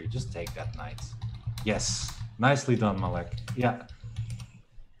d3. Just take that knight. Yes. Nicely done, Malek. Yeah.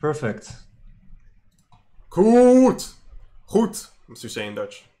 Perfect. Goed. Goed. As you say in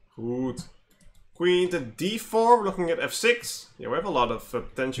Dutch. Goed. Queen to d4. We're looking at f6. Yeah, we have a lot of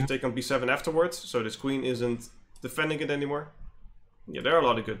potential take on b7 afterwards. So this queen isn't defending it anymore. Yeah, there are a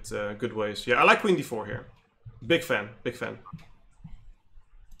lot of good ways. Yeah, I like queen d4 here. Big fan. Big fan.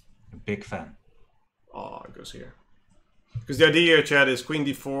 Big fan. Oh, it goes here. Because the idea here, Chad, is queen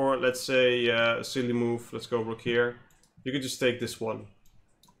d4. Let's say a silly move. Let's go rook here. You could just take this one.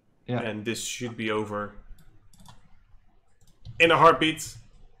 Yeah. And this should be over in a heartbeat.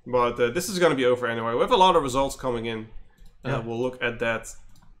 But this is going to be over anyway. We have a lot of results coming in. Yeah. We'll look at that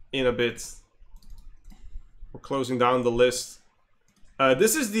in a bit. We're closing down the list.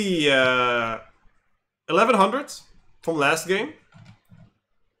 This is the 1100 from last game.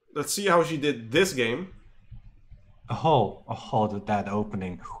 Let's see how she did this game. That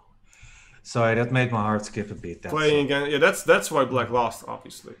opening. Sorry, that made my heart skip a beat. Playing again. Yeah, that's why Black lost,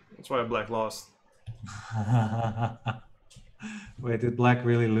 obviously. That's why Black lost. Wait, did Black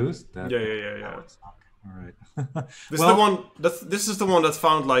really lose? Yeah. All right. This is the one that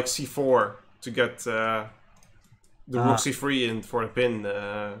found like c4 to get the rook c3 in for a pin.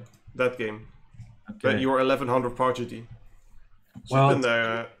 That game. Okay. Your 1100 prodigy. Well,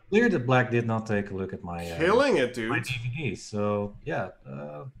 it's clear that Black did not take a look at my killing it, dude. My DVDs. So yeah,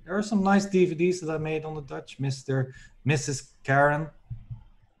 there are some nice DVDs that I made on the Dutch. Mrs. Karen,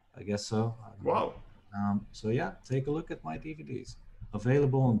 I guess so. Wow. So yeah, take a look at my DVDs.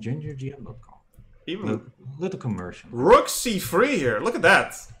 Available on gingergm.com. Even little commercial. Rook c3 here. Look at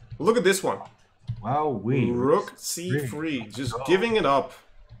that. Look at this one. Wow, Rook c3. Just giving it up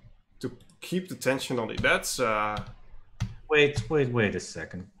to keep the tension on it. That's Wait a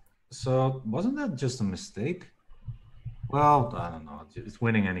second. So wasn't that just a mistake? Well, I don't know. It's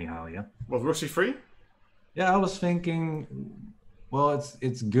winning anyhow, yeah. What, rook c3? Yeah, I was thinking. Well,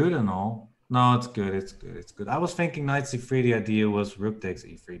 it's good and all. No, it's good. I was thinking knight c3. The idea was rook takes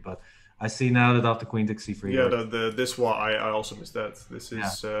e3, but I see now that after queen takes c3. Yeah, this one I also missed that. This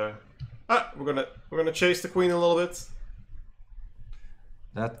is we're gonna chase the queen a little bit.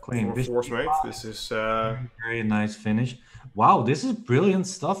 That queen. Force mate. This is very nice finish. Wow, this is brilliant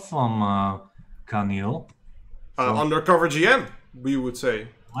stuff from Camille. Undercover GM, we would say.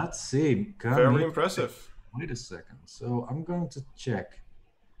 Let's see. Very impressive. Wait a second. So I'm going to check.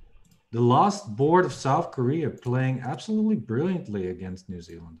 The last board of South Korea playing absolutely brilliantly against New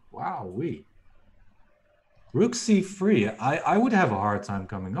Zealand. Wow, Rook c3. I would have a hard time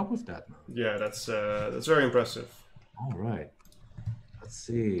coming up with that. Yeah, that's very impressive. All right. Let's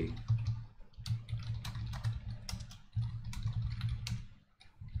see.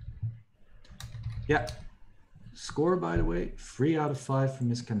 Yeah. Score, by the way, 3 out of 5 for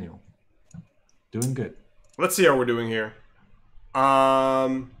Miss Camille. Doing good. Let's see how we're doing here.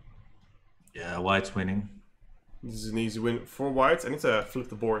 Yeah, white's winning. This is an easy win for white. I need to flip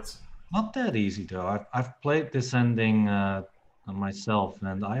the board. Not that easy, though. I've played this ending myself,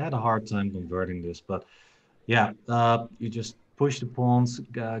 and I had a hard time converting this. But yeah, you just push the pawns,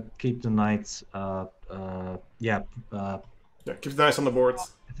 keep the knights. Yeah, keep the knights on the board.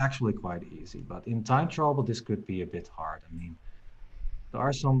 It's actually quite easy, but in time trouble, this could be a bit hard. I mean, there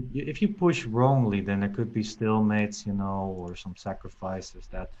are some. If you push wrongly, then there could be stalemates, you know, or some sacrifices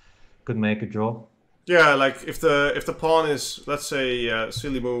that could make a draw. Yeah, like if the pawn is, let's say,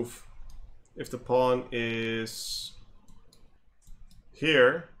 silly move. If the pawn is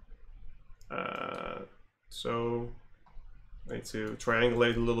here, so I need to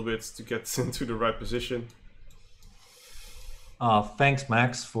triangulate a little bit to get into the right position. Thanks,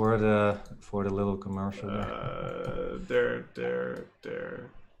 Max, for the little commercial. There.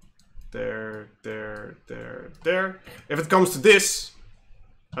 If it comes to this,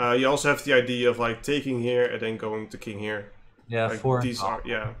 you also have the idea of like taking here and then going to king here. Yeah, like these are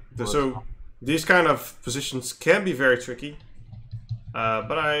so these kind of positions can be very tricky.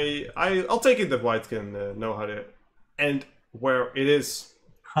 But I'll take it that white can know how to end where it is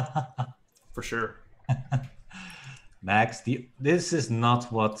for sure. Max, this is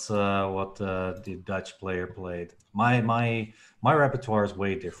not what the Dutch player played. My repertoire is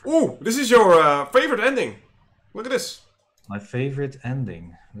way different. Ooh, this is your favorite ending. Look at this. My favorite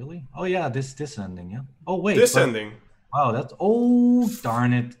ending, really? Oh yeah, this ending, yeah. Oh wait, this ending. Wow, that's oh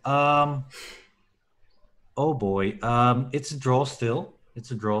darn it. Oh boy, it's a draw still.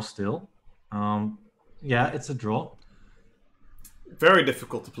 It's a draw still. Yeah, it's a draw. Very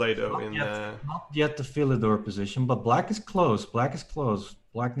difficult to play though. Not yet the Philidor position, but black is close. Black is close.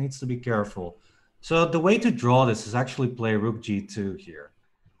 Black needs to be careful. So the way to draw this is actually play Rook G2 here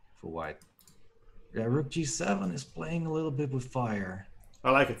for white. Yeah, Rook G7 is playing a little bit with fire.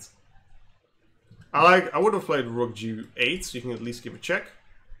 I like it. I would have played Rook G8, so you can at least give a check.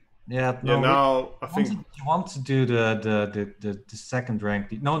 Yeah. No, now I think you want to do the second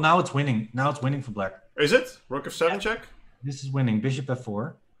rank. No, now it's winning. Now it's winning for black. Is it Rook F7 check? This is winning. Bishop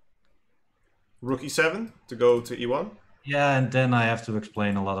F4. Rook E7 to go to E1. Yeah, and then I have to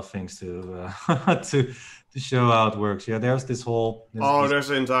explain a lot of things to to show how it works. Yeah, there's this whole. There's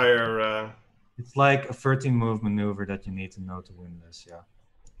the entire. It's like a 13-move maneuver that you need to know to win this. Yeah,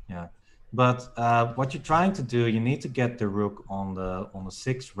 yeah. But what you're trying to do, you need to get the rook on the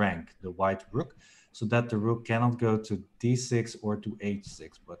 6th rank, the white rook, so that the rook cannot go to D6 or to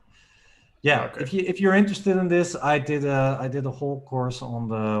H6. But yeah, okay. If you're interested in this, I did a whole course on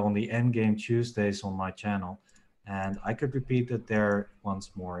the Endgame Tuesdays on my channel, and I could repeat it there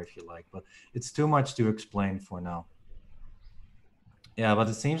once more if you like. But it's too much to explain for now. Yeah, but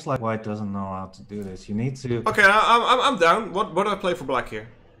it seems like white doesn't know how to do this. You need to. Okay, I'm down. What do I play for black here?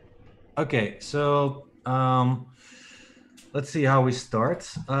 Okay, so let's see how we start.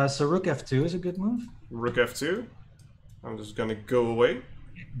 So Rook F2 is a good move. Rook F2. I'm just gonna go away.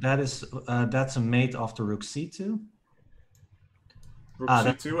 That's a mate after Rook C2. Rook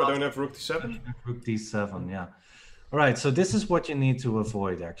C2. I don't have Rook D7. Rook D7. Yeah. All right. So this is what you need to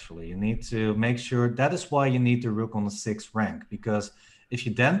avoid. Actually, you need to make sure. That is why you need the rook on the 6th rank, because if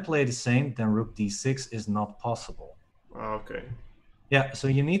you then play the same, then Rook D6 is not possible. Okay. Yeah, so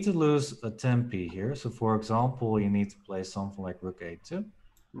you need to lose a tempi here. So for example, you need to play something like Rook A2.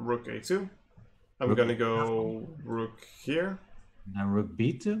 Rook A2. I'm gonna go Rook here. And then Rook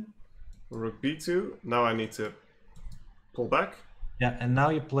B2. Rook B2. Now I need to pull back. Yeah, and now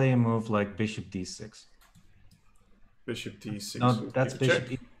you play a move like Bishop D6. Bishop D6. No, that's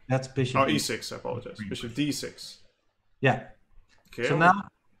Bishop. That's Bishop. Oh, E6. I apologize. Bishop D6. Yeah. Okay. So now,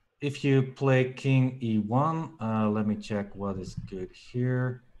 if you play King E1, let me check what is good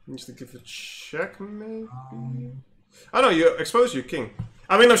here. Needs to give a check, maybe. I know you expose your king.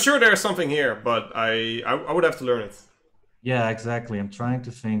 I mean, I'm sure there's something here, but I would have to learn it. Yeah, exactly. I'm trying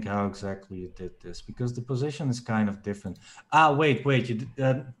to think how exactly you did this, because the position is kind of different. Ah, wait. You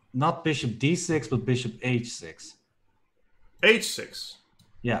did, not Bishop D6, but Bishop H6. H6.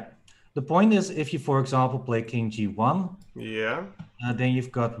 Yeah. The point is, if you, for example, play King G1, yeah, then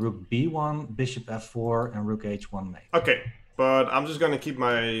you've got Rook B1, Bishop F4, and Rook H1 mate. Okay, but I'm just gonna keep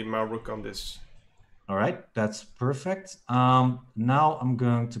my rook on this. All right, that's perfect. Now I'm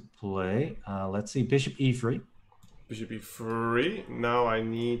going to play, let's see, Bishop E3. Bishop E3. Now I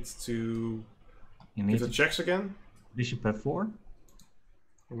need to give the checks again. Bishop F4.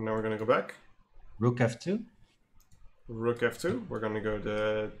 And now we're gonna go back. Rook F2. Rook F2. We're gonna go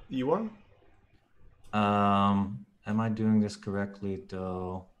to E1. Am I doing this correctly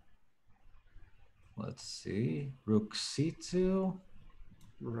though? Let's see. Rook C2.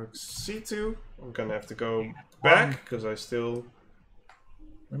 Rook C2. I'm gonna have to go back because I still.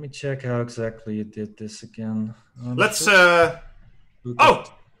 Let me check how exactly you did this again. Let's. See,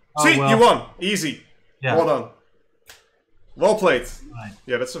 you won. Easy. Yeah. Well done. Well played. Right.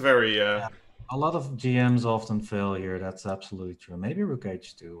 Yeah, that's a very. Yeah. A lot of GMs often fail here. That's absolutely true. Maybe Rook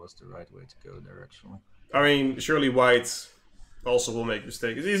H2 was the right way to go there, actually. I mean, surely white also will make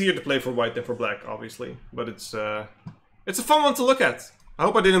mistakes. It's easier to play for white than for black, obviously. But it's a fun one to look at. I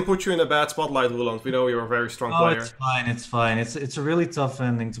hope I didn't put you in a bad spotlight, Roland. We know you're a very strong player. It's fine. It's fine. It's a really tough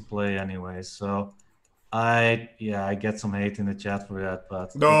ending to play anyway. So I get some hate in the chat for that,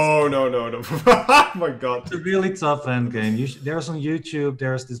 but No. Oh my god. it's a really tough endgame. There's on YouTube,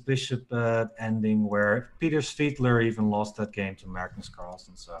 there's this bishop ending where Peter Fiedler even lost that game to Magnus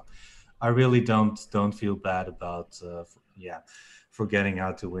Carlsen. So I really don't feel bad about forgetting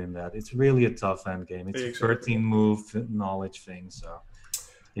how to win that. It's really a tough endgame. It's a 13 move knowledge thing. So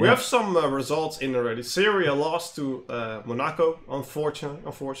we have some results in already. Syria lost to Monaco,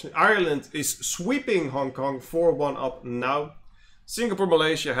 unfortunately. Ireland is sweeping Hong Kong 4-1 up now. Singapore,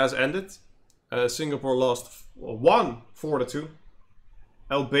 Malaysia has ended. Singapore won 4-2.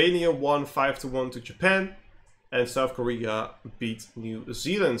 Albania won 5-1 to Japan. And South Korea beat New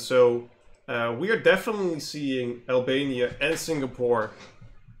Zealand. So we are definitely seeing Albania and Singapore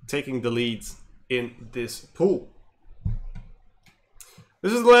taking the lead in this pool.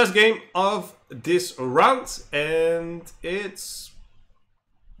 This is the last game of this round, and it's...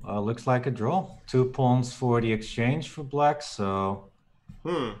 looks like a draw. 2 pawns for the exchange for black, so...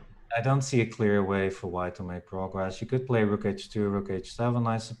 I don't see a clear way for white to make progress. You could play rook h2, rook h7,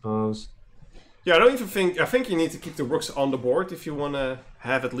 I suppose. Yeah, I don't even think... I think you need to keep the rooks on the board if you want to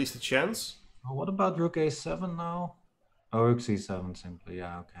have at least a chance. What about rook a7 now? Oh, rook c7 simply,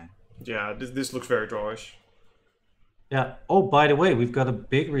 yeah, okay. Yeah, this looks very drawish. Yeah. Oh, by the way, we've got a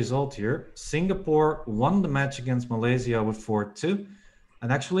big result here. Singapore won the match against Malaysia with 4-2. And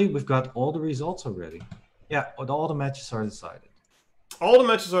actually, we've got all the results already. Yeah, all the matches are decided. All the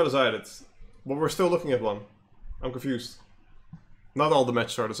matches are decided. But we're still looking at one. I'm confused. Not all the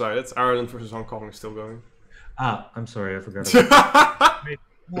matches are decided. Ireland versus Hong Kong is still going. I'm sorry, I forgot about Wait,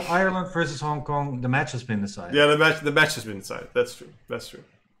 well, Ireland versus Hong Kong, the match has been decided. Yeah, the match has been decided. That's true. That's true.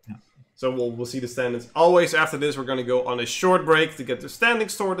 Yeah. So we'll see the standings. Always after this, we're going to go on a short break to get the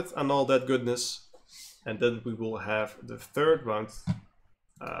standings sorted and all that goodness. And then we will have the third round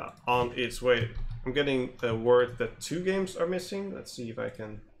on its way. I'm getting a word that 2 games are missing. Let's see if I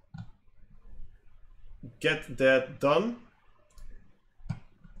can get that done.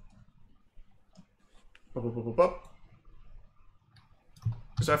 Because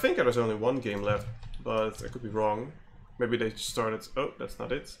I think there's only 1 game left, but I could be wrong. Maybe they started... Oh, that's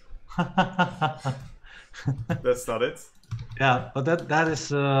not it. That's not it. Yeah, but that is...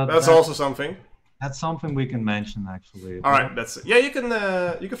 that's also something. That's something we can mention, actually. All right, that's it. Yeah, you can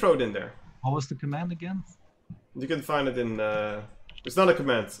throw it in there. What was the command again? You can find it in... it's not a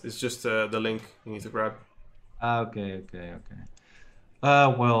command. It's just the link you need to grab. Okay.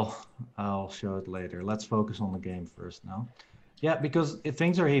 Well, I'll show it later. Let's focus on the game first now. Yeah, because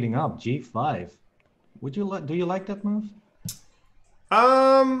things are heating up. G5. Do you like that move?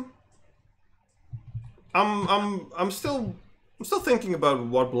 I'm still thinking about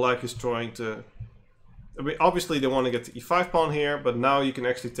what black is trying to... I mean, obviously they want to get the e5 pawn here, but now you can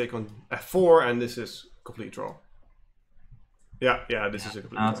actually take on f4, and this is complete draw. Yeah, this is a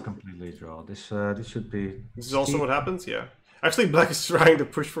complete draw. It's completely draw. This should be... This is also what happens, yeah. Actually, black is trying to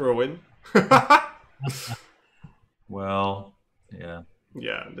push for a win. Well, yeah.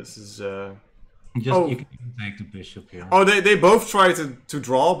 Yeah, this is... You can take the bishop here. Oh, they both try to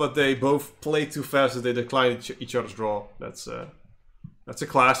draw, but they both play too fast and they decline each other's draw. That's a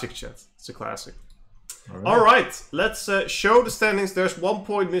classic, chat. It's a classic. All right, let's show the standings. There's 1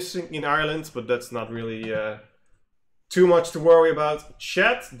 point missing in Ireland, but that's not really too much to worry about.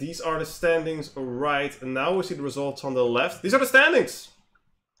 Chat, these are the standings right and now. We see the results on the left. These are the standings.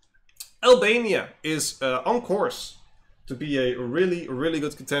 Albania is on course to be a really, really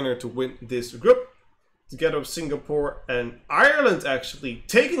good contender to win this group, together with Singapore and Ireland actually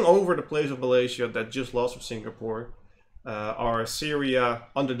taking over the place of Malaysia that just lost from Singapore. Our Syria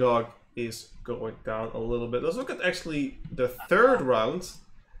underdog is going down a little bit. Let's look at actually the third round,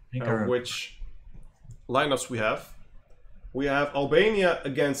 which lineups we have. We have Albania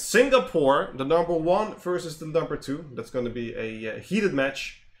against Singapore, the number 1 versus the number 2. That's going to be a heated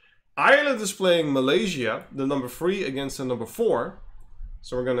match. Ireland is playing Malaysia, the number 3 against the number 4.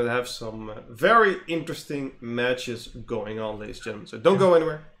 So we're going to have some very interesting matches going on, ladies and gentlemen. So don't go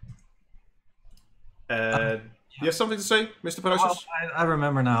anywhere. You have something to say, Mr. Parashas? Well, I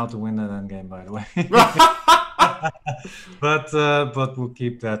remember now how to win that endgame, by the way. but we'll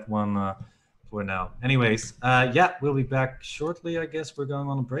keep that one for now. Anyways, yeah, we'll be back shortly. I guess we're going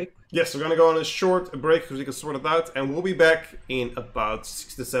on a break. Yes, we're going to go on a short break because we can sort it out. And we'll be back in about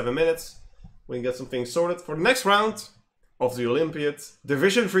 6 to 7 minutes. We can get some things sorted for the next round of the Olympiad.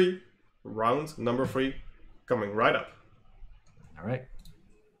 Division 3, round number 3, coming right up. All right.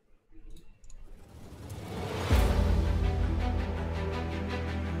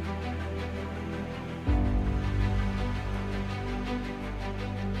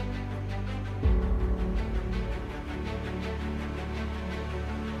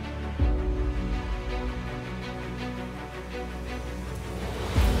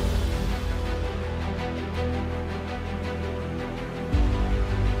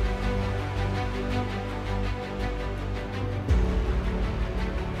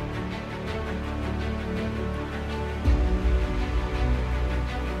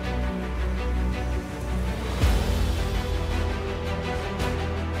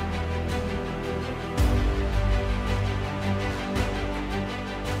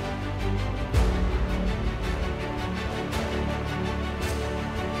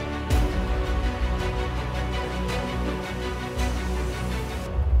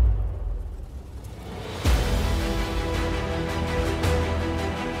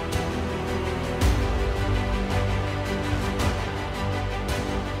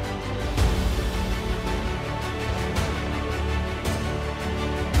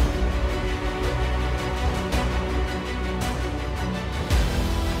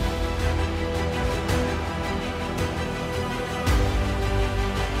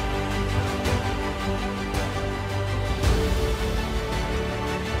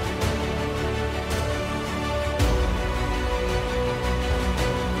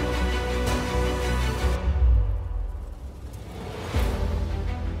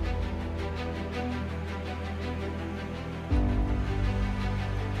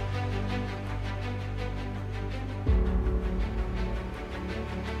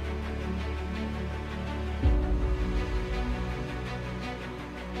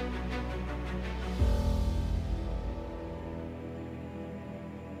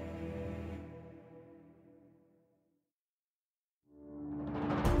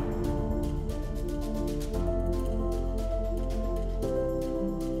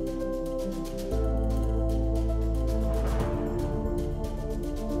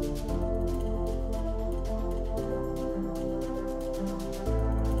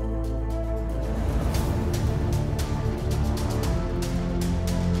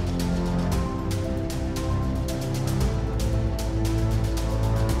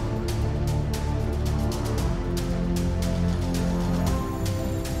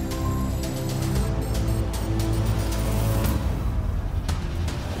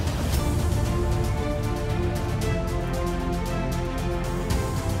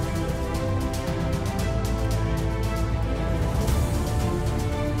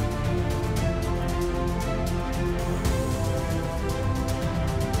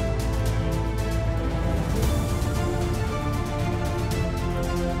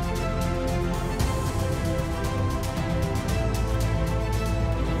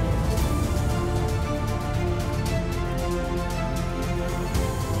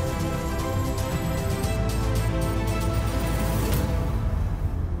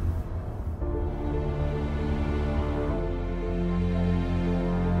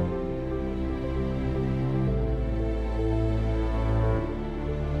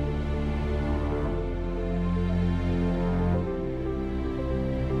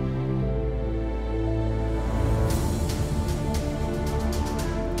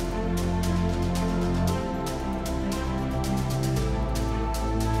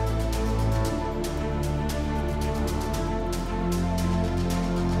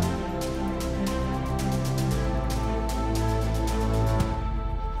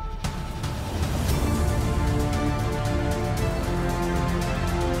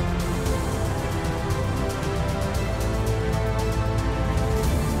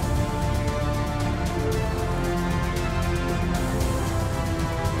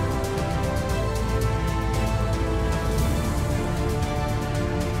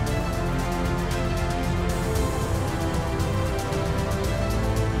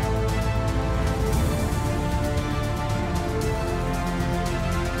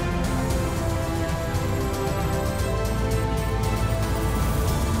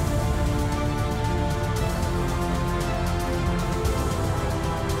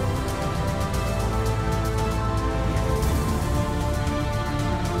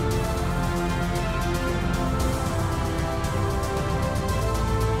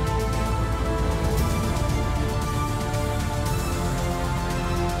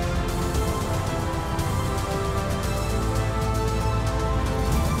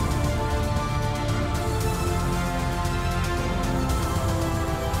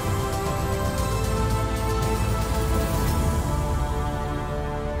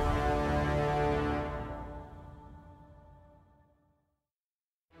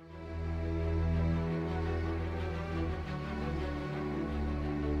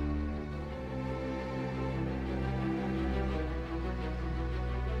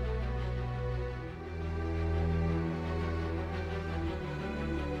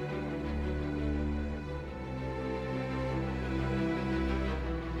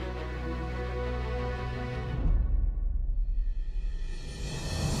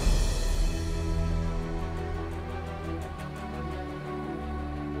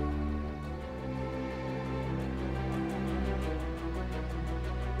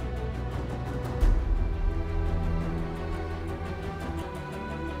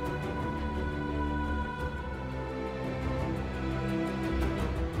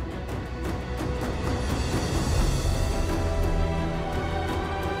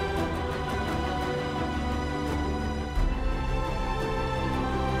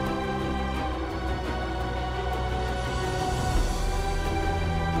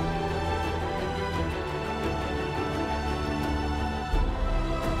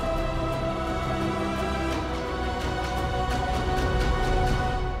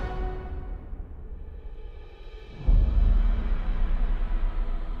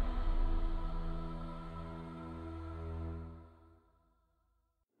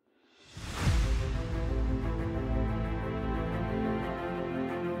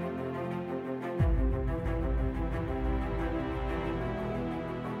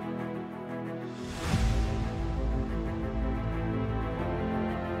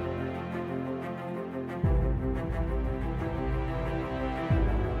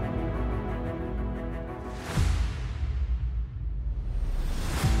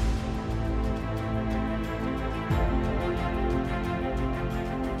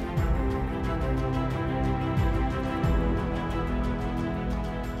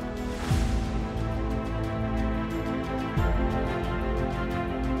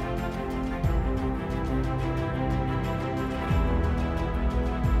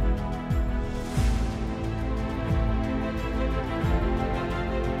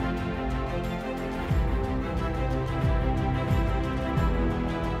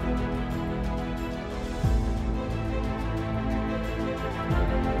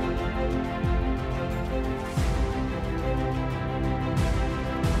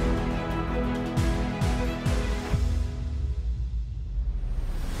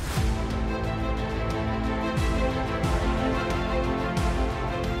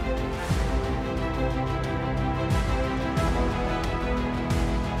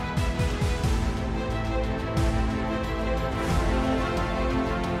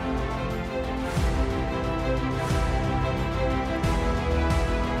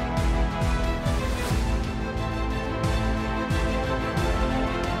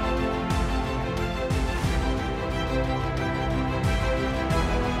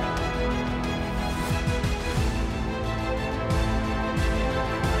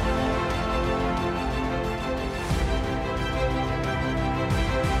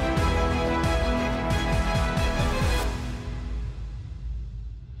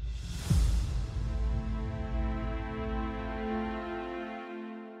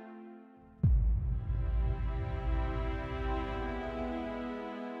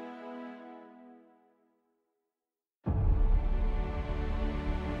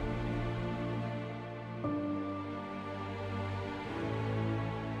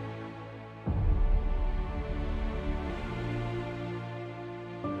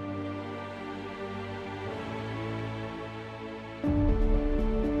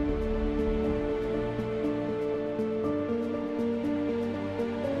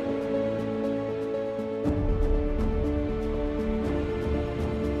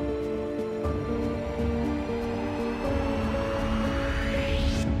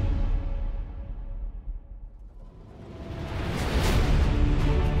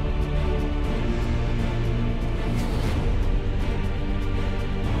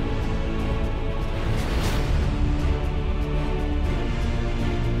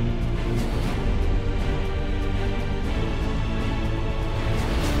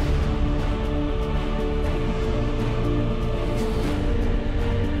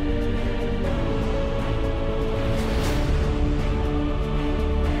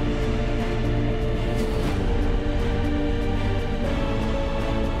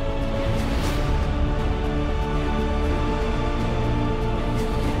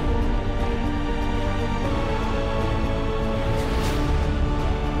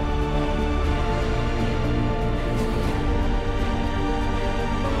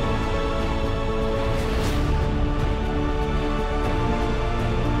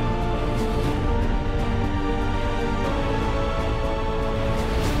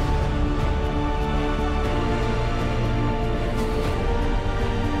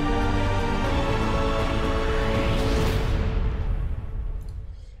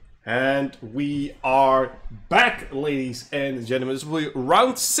 we are back, ladies and gentlemen. This will be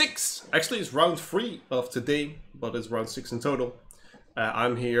round 6. Actually, it's round 3 of today, but it's round 6 in total.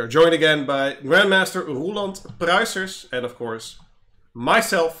 I'm here, joined again by Grandmaster Roland Pruisers, and of course,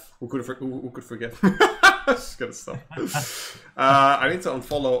 myself. Who could forget? Just gonna stop. I need to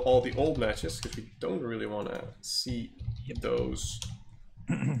unfollow all the old matches because we don't really want to see those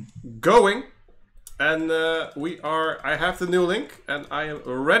going. And I have the new link, and I am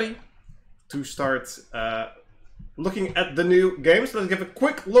ready to start looking at the new games. Let's give a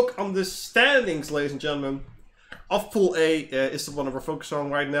quick look on the standings, ladies and gentlemen. Of Pool A is the one that we're focused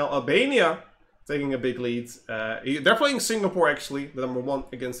on right now. Albania taking a big lead. They're playing Singapore, actually, the number 1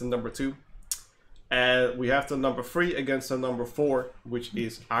 against the number 2. And we have the number 3 against the number 4, which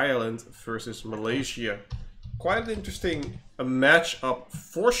is Ireland versus Malaysia. Quite an interesting matchup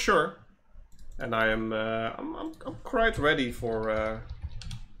for sure. And I'm quite ready for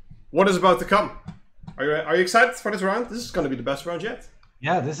what is about to come. Are you excited for this round? This is going to be the best round yet.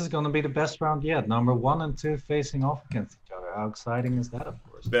 Yeah, this is going to be the best round yet. Number 1 and 2 facing off against each other. How exciting is that, of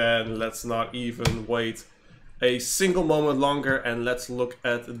course? Then let's not even wait a single moment longer and let's look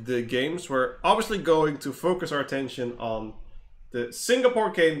at the games. We're obviously going to focus our attention on the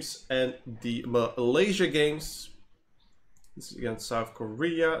Singapore games and the Malaysia games. This is against South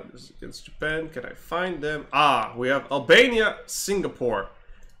Korea. This is against Japan. Can I find them? Ah, we have Albania, Singapore.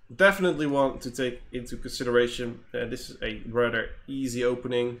 Definitely want to take into consideration. This is a rather easy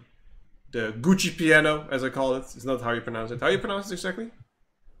opening. The Gucci piano, as I call it. It's not how you pronounce it. How you pronounce it exactly?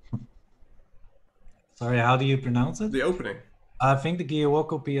 Sorry, how do you pronounce it? The opening. I think the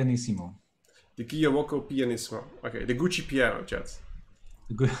Giowoko Pianissimo. The Giowoko Pianissimo. Okay, the Gucci piano, chat.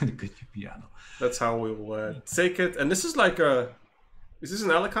 The Gucci piano. That's how we'll take it. And this is like a... Is this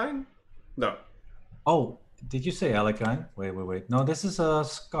an Alekine? No. Oh, did you say Alekine? Wait. No, this is a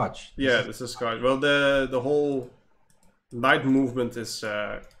Scotch. Yeah, this is Scotch. Well, the whole knight movement is...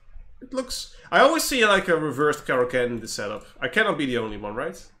 it looks... I always see like a reversed Caro-Kann in this setup. I cannot be the only one,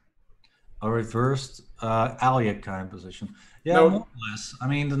 right? A reversed Alekine position. Yeah, No. more or less. I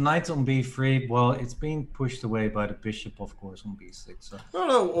mean, the knight on b3, well, it's being pushed away by the bishop, of course, on b6. So.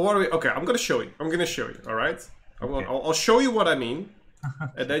 No. What are we... Okay, I'm gonna show you. All right? Okay. I'll show you what I mean,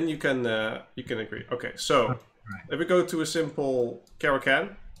 and then you can agree. Okay, so Right. if we go to a simple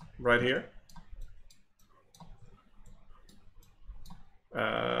Caro-Kann right here.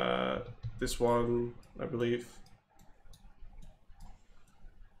 This one, I believe.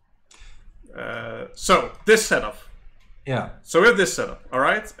 So this setup. Yeah. So we have this setup, all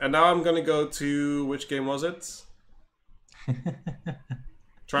right? And now I'm gonna go to which game was it?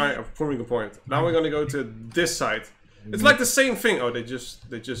 Proving a point. Now we're gonna go to this side. It's like the same thing. Oh, they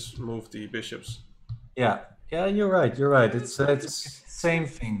just moved the bishops. Yeah, you're right. It's the same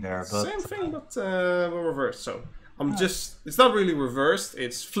thing there, but Same thing, but we're reversed. So I'm just. It's not really reversed.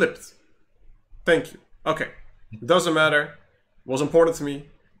 It's flipped. Thank you. Okay. Doesn't matter. Was important to me.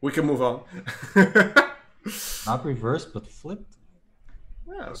 We can move on. not reversed, but flipped.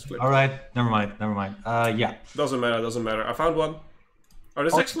 Yeah, it's flipped. All right, never mind. Yeah. Doesn't matter. I found one. Oh,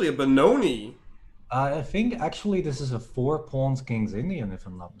 there's actually a Benoni. I think actually this is a 4 pawns King's Indian, if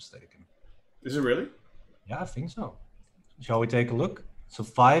I'm not mistaken. Is it really? Yeah, I think so. Shall we take a look? So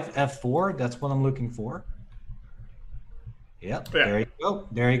 5 f4, that's what I'm looking for. Yeah, Yeah. there you go.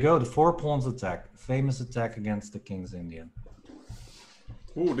 There you go. The 4 pawns attack. Famous attack against the King's Indian.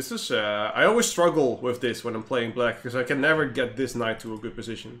 Ooh, this is... I always struggle with this when I'm playing black, because I can never get this knight to a good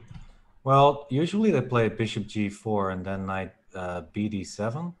position. Well, usually they play bishop g4 and then knight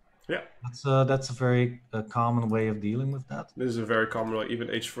bd7. Yeah. That's a very common way of dealing with that. This is a very common way. Even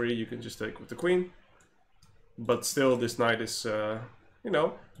h3 you can just take with the queen. But still, this knight is... you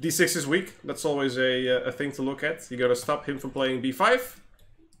know, d6 is weak. That's always a thing to look at. You gotta stop him from playing b5.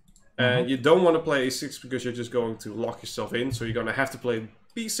 And you don't want to play a6 because you're just going to lock yourself in. So you're gonna have to play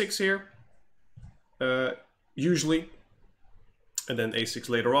b6 here. Usually. And then a6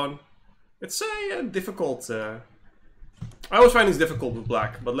 later on. It's a difficult... I always find it's difficult with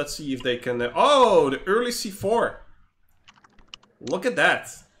black. But let's see if they can... oh, the early c4. Look at that.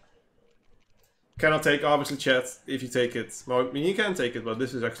 Cannot take, obviously, chat, if you take it. Well, I mean, you can take it, but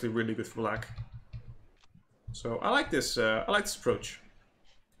this is actually really good for black. So I like this approach.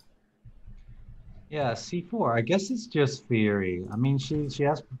 Yeah, c4. I guess it's just theory. I mean, she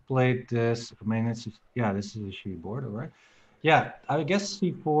has played this. I mean, this is a she board, all right? Yeah, I guess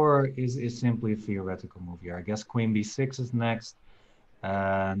c4 is simply a theoretical move here. I guess queen b6 is next,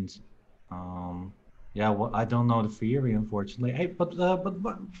 and yeah, well, I don't know the theory, unfortunately. Hey, but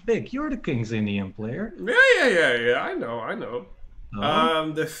Vic, you're the King's Indian player. Yeah. I know.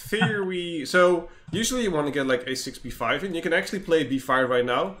 Oh. The theory. So usually you want to get like a6 b5, and you can actually play b5 right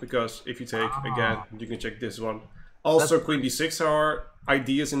now because if you take again, you can check this one. Also, That's queen d6 are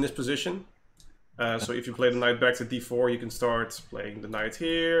ideas in this position. So if you play the knight back to d4, you can start playing the knight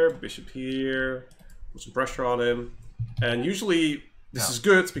here, bishop here, put some pressure on him. And usually this is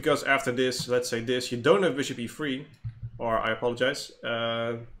good because after this, let's say this, you don't have bishop e3, or I apologize.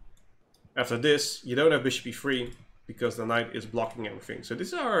 After this, you don't have bishop e3 because the knight is blocking everything. So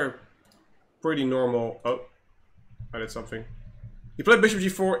these are pretty normal. Oh, I did something. You play bishop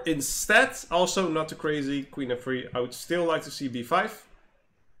g4 instead. Also not too crazy. Queen f3. I would still like to see b5.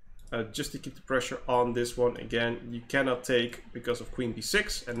 Just to keep the pressure on this one. Again, you cannot take because of queen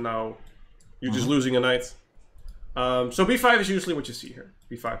b6. And now you're just losing a knight. So b5 is usually what you see here.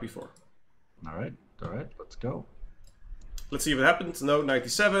 b5, b4. all right. Let's go. Let's see if it happens. No, knight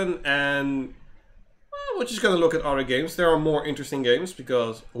d7. And we're just going to look at other games. There are more interesting games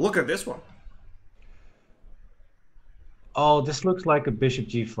because look at this one. Oh, this looks like a bishop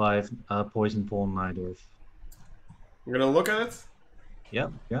g5 poison pawn knight off. We're going to look at it. Yeah,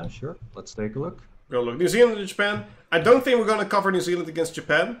 sure. Let's take a look. Go look. New Zealand and Japan. I don't think we're going to cover New Zealand against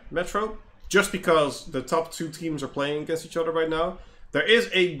Japan, Metro, just because the top two teams are playing against each other right now. There is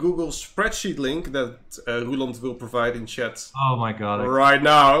a Google spreadsheet link that Roland will provide in chat. Oh my god. Right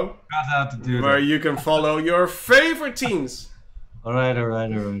now. Got how to do where that. you can follow your favorite teams. All right.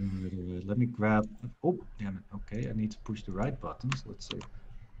 Let me grab. Oh, damn it. Okay, I need to push the right buttons. Let's see.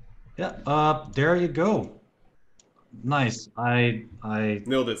 Yeah. There you go. Nice. I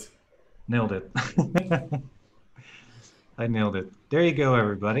Nailed it. nailed it. I nailed it. There you go,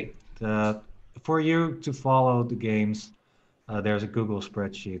 everybody. For you to follow the games, there's a Google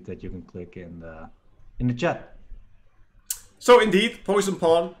spreadsheet that you can click in the chat. So indeed, poison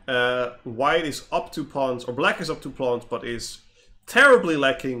pawn. White is up 2 pawns, or black is up 2 pawns, but is terribly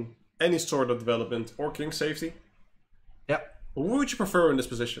lacking any sort of development or king safety. Yeah. Who would you prefer in this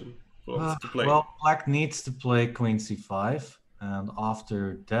position to play? Well, black needs to play queen c5, and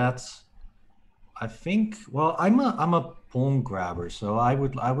after that, I think. Well, I'm a pawn grabber, so I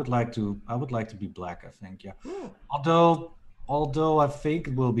would like to be black. I think, yeah. Although I think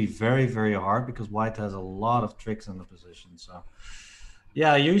it will be very, very hard because white has a lot of tricks in the position. So,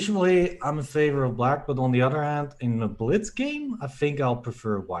 yeah, usually I'm in favor of black, but on the other hand, in a blitz game, I think I'll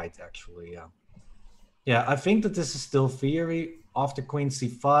prefer white actually. Yeah. Yeah, I think that this is still theory. After queen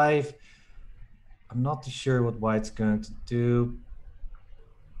c5, I'm not too sure what white's going to do.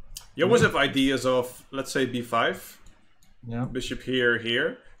 You always have ideas of, let's say, b5. Yeah. Bishop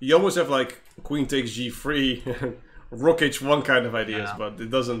here. You always have like queen takes g3, rook h1 kind of ideas, but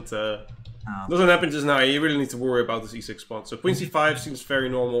it doesn't happen just now. You really need to worry about this e6 pawn. So queen c5 seems very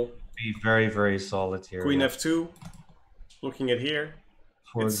normal. Be very, very solid here. Queen f2, looking at here.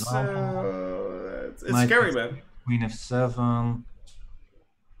 For example, it's scary, man. Queen f7.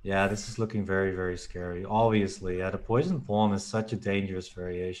 Yeah, this is looking very, very scary. Obviously, the poison pawn is such a dangerous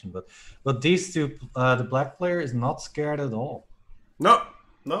variation, but these two, the black player is not scared at all. No,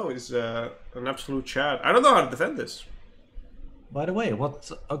 it's an absolute chat. I don't know how to defend this. By the way,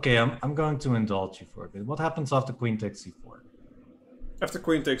 okay, I'm going to indulge you for a bit. What happens after queen takes c4? After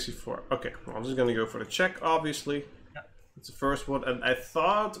queen takes c4. Okay, well, I'm just gonna go for the check, obviously. Yeah. It's the first one, and I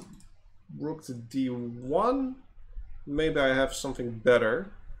thought rook to d1. Maybe I have something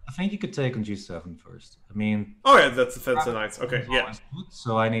better. I think you could take on g7 first. I mean... Oh yeah, that's defense the knight. Okay, yeah.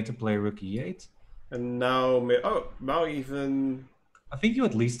 So I need to play rook e8. And now... now even... I think you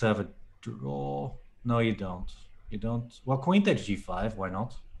at least have a draw. No, you don't. You don't. Well, queen takes g5. Why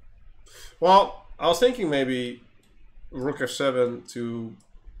not? Well, I was thinking maybe rook f7 to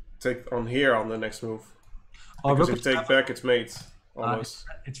take on here on the next move. Oh, because if you take back, it's mate. Almost.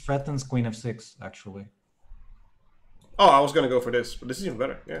 It threatens queen f6, actually. Oh, I was going to go for this, but this is even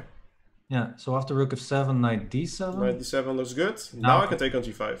better, yeah. Yeah, so after rook f7, knight d7. Knight d7 looks good. Now I can take on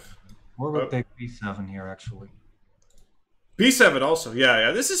g5. Or rook take b7 here, actually. b7 also,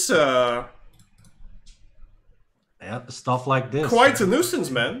 yeah. This is yeah, stuff like this. Quite a nuisance,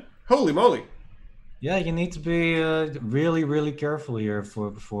 man. Holy moly. Yeah, you need to be really, really careful here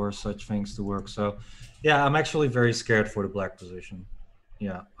for such things to work. So, yeah, I'm actually very scared for the black position.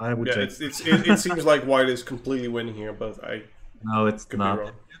 Yeah, I would take... it seems like white is completely winning here, but No, it's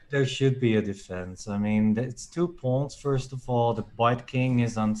not. There should be a defense. I mean, it's 2 pawns, first of all. The white king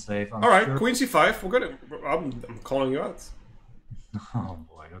is unsafe. All right, queen c5. I'm calling you out. Oh,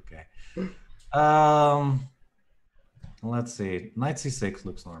 boy, okay. Let's see. Knight c6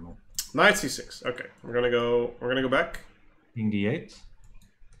 looks normal. Knight c6. Okay, we're gonna go back. King d8.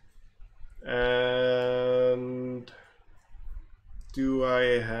 And Do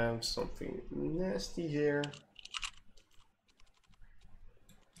I have something nasty here?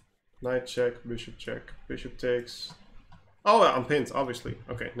 Knight check, bishop takes. Oh, I'm pinned, obviously.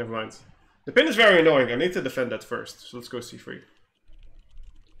 Okay, never mind. The pin is very annoying. I need to defend that first. So let's go c3.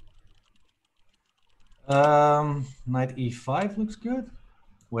 Knight e5 looks good.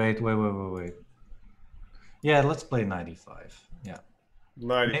 Wait. Yeah, let's play knight e5. Yeah.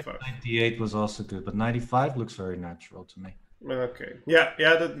 Knight e5. Knight d8 was also good, but knight e5 looks very natural to me. Okay. Yeah.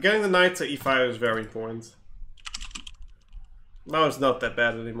 Getting the knight to e5 is very important. Now it's not that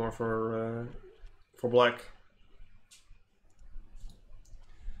bad anymore for black.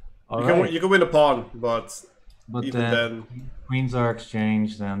 You can win a pawn, but even then queens are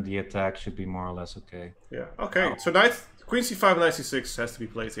exchanged and the attack should be more or less okay. Yeah. Okay. So queen c5, knight c6 has to be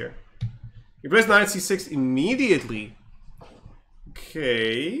played here. He plays knight c6 immediately.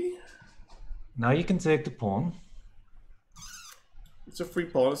 Okay. Now you can take the pawn. It's a free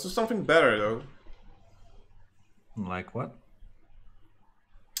pawn. It's just something better though. Like what?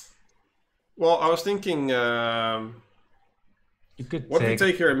 Well, I was thinking. You could what if you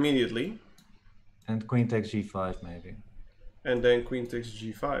take here immediately? And queen takes g5 maybe. And then queen takes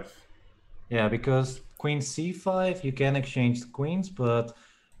g5. Yeah, because queen c5 you can exchange the queens, but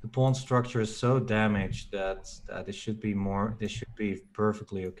the pawn structure is so damaged that it should be more. This should be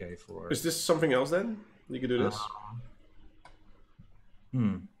perfectly okay for. Is this something else then? You could do this.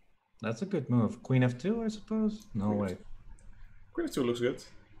 That's a good move. Queen f2, I suppose. No way. Queen f2 looks good.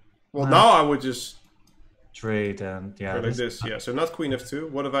 Well, now I would just trade and yeah. Like this. Yeah. So not queen f2.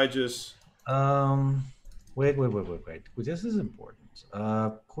 What if I just? Wait. This is important.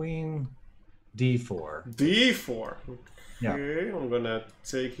 Queen d4. d4. Okay, yeah. I'm gonna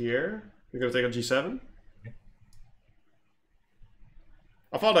take here. You're gonna take on g7. Yeah.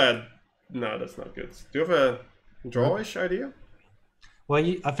 I thought I had. No, that's not good. Do you have a drawish idea? Well,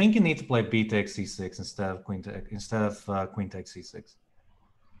 I think you need to play b takes c6 instead of queen takes c6.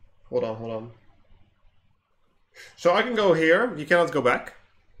 Hold on. So I can go here. You cannot go back,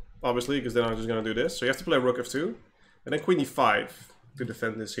 obviously, because then I'm just gonna do this. So you have to play rook f2, and then queen e5 to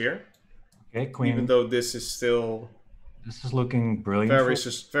defend this here. Okay, queen. Even though this is still. This is looking brilliant.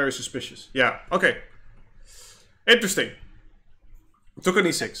 Very suspicious. Yeah. Okay. Interesting. Took an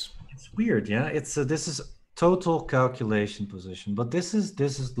e6. It's weird, yeah. This is total calculation position, but this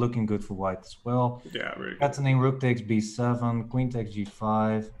is looking good for white as well. Yeah, really. Patterning rook takes b7, queen takes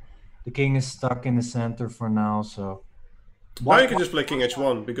g5. The king is stuck in the center for now, so. Now you can just play king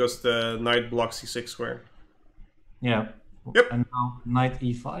h1 because the knight blocks c6 square. Yeah. Yep. And now knight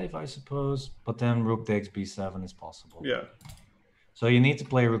e5, I suppose, but then rook takes b7 is possible. Yeah. So you need to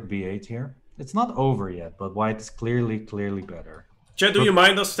play rook b8 here. It's not over yet, but white is clearly better. Chat, do you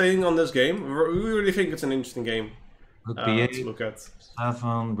mind us staying on this game? We really think it's an interesting game. Rook b8, to look at.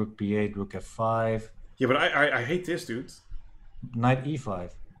 7, rook b8, rook f5. Yeah, but I hate this, dude. Knight e5.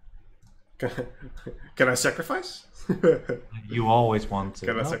 Can I sacrifice? You always want to.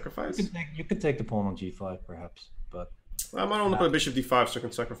 Can I sacrifice? You could take the pawn on g5, perhaps, but. I might want to play bishop d5 so I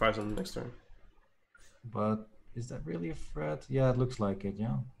can sacrifice on the next turn. But is that really a threat? Yeah, it looks like it.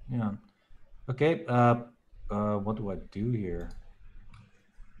 Yeah. Okay. What do I do here?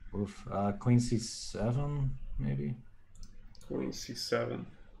 Oof. Queen c7, maybe. Queen c7.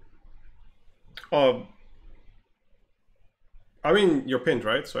 I mean, you're pinned,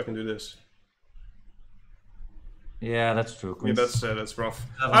 right? So I can do this. Yeah, that's true. Yeah, that's rough.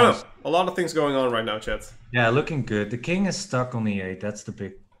 I don't know. A lot of things going on right now, chat. Yeah, looking good. The king is stuck on e8. That's the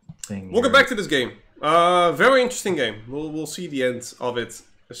big thing. We'll get back to this game. Very interesting game. We'll see the end of it,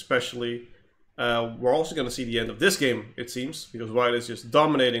 especially. We're also going to see the end of this game, it seems, because white is just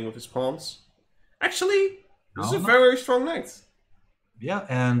dominating with his pawns. Actually, this is a very strong knight. Yeah,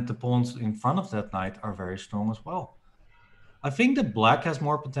 and the pawns in front of that knight are very strong as well. I think that black has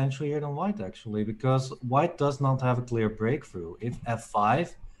more potential here than white, actually, because white does not have a clear breakthrough. If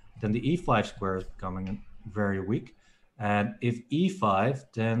f5, then the e5 square is becoming very weak. And if e5,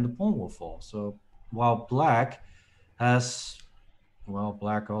 then the pawn will fall. So while black has... Well,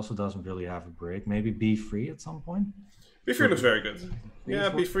 black also doesn't really have a break. Maybe b3 at some point. b3 looks very good.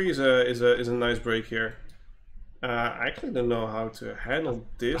 Yeah, b3 is a nice break here. I actually don't know how to handle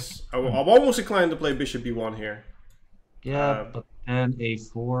this. I'm almost inclined to play bishop b1 here. Yeah, but then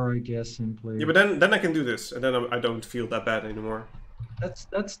a4, I guess, simply. Yeah, but then I can do this, and then I don't feel that bad anymore.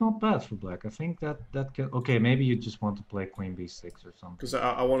 That's not bad for black. I think that can. Okay, maybe you just want to play queen b6 or something. Because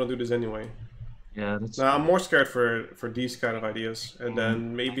I want to do this anyway. Yeah, that's. Now I'm more scared for these kind of ideas, and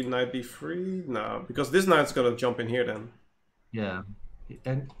then maybe knight b3. No, because this knight's gonna jump in here then. Yeah,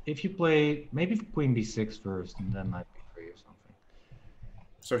 and if you play maybe queen b6 first, and then knight b3 or something.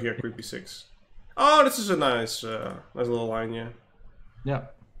 So here, queen b6. Oh, this is a nice little line, yeah. Yeah.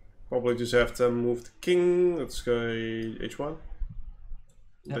 Probably just have to move the king. Let's go h1.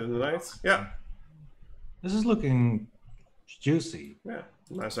 Yep. Then the knight. Yeah. This is looking juicy. Yeah.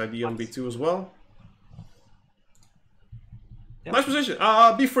 Nice idea on b2 as well. Yep. Nice position.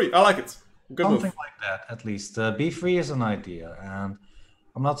 b3. I like it. Good Something move. like that, at least. b3 is an idea, and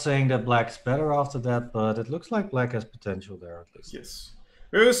I'm not saying that black's better after that, but it looks like black has potential there at least. Yes.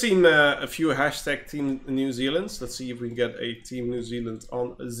 We've seen a few hashtag Team New Zealands. Let's see if we can get a Team New Zealand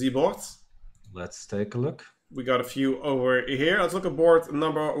on the board. Let's take a look. We got a few over here. Let's look at board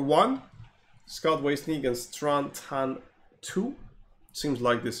number 1. Scott Wasney against Tran Tan 2. Seems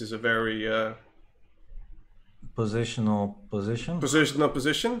like this is a very Positional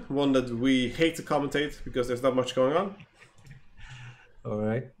position. One that we hate to commentate because there's not much going on. All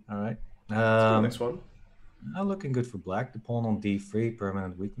right. Let's do the next one. Looking good for black. The pawn on d3,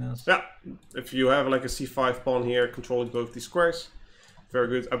 permanent weakness. Yeah, if you have like a c5 pawn here controlling both these squares, very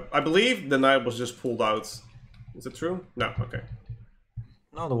good. I believe the knight was just pulled out. Is it true? No, okay.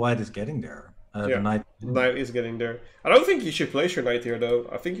 No, the white is getting there. Yeah, the knight is getting there. I don't think you should place your knight here though.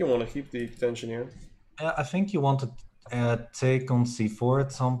 I think you want to keep the tension here. I think you want to take on c4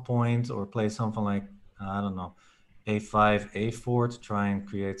 at some point, or play something like, I don't know, a5, a4 to try and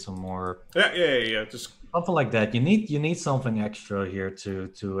create some more. Yeah. Just something like that. You need something extra here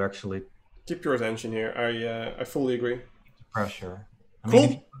to actually keep your attention here. I fully agree. Pressure. Cool.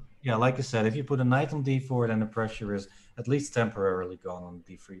 Mean, yeah, like I said, if you put a knight on d4, then the pressure is at least temporarily gone on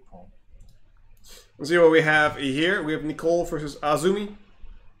the d3 pawn. Let's see what we have here. We have Nicole versus Azumi.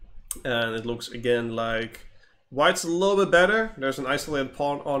 And it looks again like white's a little bit better. There's an isolated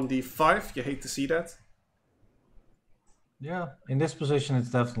pawn on d5. You hate to see that. Yeah, in this position,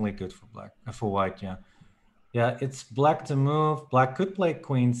 it's definitely good for black, for white. Yeah, it's black to move. Black could play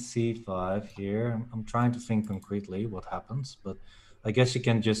queen c5 here. I'm trying to think concretely what happens, but I guess you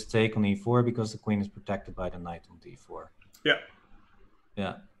can just take on e4 because the queen is protected by the knight on d4.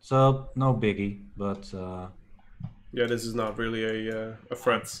 Yeah. So no biggie, but yeah, this is not really a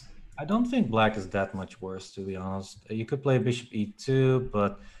threat. I don't think black is that much worse, to be honest. You could play bishop e2,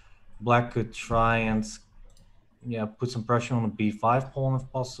 but black could try and put some pressure on the b5 pawn if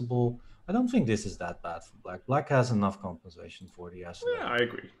possible. I don't think this is that bad for black. Black has enough compensation for the asset. Yeah, I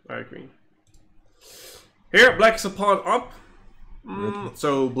agree. Here, black is a pawn up.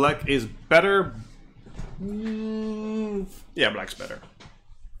 So black is better. Yeah, black's better.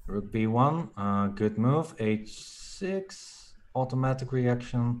 Rook b1, good move. h6, automatic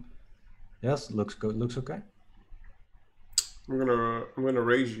reaction. Yes, looks good. Looks okay. I'm gonna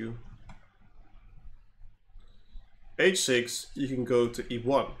raise you. h6, you can go to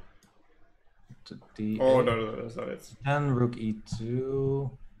e1. To d8. Oh no, that's not it. And rook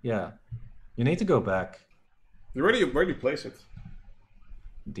e2. Yeah, you need to go back. Where do you place it?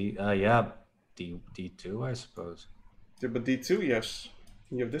 d2, I suppose. Yeah, but d2, yes.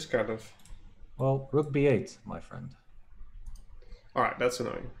 You have this kind of. Well, rook b8, my friend. All right, that's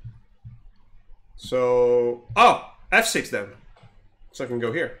annoying. So, f6 then. So I can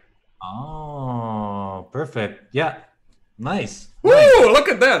go here. Oh, perfect. Yeah, nice. Woo! Nice. Look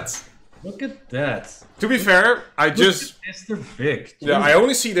at that. Look at that. To be fair, I just Mr. Big. yeah, I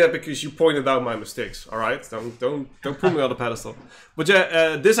only see that because you pointed out my mistakes. All right, don't put me on the pedestal. But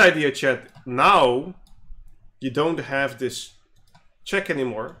yeah, this idea, chat. Now you don't have this check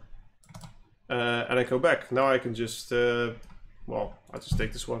anymore, and I go back. Now I can just well, I'll just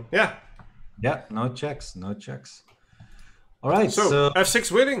take this one. Yeah. Yeah, no checks, no checks. All right, so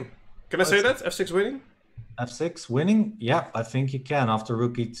f6 winning. Can I say that? f6 winning? f6 winning? Yeah, I think you can. After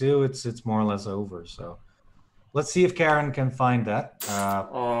rook e2, it's more or less over. So let's see if Karen can find that.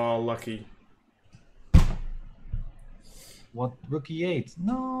 Oh, lucky. What? Rook e8?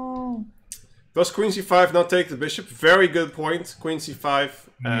 No. Does queen c5 not take the bishop? Very good point. Queen c5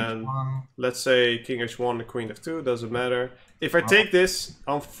 and h1. Let's say king h1 and queen f2. Doesn't matter. If I take this,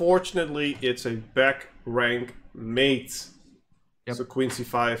 unfortunately, it's a back rank mate. Yep. So queen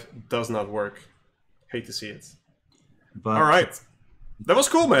c5 does not work. Hate to see it. But all right, that was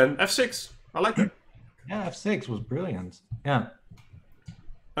cool, man. f6. I like that. Yeah, f6 was brilliant. Yeah.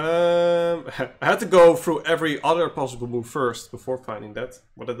 I had to go through every other possible move first before finding that,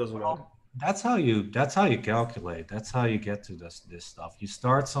 but that doesn't matter. That's how you calculate. That's how you get to this stuff. You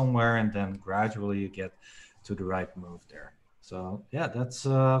start somewhere and then gradually you get to the right move there. So yeah, that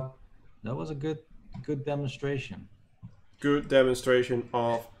was a good demonstration. Good demonstration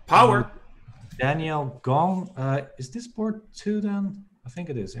of power. Daniel Gong, is this board 2 then? I think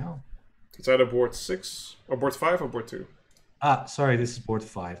it is, yeah. It's either board 6 or board 5 or board 2. Ah, sorry, this is board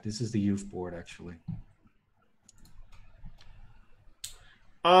 5. This is the youth board, actually.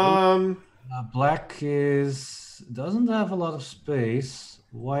 Black doesn't have a lot of space.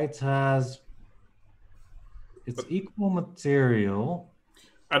 White has... It's equal material.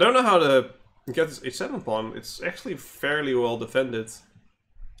 I don't know how to get this h7 pawn. It's actually fairly well defended.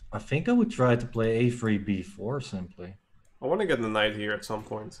 I think I would try to play a3, b4 simply. I want to get the knight here at some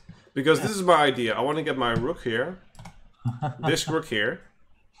point. Because this is my idea. I want to get my rook here. This rook here.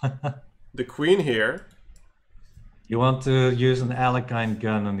 The queen here. You want to use an Alekhine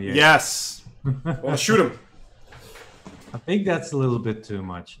gun on the edge? Yes! I want to shoot him. I think that's a little bit too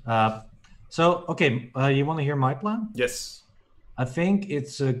much. Okay, you want to hear my plan? Yes. I think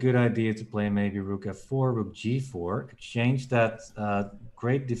it's a good idea to play maybe rook f4, rook g4, exchange that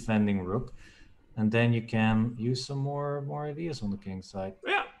great defending rook, and then you can use some more ideas on the king side.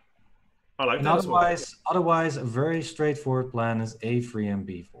 Yeah, I like and that. Otherwise, a very straightforward plan is a3 and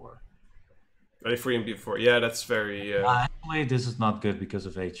b4. a3 and b4, yeah, that's very... Actually, this is not good because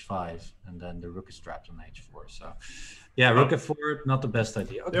of h5, and then the rook is trapped on h4, so... Yeah, rook f4, not the best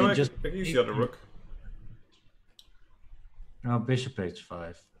idea. Okay, yeah, just... I can use the other rook. No, bishop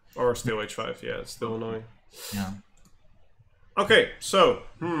h5. Or still h5, yeah, it's still annoying. Yeah. Okay, so,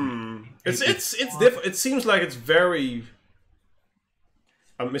 it seems like it's very...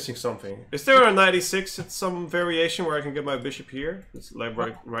 I'm missing something. Is there a 96 at some variation where I can get my bishop here? It's like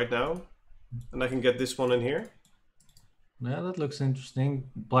right now. And I can get this one in here. Yeah, that looks interesting.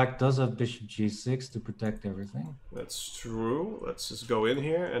 Black does have bishop g6 to protect everything. That's true. Let's just go in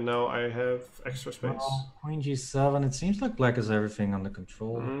here, and now I have extra space. Well, queen g7. It seems like black has everything under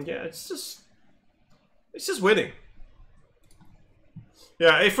control. Yeah, it's just winning.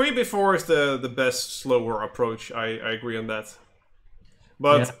 Yeah, a3 b4 is the best slower approach. I agree on that.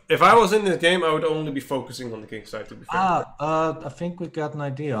 But if I was in this game, I would only be focusing on the king side, to be fair. I think we got an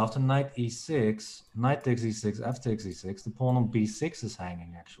idea. After knight e6, knight takes e6, f takes e6, the pawn on b6 is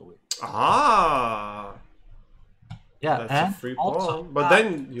hanging, actually. Ah! Yeah, that's and a free also, pawn. But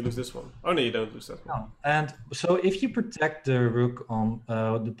then you lose this one. Oh no, you don't lose that one. No. And so if you protect the rook on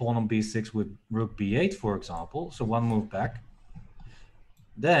the pawn on b6 with rook b8, for example, so one move back,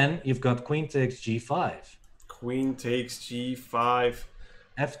 then you've got queen takes g5. Queen takes g5.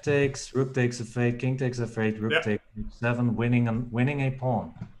 F takes, rook takes f8, king takes f8, rook takes h7, winning a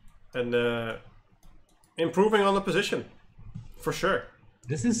pawn. And improving on the position, for sure.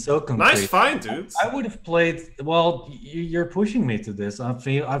 This is so concrete. Nice find, dude. I would have played. Well, you're pushing me to this. I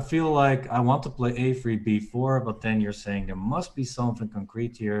feel like I want to play a3, b4, but then you're saying there must be something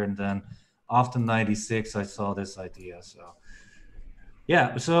concrete here. And then after 96, I saw this idea. So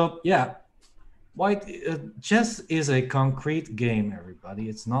yeah. White chess is a concrete game, everybody.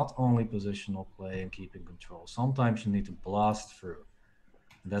 It's not only positional play and keeping control. Sometimes you need to blast through.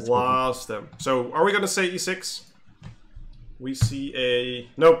 That's blast them. So are we gonna say e6? We see a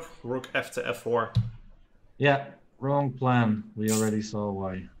nope. Rook f to f4. Yeah, wrong plan. We already saw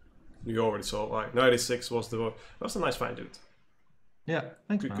why. We already saw why. 96 was the. That's a nice find, dude. Yeah,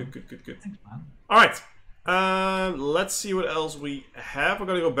 thanks, good, man. Good. Thanks, man. All right. Let's see what else we have. We're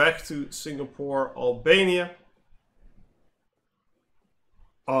gonna go back to Singapore, Albania.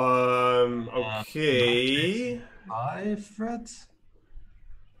 Okay. 5 threats.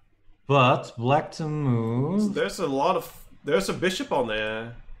 But black to move. So there's a bishop on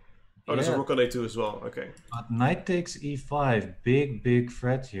there. Oh, there's a rook on a2 as well. Okay. But knight takes e5. Big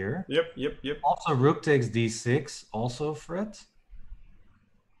threat here. Yep. Also, rook takes d6. Also threat.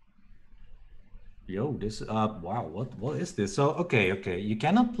 Yo, this wow, what is this? So okay, you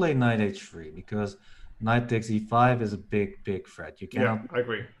cannot play knight h3 because knight takes e5 is a big threat. You cannot. Yeah, I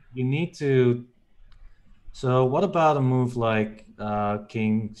agree. You need to. So what about a move like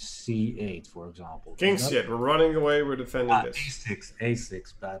king c8, for example? King c8. We're running away. We're defending this.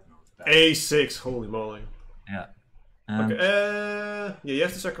 a6, bad move. A6, holy moly. Yeah. Okay. Yeah, you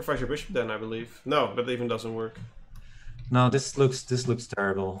have to sacrifice your bishop then, I believe. No, that even doesn't work. No, this looks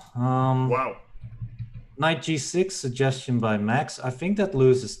terrible. Wow. Knight g6 suggestion by Max. I think that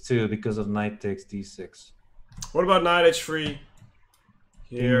loses too because of knight takes d6. What about knight h3?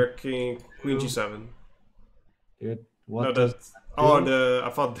 Here, queen g7. Dude, what no, does? I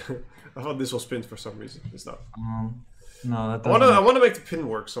thought this was pinned for some reason. It's not. No, that I want to make the pin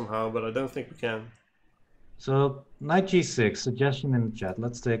work somehow, but I don't think we can. So knight g6 suggestion in the chat.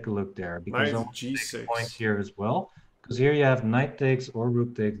 Let's take a look there because knight g6 point here as well. Because here you have knight takes or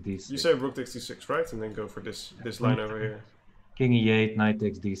rook takes d6. You say rook takes d6, right? And then go for this line over here. King e8, knight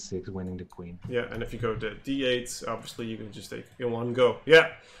takes d6, winning the queen. Yeah, and if you go to d8, obviously you can just take in one go.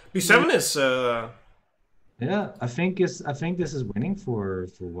 Yeah, b7 is Yeah, I think this is winning for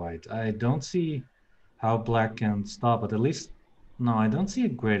white. I don't see how black can stop it. At least, no, I don't see a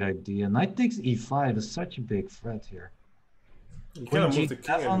great idea. Knight takes e5 is such a big threat here. You Queen cannot move the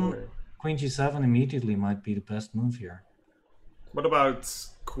king g7, anywhere. Queen g7 immediately might be the best move here. What about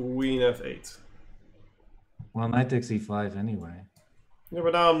queen f8? Well, knight takes e5 anyway. Yeah,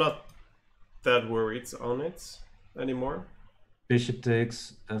 but now I'm not that worried on it anymore. Bishop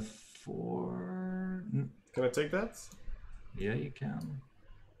takes f4. Can I take that? Yeah, you can.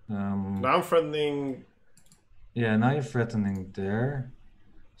 Now I'm threatening. Yeah, now you're threatening there.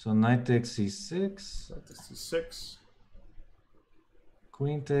 So knight takes c6. Knight takes c6.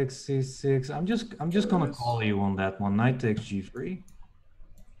 Queen takes c6. I'm just gonna call you on that one. Knight takes g3.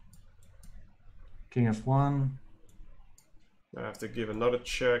 King f1. I have to give another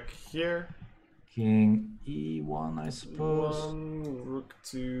check here. King e1, I suppose. One, rook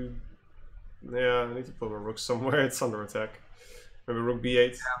to. Yeah, I need to put my rook somewhere. It's under attack. Maybe rook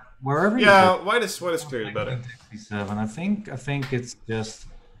b8. Yeah, wherever you Yeah, go. white is clearly better. c7. I think it's just.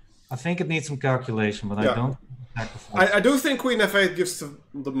 I think it needs some calculation, but Yeah. I don't sacrifice. I do think queen f8 gives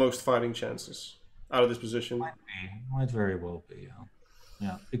the most fighting chances out of this position. Might very well be, yeah.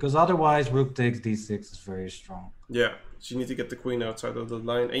 Yeah, because otherwise rook takes d6 is very strong. Yeah, so you need to get the queen outside of the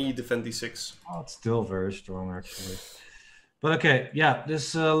line and you defend d6. Oh, it's still very strong actually. But okay, yeah,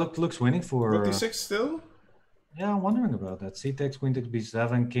 this looks winning for. Rook d6 still? Yeah, I'm wondering about that. C takes, queen takes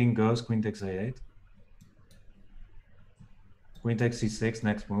b7, king goes, queen takes a8. Queen takes c6,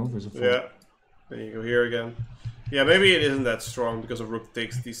 next move is a fold. Yeah, then you go here again. Yeah, maybe it isn't that strong because of rook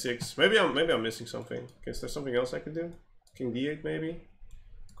takes d6. Maybe I'm missing something. Is there something else I can do? King d8 maybe?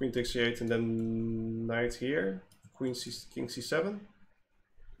 Queen takes c8 and then knight here. King c7.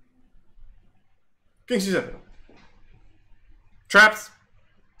 King c7. Trapped.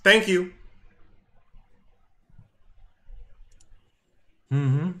 Thank you.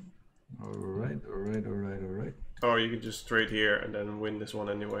 Alright. Oh, you can just trade here and then win this one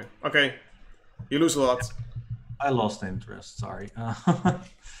anyway. Okay. You lose a lot. I lost interest, sorry.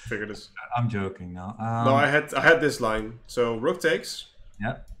 Figure this. I'm joking now. No, I had this line. So rook takes.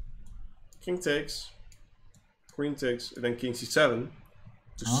 Yeah. King takes. Queen takes, and then king c7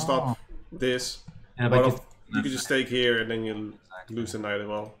 to stop this. Yeah, but you could just take here and then you lose the knight as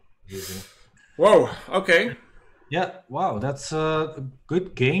well. Easy. Whoa, okay. Yeah, wow, that's a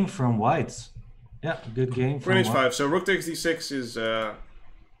good game from whites. Yeah, good game from Queen h5, so rook takes d6 is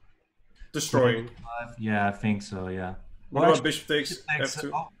destroying. Yeah, I think so, yeah. What about bishop takes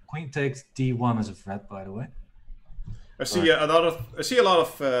f2? Oh, queen takes d1 as a threat, by the way. I see a lot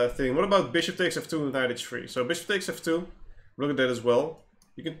of thing. What about bishop takes f2 and knight h3? So bishop takes f2, look at that as well.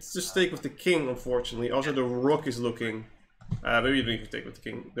 You can just take with the king, unfortunately. Also, the rook is looking. Maybe you don't even take with the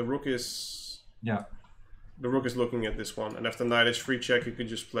king. The rook is. Yeah. The rook is looking at this one, and after knight h3 check, you could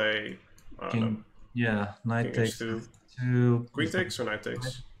just play. King. Yeah, knight takes. Queen takes or knight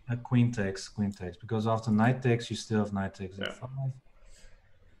takes. Queen takes. Because after knight takes, you still have knight takes e5.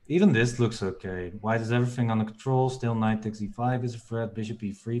 Even this looks okay. White has everything under control. Still knight takes e5 is a threat. Bishop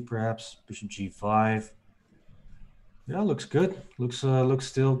e3 perhaps. Bishop g5. Yeah, looks good. Looks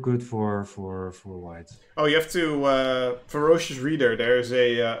still good for white. Oh, you have to ferocious reader. There's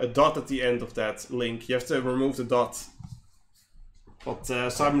a dot at the end of that link. You have to remove the dot. But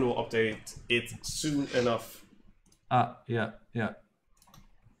Simon will update it soon enough. Yeah.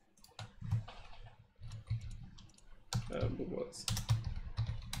 What?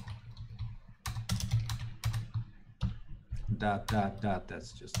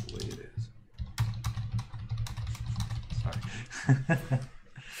 That's just the way it is. Sorry.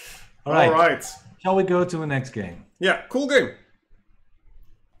 All right. Shall we go to the next game? Yeah, cool game.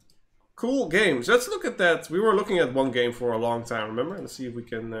 Cool games. Let's look at that. We were looking at one game for a long time, remember? Let's see if we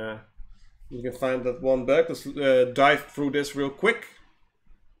can find that one back. Let's dive through this real quick.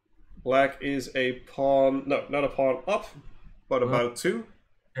 Black is a pawn, no, not a pawn up, but about 2.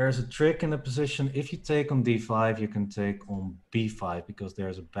 There's a trick in the position. If you take on d5, you can take on b5 because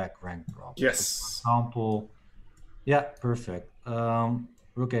there's a back rank problem. Yes. So for example, yeah, perfect.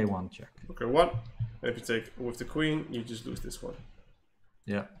 Rook a1 check. Okay, 1. And if you take with the queen, you just lose this one.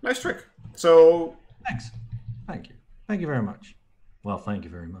 Yeah. Nice trick. So. Thanks. Thank you very much. Well, thank you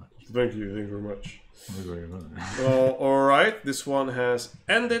very much. Thank you very much. Thank you very much. Well, alright, this one has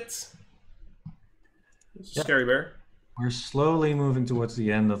ended. Scary bear. We're slowly moving towards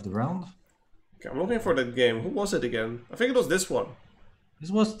the end of the round. Okay, I'm looking for that game. Who was it again? I think it was this one. This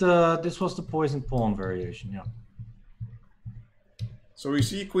was the poison pawn variation, yeah. So we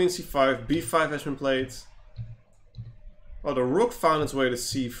see queen c5, b5 has been played. Oh, the rook found its way to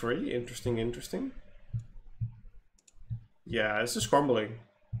c3. Interesting. Yeah, it's just crumbling.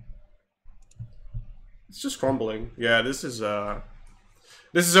 It's just crumbling. Yeah, this is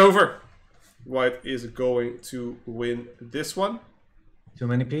over. White is going to win this one. Too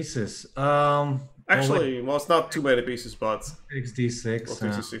many pieces. Actually, well, it's not too many pieces, but d6. well,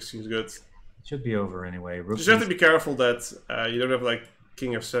 56 seems good. It should be over anyway. Rook Just have to be careful that you don't have like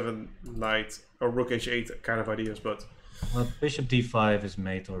King f7, Knight, or Rook h8 kind of ideas, but well, Bishop d5 is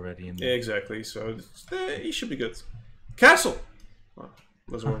mate already. In yeah, exactly. So he should be good. Castle. Oh,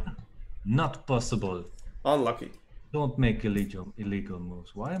 doesn't work. Not possible. Unlucky. Don't make illegal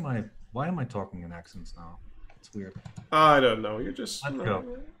moves. Why am I talking in accents now? It's weird. I don't know. You're just Let's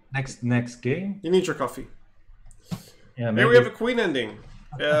go. Next game. You need your coffee. Yeah. Here we have a queen ending.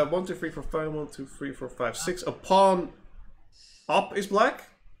 1, 2, 3, 4, 5. 1, 2, 3, 4, 5, 6. A pawn up is black.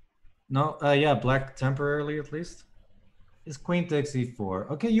 No. Yeah. Black temporarily at least. Is queen takes e4.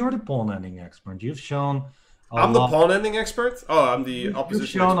 Okay, you're the pawn ending expert. You've shown. I'm the pawn ending expert. Oh, I'm the opposition.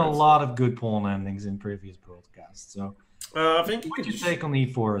 You've shown expert. a lot of good pawn endings in previous broadcasts. So I think what you take on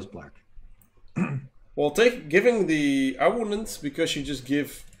e4 is black. Well, giving the I wouldn't, because you just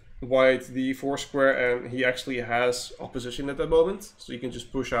give White the e4 square and he actually has opposition at that moment, so you can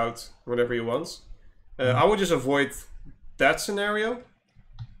just push out whatever he wants. I would just avoid that scenario,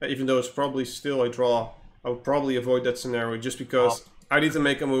 even though it's probably still a draw. I would probably avoid that scenario just because I need to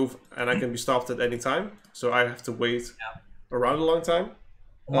make a move and I can be stopped at any time, so I have to wait around a long time.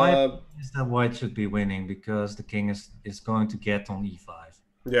 Why is that White should be winning? Because the king is going to get on e5.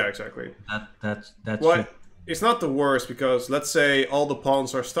 Yeah, exactly. That well, it's not the worst, because let's say all the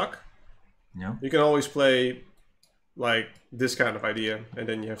pawns are stuck. Yeah. You can always play like this kind of idea, and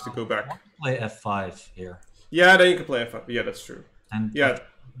then you have to go back. Play f5 here. Yeah, then you can play f5. Yeah, that's true. And yeah,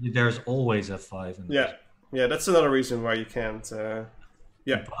 there's always f5. In yeah, that's another reason why you can't.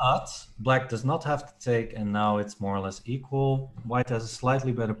 Yeah. But black does not have to take, and now it's more or less equal. White has a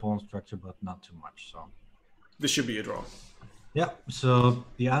slightly better pawn structure, but not too much. So this should be a draw. Yeah, so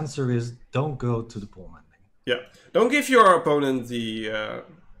the answer is don't go to the pawn ending. Yeah, don't give your opponent the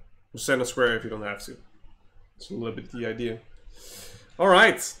center square if you don't have to. It's a little bit the idea. All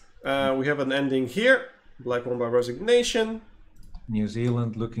right, we have an ending here. Black won by resignation. New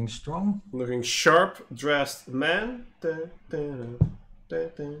Zealand looking strong. Looking sharp dressed man.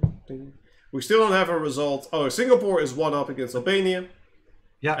 We still don't have a result. Oh, Singapore is 1-up against Albania.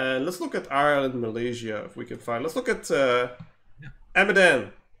 Yeah. And let's look at Ireland, Malaysia, if we can find. Let's look at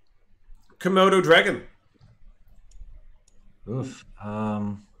Amadan. Komodo Dragon. Oof.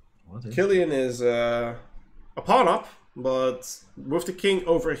 What is Killian is a pawn up, but with the king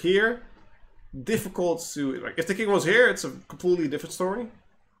over here, difficult to... Like, if the king was here, it's a completely different story.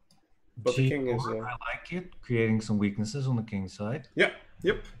 But the king is... I like it, creating some weaknesses on the king side. Yeah,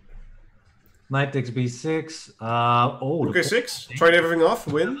 yep. Knight takes b6. Rook a6, trade everything off,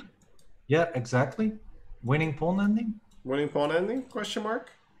 win. Yeah, exactly. Winning pawn ending? Winning pawn ending, question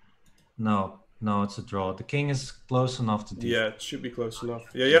mark? No, it's a draw. The king is close enough to do. Yeah, it should be close enough.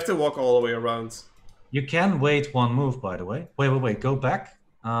 Yeah, you have to walk all the way around. You can wait one move, by the way. Wait, go back.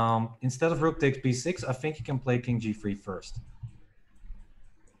 Instead of rook takes b6, I think you can play king g3 first.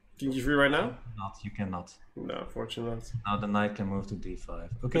 King g3 right now? You cannot. No, unfortunately not. Now the knight can move to d5.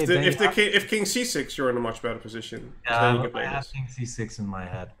 Okay. If king c6, you're in a much better position. Yeah, I have king c6 in my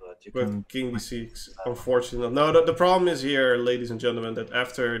head, but you can. King d6, unfortunately. No, the problem is here, ladies and gentlemen, that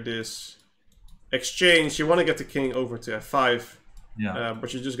after this exchange, you want to get the king over to f5. Yeah.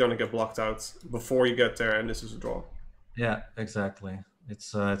 But you're just gonna get blocked out before you get there, and this is a draw. Yeah, exactly.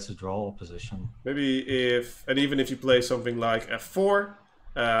 It's a draw position. Maybe even if you play something like f4.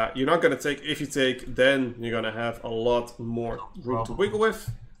 You're not going to take, if you take, then you're going to have a lot more room to wiggle with.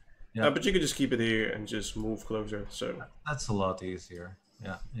 Yeah. But you can just keep it here and just move closer. So that's a lot easier.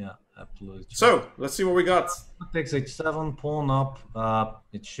 Yeah, absolutely. So let's see what we got. Takes h7, pawn up.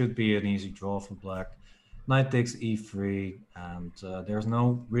 It should be an easy draw for black. Knight takes e3, and there's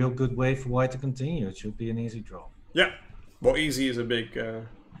no real good way for white to continue. It should be an easy draw. Yeah, well, easy is a big...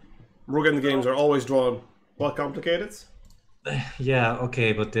 Rook end games are always drawn quite complicated. Yeah,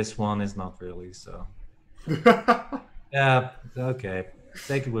 okay, but this one is not really, so... Yeah, okay.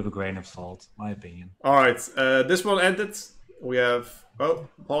 Take it with a grain of salt, my opinion. Alright, this one ended. We have... Oh,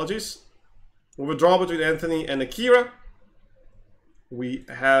 apologies. We have a draw between Anthony and Akira. We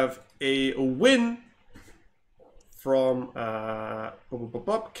have a win from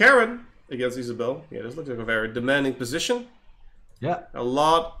Karen against Isabel. Yeah, this looks like a very demanding position. Yeah. A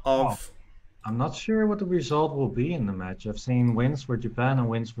lot of... I'm not sure what the result will be in the match. I've seen wins for Japan and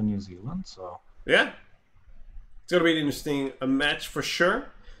wins for New Zealand, so... Yeah. It's going to be an interesting match for sure.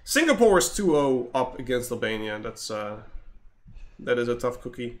 Singapore is 2-0 up against Albania. That's That is a tough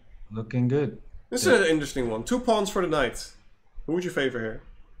cookie. Looking good. This is an interesting one. 2 pawns for the knight. Who would you favor here?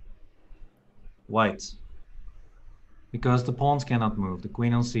 White. Because the pawns cannot move. The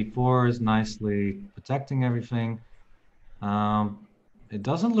queen on c4 is nicely protecting everything. It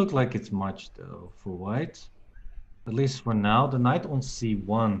doesn't look like it's much though for white. At least for now. The knight on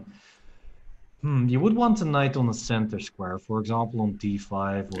c1. You would want the knight on the center square, for example on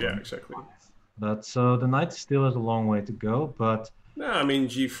d5. Or yeah, exactly. But so the knight still has a long way to go, but... No, I mean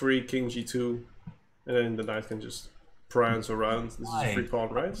g3, king g2, and then the knight can just prance around. This is a free pawn,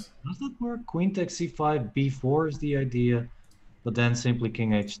 right? Does that work? Queen takes c5, b4 is the idea, but then simply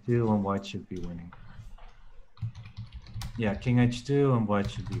king h2 and white should be winning. Yeah, king h2 and white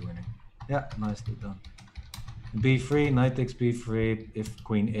should be winning. Yeah, nicely done. b3, knight takes b3. If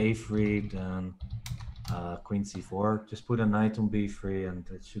queen a3, then queen c4. Just put a knight on b3, and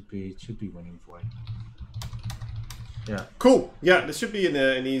it should be winning for white. Yeah. Cool. Yeah, this should be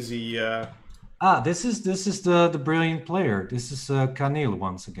an easy. This is the brilliant player. This is Kamil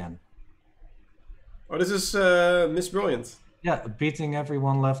once again. Oh, this is Miss Brilliant. Yeah, beating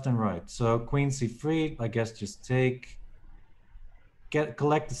everyone left and right. So queen c3, I guess just take.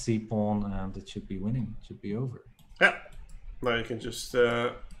 Collect the c pawn, and it should be winning. It should be over. Yeah. Now you can just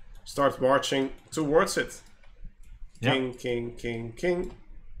start marching towards it. King, king, king, king.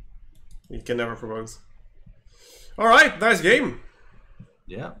 You can never promote. All right, nice game.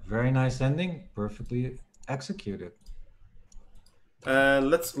 Yeah, very nice ending. Perfectly executed. And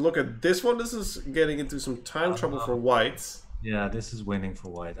let's look at this one. This is getting into some time trouble for white. Yeah, this is winning for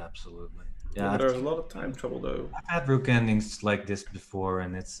white, absolutely. Yeah, there's a lot of time trouble though. I've had rook endings like this before,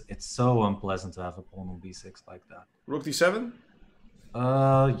 and it's so unpleasant to have a pawn on b6 like that. Rook d7?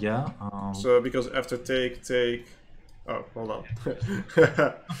 Yeah. So because after take. Oh, hold on.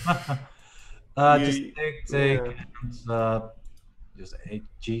 Just take, and just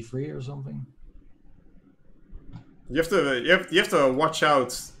g3 or something. You have to watch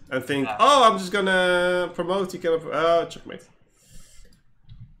out and think. Yeah. Oh, I'm just gonna promote. You can checkmate.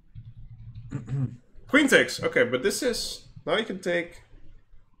 Queen takes. Okay, but this is now you can take.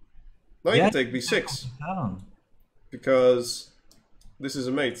 Now you can take b6 because this is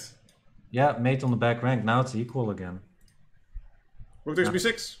a mate. Yeah, mate on the back rank. Now it's equal again. Rook takes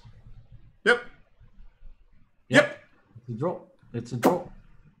b6. Yep. It's a draw. It's a draw.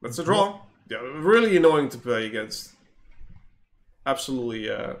 That's a draw. Yeah, really annoying to play against. Absolutely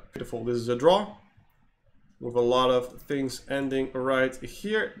pitiful. This is a draw. With a lot of things ending right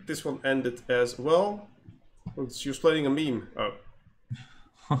here. This one ended as well. She was playing a meme. Oh.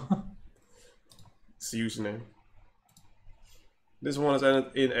 It's the username. This one has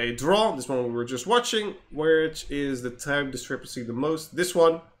ended in a draw. This one we were just watching. Which is the time discrepancy the most? This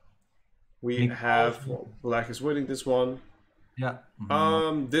one. We have... Well, black is winning this one. Yeah.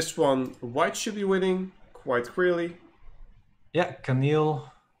 This one, white should be winning quite clearly. Yeah,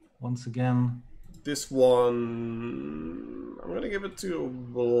 Kamil once again. This one, I'm gonna give it to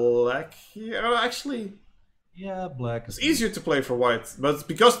black here. Actually, yeah, black. It's easier to play for white, but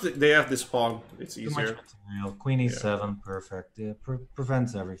because they have this pawn, it's easier. Queen e7, perfect. Yeah,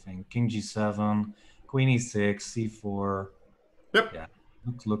 prevents everything. King g7, queen e6, c4. Yep. Yeah,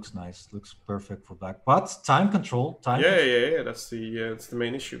 looks nice. Looks perfect for black. But time control. Yeah. That's the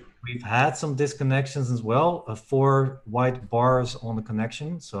main issue. We've had some disconnections as well. 4 white bars on the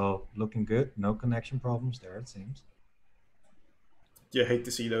connection, so looking good. No connection problems there, it seems. You hate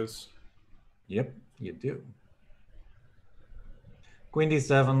to see those. Yep, you do. Queen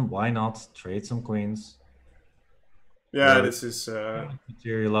d7, why not? Trade some queens. Yeah, this is...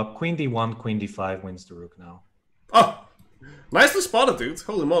 Material up. Queen d1, queen d5 wins the rook now. Oh! Nicely spotted, dude.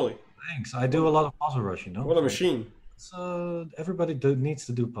 Holy moly. Thanks. I do a lot of puzzle rush, you know? What a machine. So everybody needs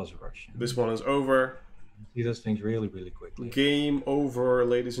to do puzzle rush. You know? This one is over. See those things really, really quickly. Game over,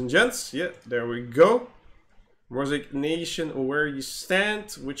 ladies and gents. Yeah, there we go. Resignation, where you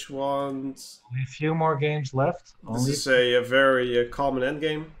stand, which ones? Only a few more games left. This is a very common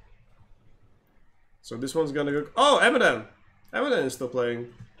endgame. So this one's gonna go... Oh, Eminem! Eminem is still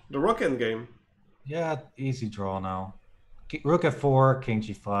playing the rook endgame. Yeah, easy draw now. Rook f4, king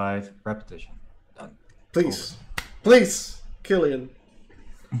g5, repetition. Done. Please. Please, Killian.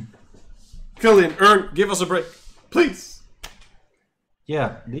 Killian, give us a break. Please.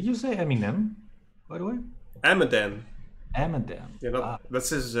 Yeah, did you say Eminem, by the way? Eminem. Eminem. Yeah, that's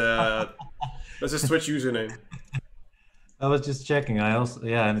his Twitch username. I was just checking. I also,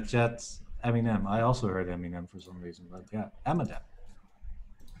 yeah, in the chat, Eminem. I also heard Eminem for some reason, but yeah, Eminem.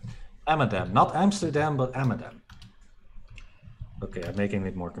 Eminem, not Amsterdam, but Eminem. Okay, I'm making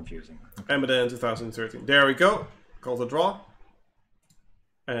it more confusing. Okay. Eminem 2013. There we go. Called a draw.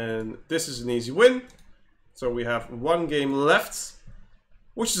 and this is an easy win. So we have one game left,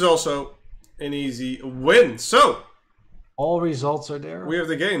 which is also an easy win. So all results are there. we have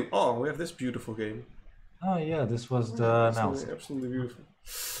the game. Oh, we have this beautiful game. Oh yeah, this was the announcement. Absolutely beautiful.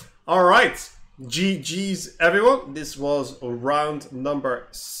 All right, GG's everyone. This was round number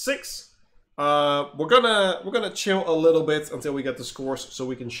 6. We're gonna chill a little bit until we get the scores, so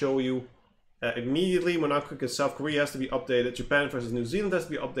we can show you immediately. Monaco and South Korea has to be updated. Japan versus New Zealand has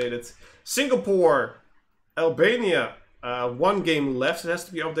to be updated. Singapore, Albania, one game left. It has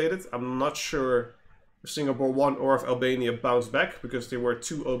to be updated. I'm not sure if Singapore won or if Albania bounced back because they were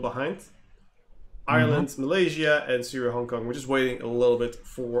 2-0 behind. Ireland, Malaysia, and Syria, Hong Kong. We're just waiting a little bit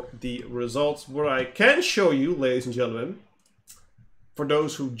for the results. What I can show you, ladies and gentlemen, for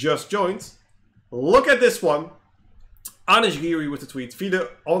those who just joined, look at this one. Anish Giri with the tweet. FIDE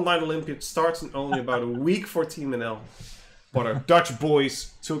Online Olympiad starts in only about a week for Team NL. But our Dutch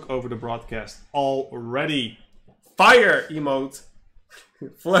boys took over the broadcast already. Fire emote.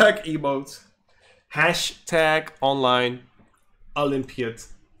 Flag emote. Hashtag Online Olympiad.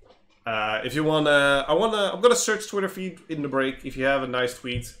 If you wanna, I'm gonna search Twitter feed in the break. If you have a nice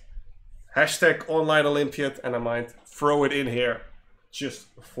tweet, hashtag Online Olympiad, and I might throw it in here just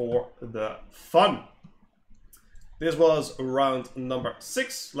for the fun. This was round number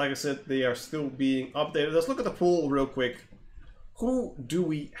 6. Like I said, they are still being updated. Let's look at the pool real quick. Who do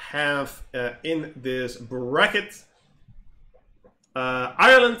we have in this bracket?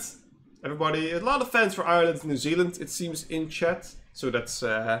 Ireland. Everybody, a lot of fans for Ireland and New Zealand, it seems, in chat. So that's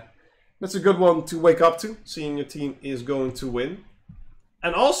a good one to wake up to, seeing your team is going to win.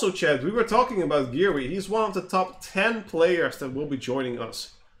 And also, Chad, we were talking about Geary. He's one of the top 10 players that will be joining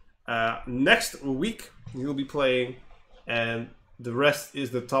us next week. He'll be playing, and the rest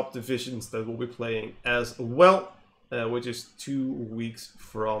is the top divisions that will be playing as well, which is 2 weeks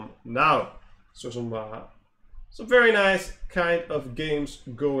from now. So some very nice kind of games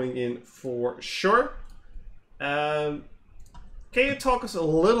going in for sure. Can you talk us a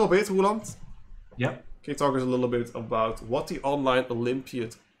little bit, Roland? Yeah. Can you talk us a little bit about what the Online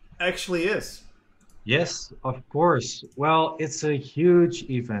Olympiad actually is? Yes, of course. Well, it's a huge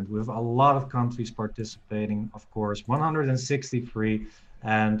event with a lot of countries participating, of course, 163,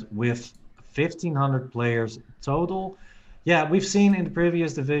 and with 1,500 players total. Yeah, we've seen in the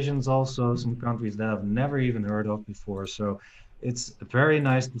previous divisions also some countries that I've never even heard of before. So it's very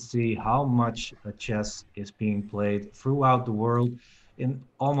nice to see how much chess is being played throughout the world in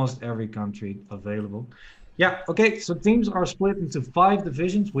almost every country available. Yeah, okay, so teams are split into 5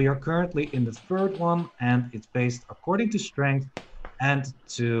 divisions. We are currently in the 3rd one, and it's based according to strength and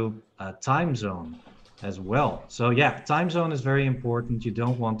to time zone as well. So yeah, time zone is very important. You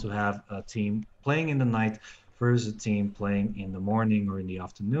don't want to have a team playing in the night versus a team playing in the morning or in the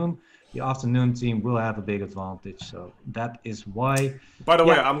afternoon. The afternoon team will have a big advantage, so that is why. By the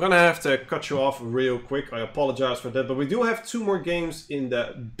way, I'm gonna have to cut you off real quick. I apologize for that, but we do have 2 more games in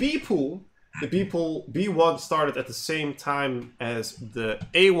the B pool. The B pool B1 started at the same time as the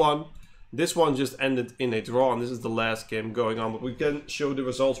A1. This one just ended in a draw, and this is the last game going on. But we can show the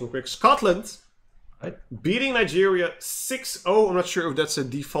results real quick. Scotland beating Nigeria 6-0. I'm not sure if that's a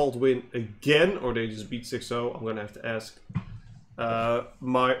default win again, or they just beat 6-0. I'm gonna have to ask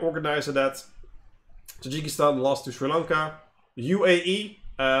my organizer that. Tajikistan lost to Sri Lanka. UAE,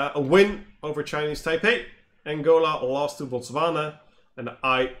 a win over Chinese Taipei. Angola lost to Botswana. And the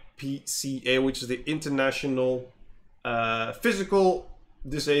IPCA, which is the International Physical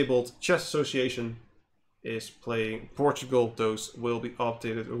Disabled Chess Association, is playing Portugal. Those will be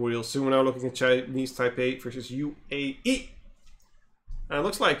updated real soon. We're now looking at Chinese Taipei versus UAE. And it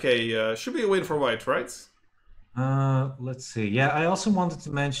looks like a should be a win for white, right? Let's see. Yeah, I also wanted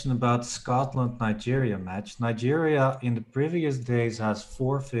to mention about Scotland-Nigeria match. Nigeria in the previous days has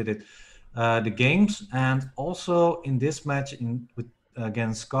forfeited the games, and also in this match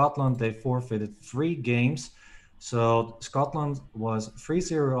against Scotland, they forfeited 3 games. So Scotland was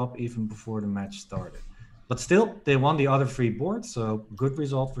 3-0 up even before the match started. But still, they won the other 3 boards, so good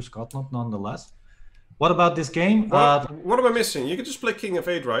result for Scotland nonetheless. What about this game? What am I missing? You can just play King of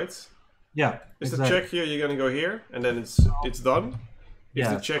 8, right? Yeah. Is exactly. the check here, you're gonna go here, and then it's done? If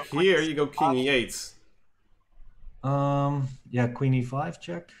the check here, you go King E8. Yeah, Queen E5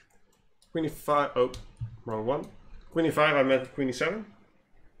 check. Queen E5, oh, wrong one. Queen E5, I meant Queen E7.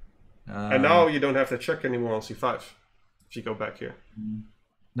 And now you don't have to check anymore on C5, if you go back here.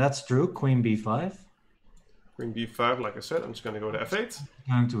 That's true, Queen B5. Queen B5, like I said, I'm just gonna go to F8.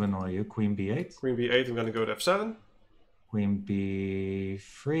 Going to annoy you, Queen B8. Queen B8, I'm gonna go to F7. Queen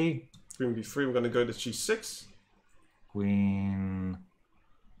B3. Queen B3, I'm gonna go to G6. Queen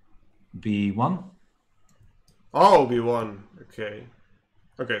B1. Oh, B1. Okay.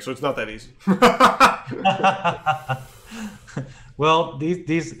 Okay, so it's not that easy. Well,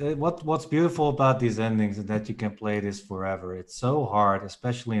 what's beautiful about these endings is that you can play this forever. It's so hard,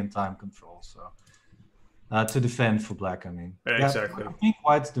 especially in time control. So to defend for black, I mean. Yeah, exactly. I think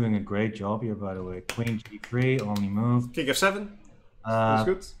white's doing a great job here, by the way. Queen G3, only move. King F7. That's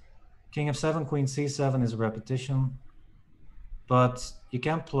good. King F7, Queen C7 is a repetition. But you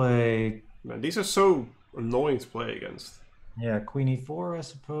can play... Man, these are so annoying to play against. Yeah, Queen E4, I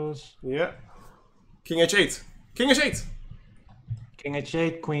suppose. Yeah. King H8. King H8. King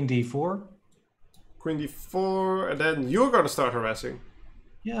H8, Queen D4. Queen D4, and then you're gonna start harassing.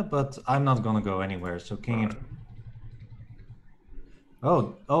 Yeah, but I'm not gonna go anywhere, so King H...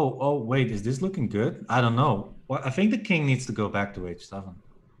 Oh, wait, is this looking good? I don't know. Well, I think the king needs to go back to H7. I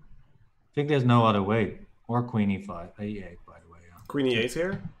think there's no other way. Or Queen E5, E8, by the way. Yeah. Queen E8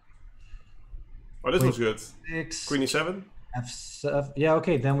 here. Oh, this looks good. 6, Queen E7. F7. Yeah,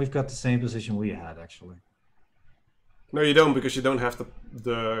 okay, then we've got the same position we had, actually. No, you don't, because you don't have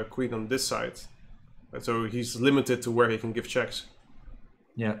the queen on this side. And so he's limited to where he can give checks.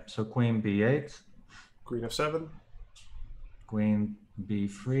 Yeah, so Queen B8. Queen F7. Queen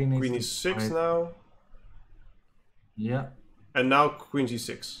B3 needs Queen E6 now. Yeah. And now Queen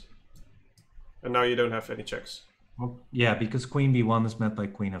G6. And now you don't have any checks. Well, yeah, because Queen B1 is met by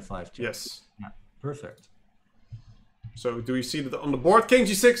Queen F5 checks. Yes. Yeah, perfect. So do we see that on the board? King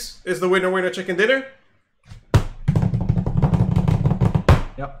G6 is the winner, chicken dinner.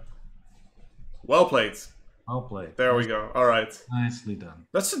 Yep. Well played. Well played. There we go. All right. Nicely done.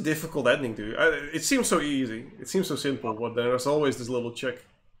 That's a difficult ending, dude. It seems so easy. It seems so simple, but there's always this little check.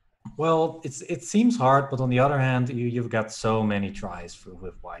 Well, it seems hard, but on the other hand, you've got so many tries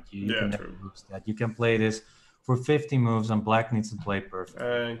with white. You can never lose that. You can play this for 50 moves, and black needs to play perfect.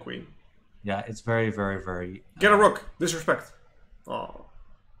 And queen. Yeah, it's very, very, very... Get a rook. Disrespect. Oh.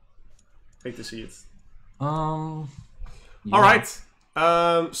 Hate to see it. Yeah. All right.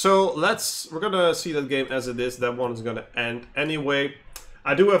 So we're gonna see that game as it is. That one is gonna end anyway.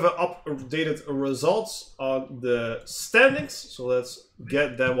 I do have updated results on the standings, so let's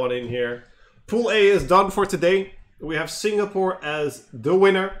get that one in here. Pool A is done for today. We have Singapore as the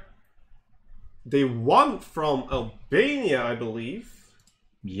winner. They won from Albania, I believe.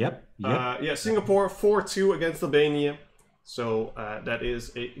 Yep. Yeah, Singapore 4-2 against Albania. So that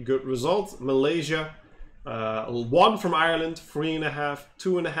is a good result. Malaysia won from Ireland, 3.5,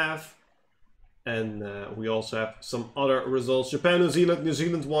 2.5. And we also have some other results. Japan, New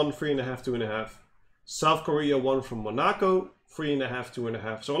Zealand won 3.5, 2.5. South Korea won from Monaco, 3.5,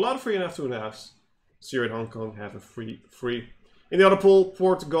 2.5. So a lot of 3.5, 2.5s. Syria and Hong Kong have a 3. In the other pool,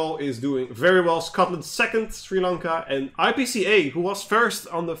 Portugal is doing very well. Scotland second, Sri Lanka, and IPCA, who was first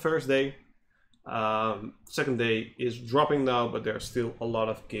on the first day. Second day is dropping now, but there's still a lot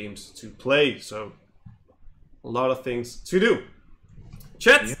of games to play. So a lot of things to do.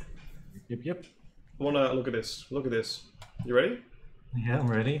 Chat. Yep. I wanna look at this. Look at this. You ready? Yeah,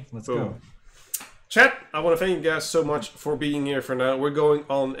 I'm ready. Let's go. Chat, I want to thank you guys so much for being here for now. We're going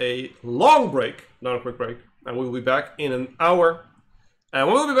on a long break, not a quick break. And we'll be back in an hour. And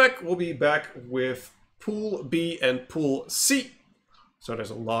when we'll be back with Pool B and Pool C. So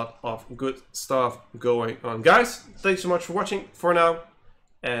there's a lot of good stuff going on. Guys, thanks so much for watching for now.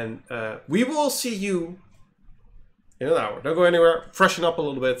 And we will see you in an hour. Don't go anywhere. Freshen up a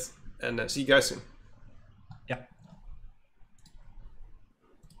little bit. And see you guys soon.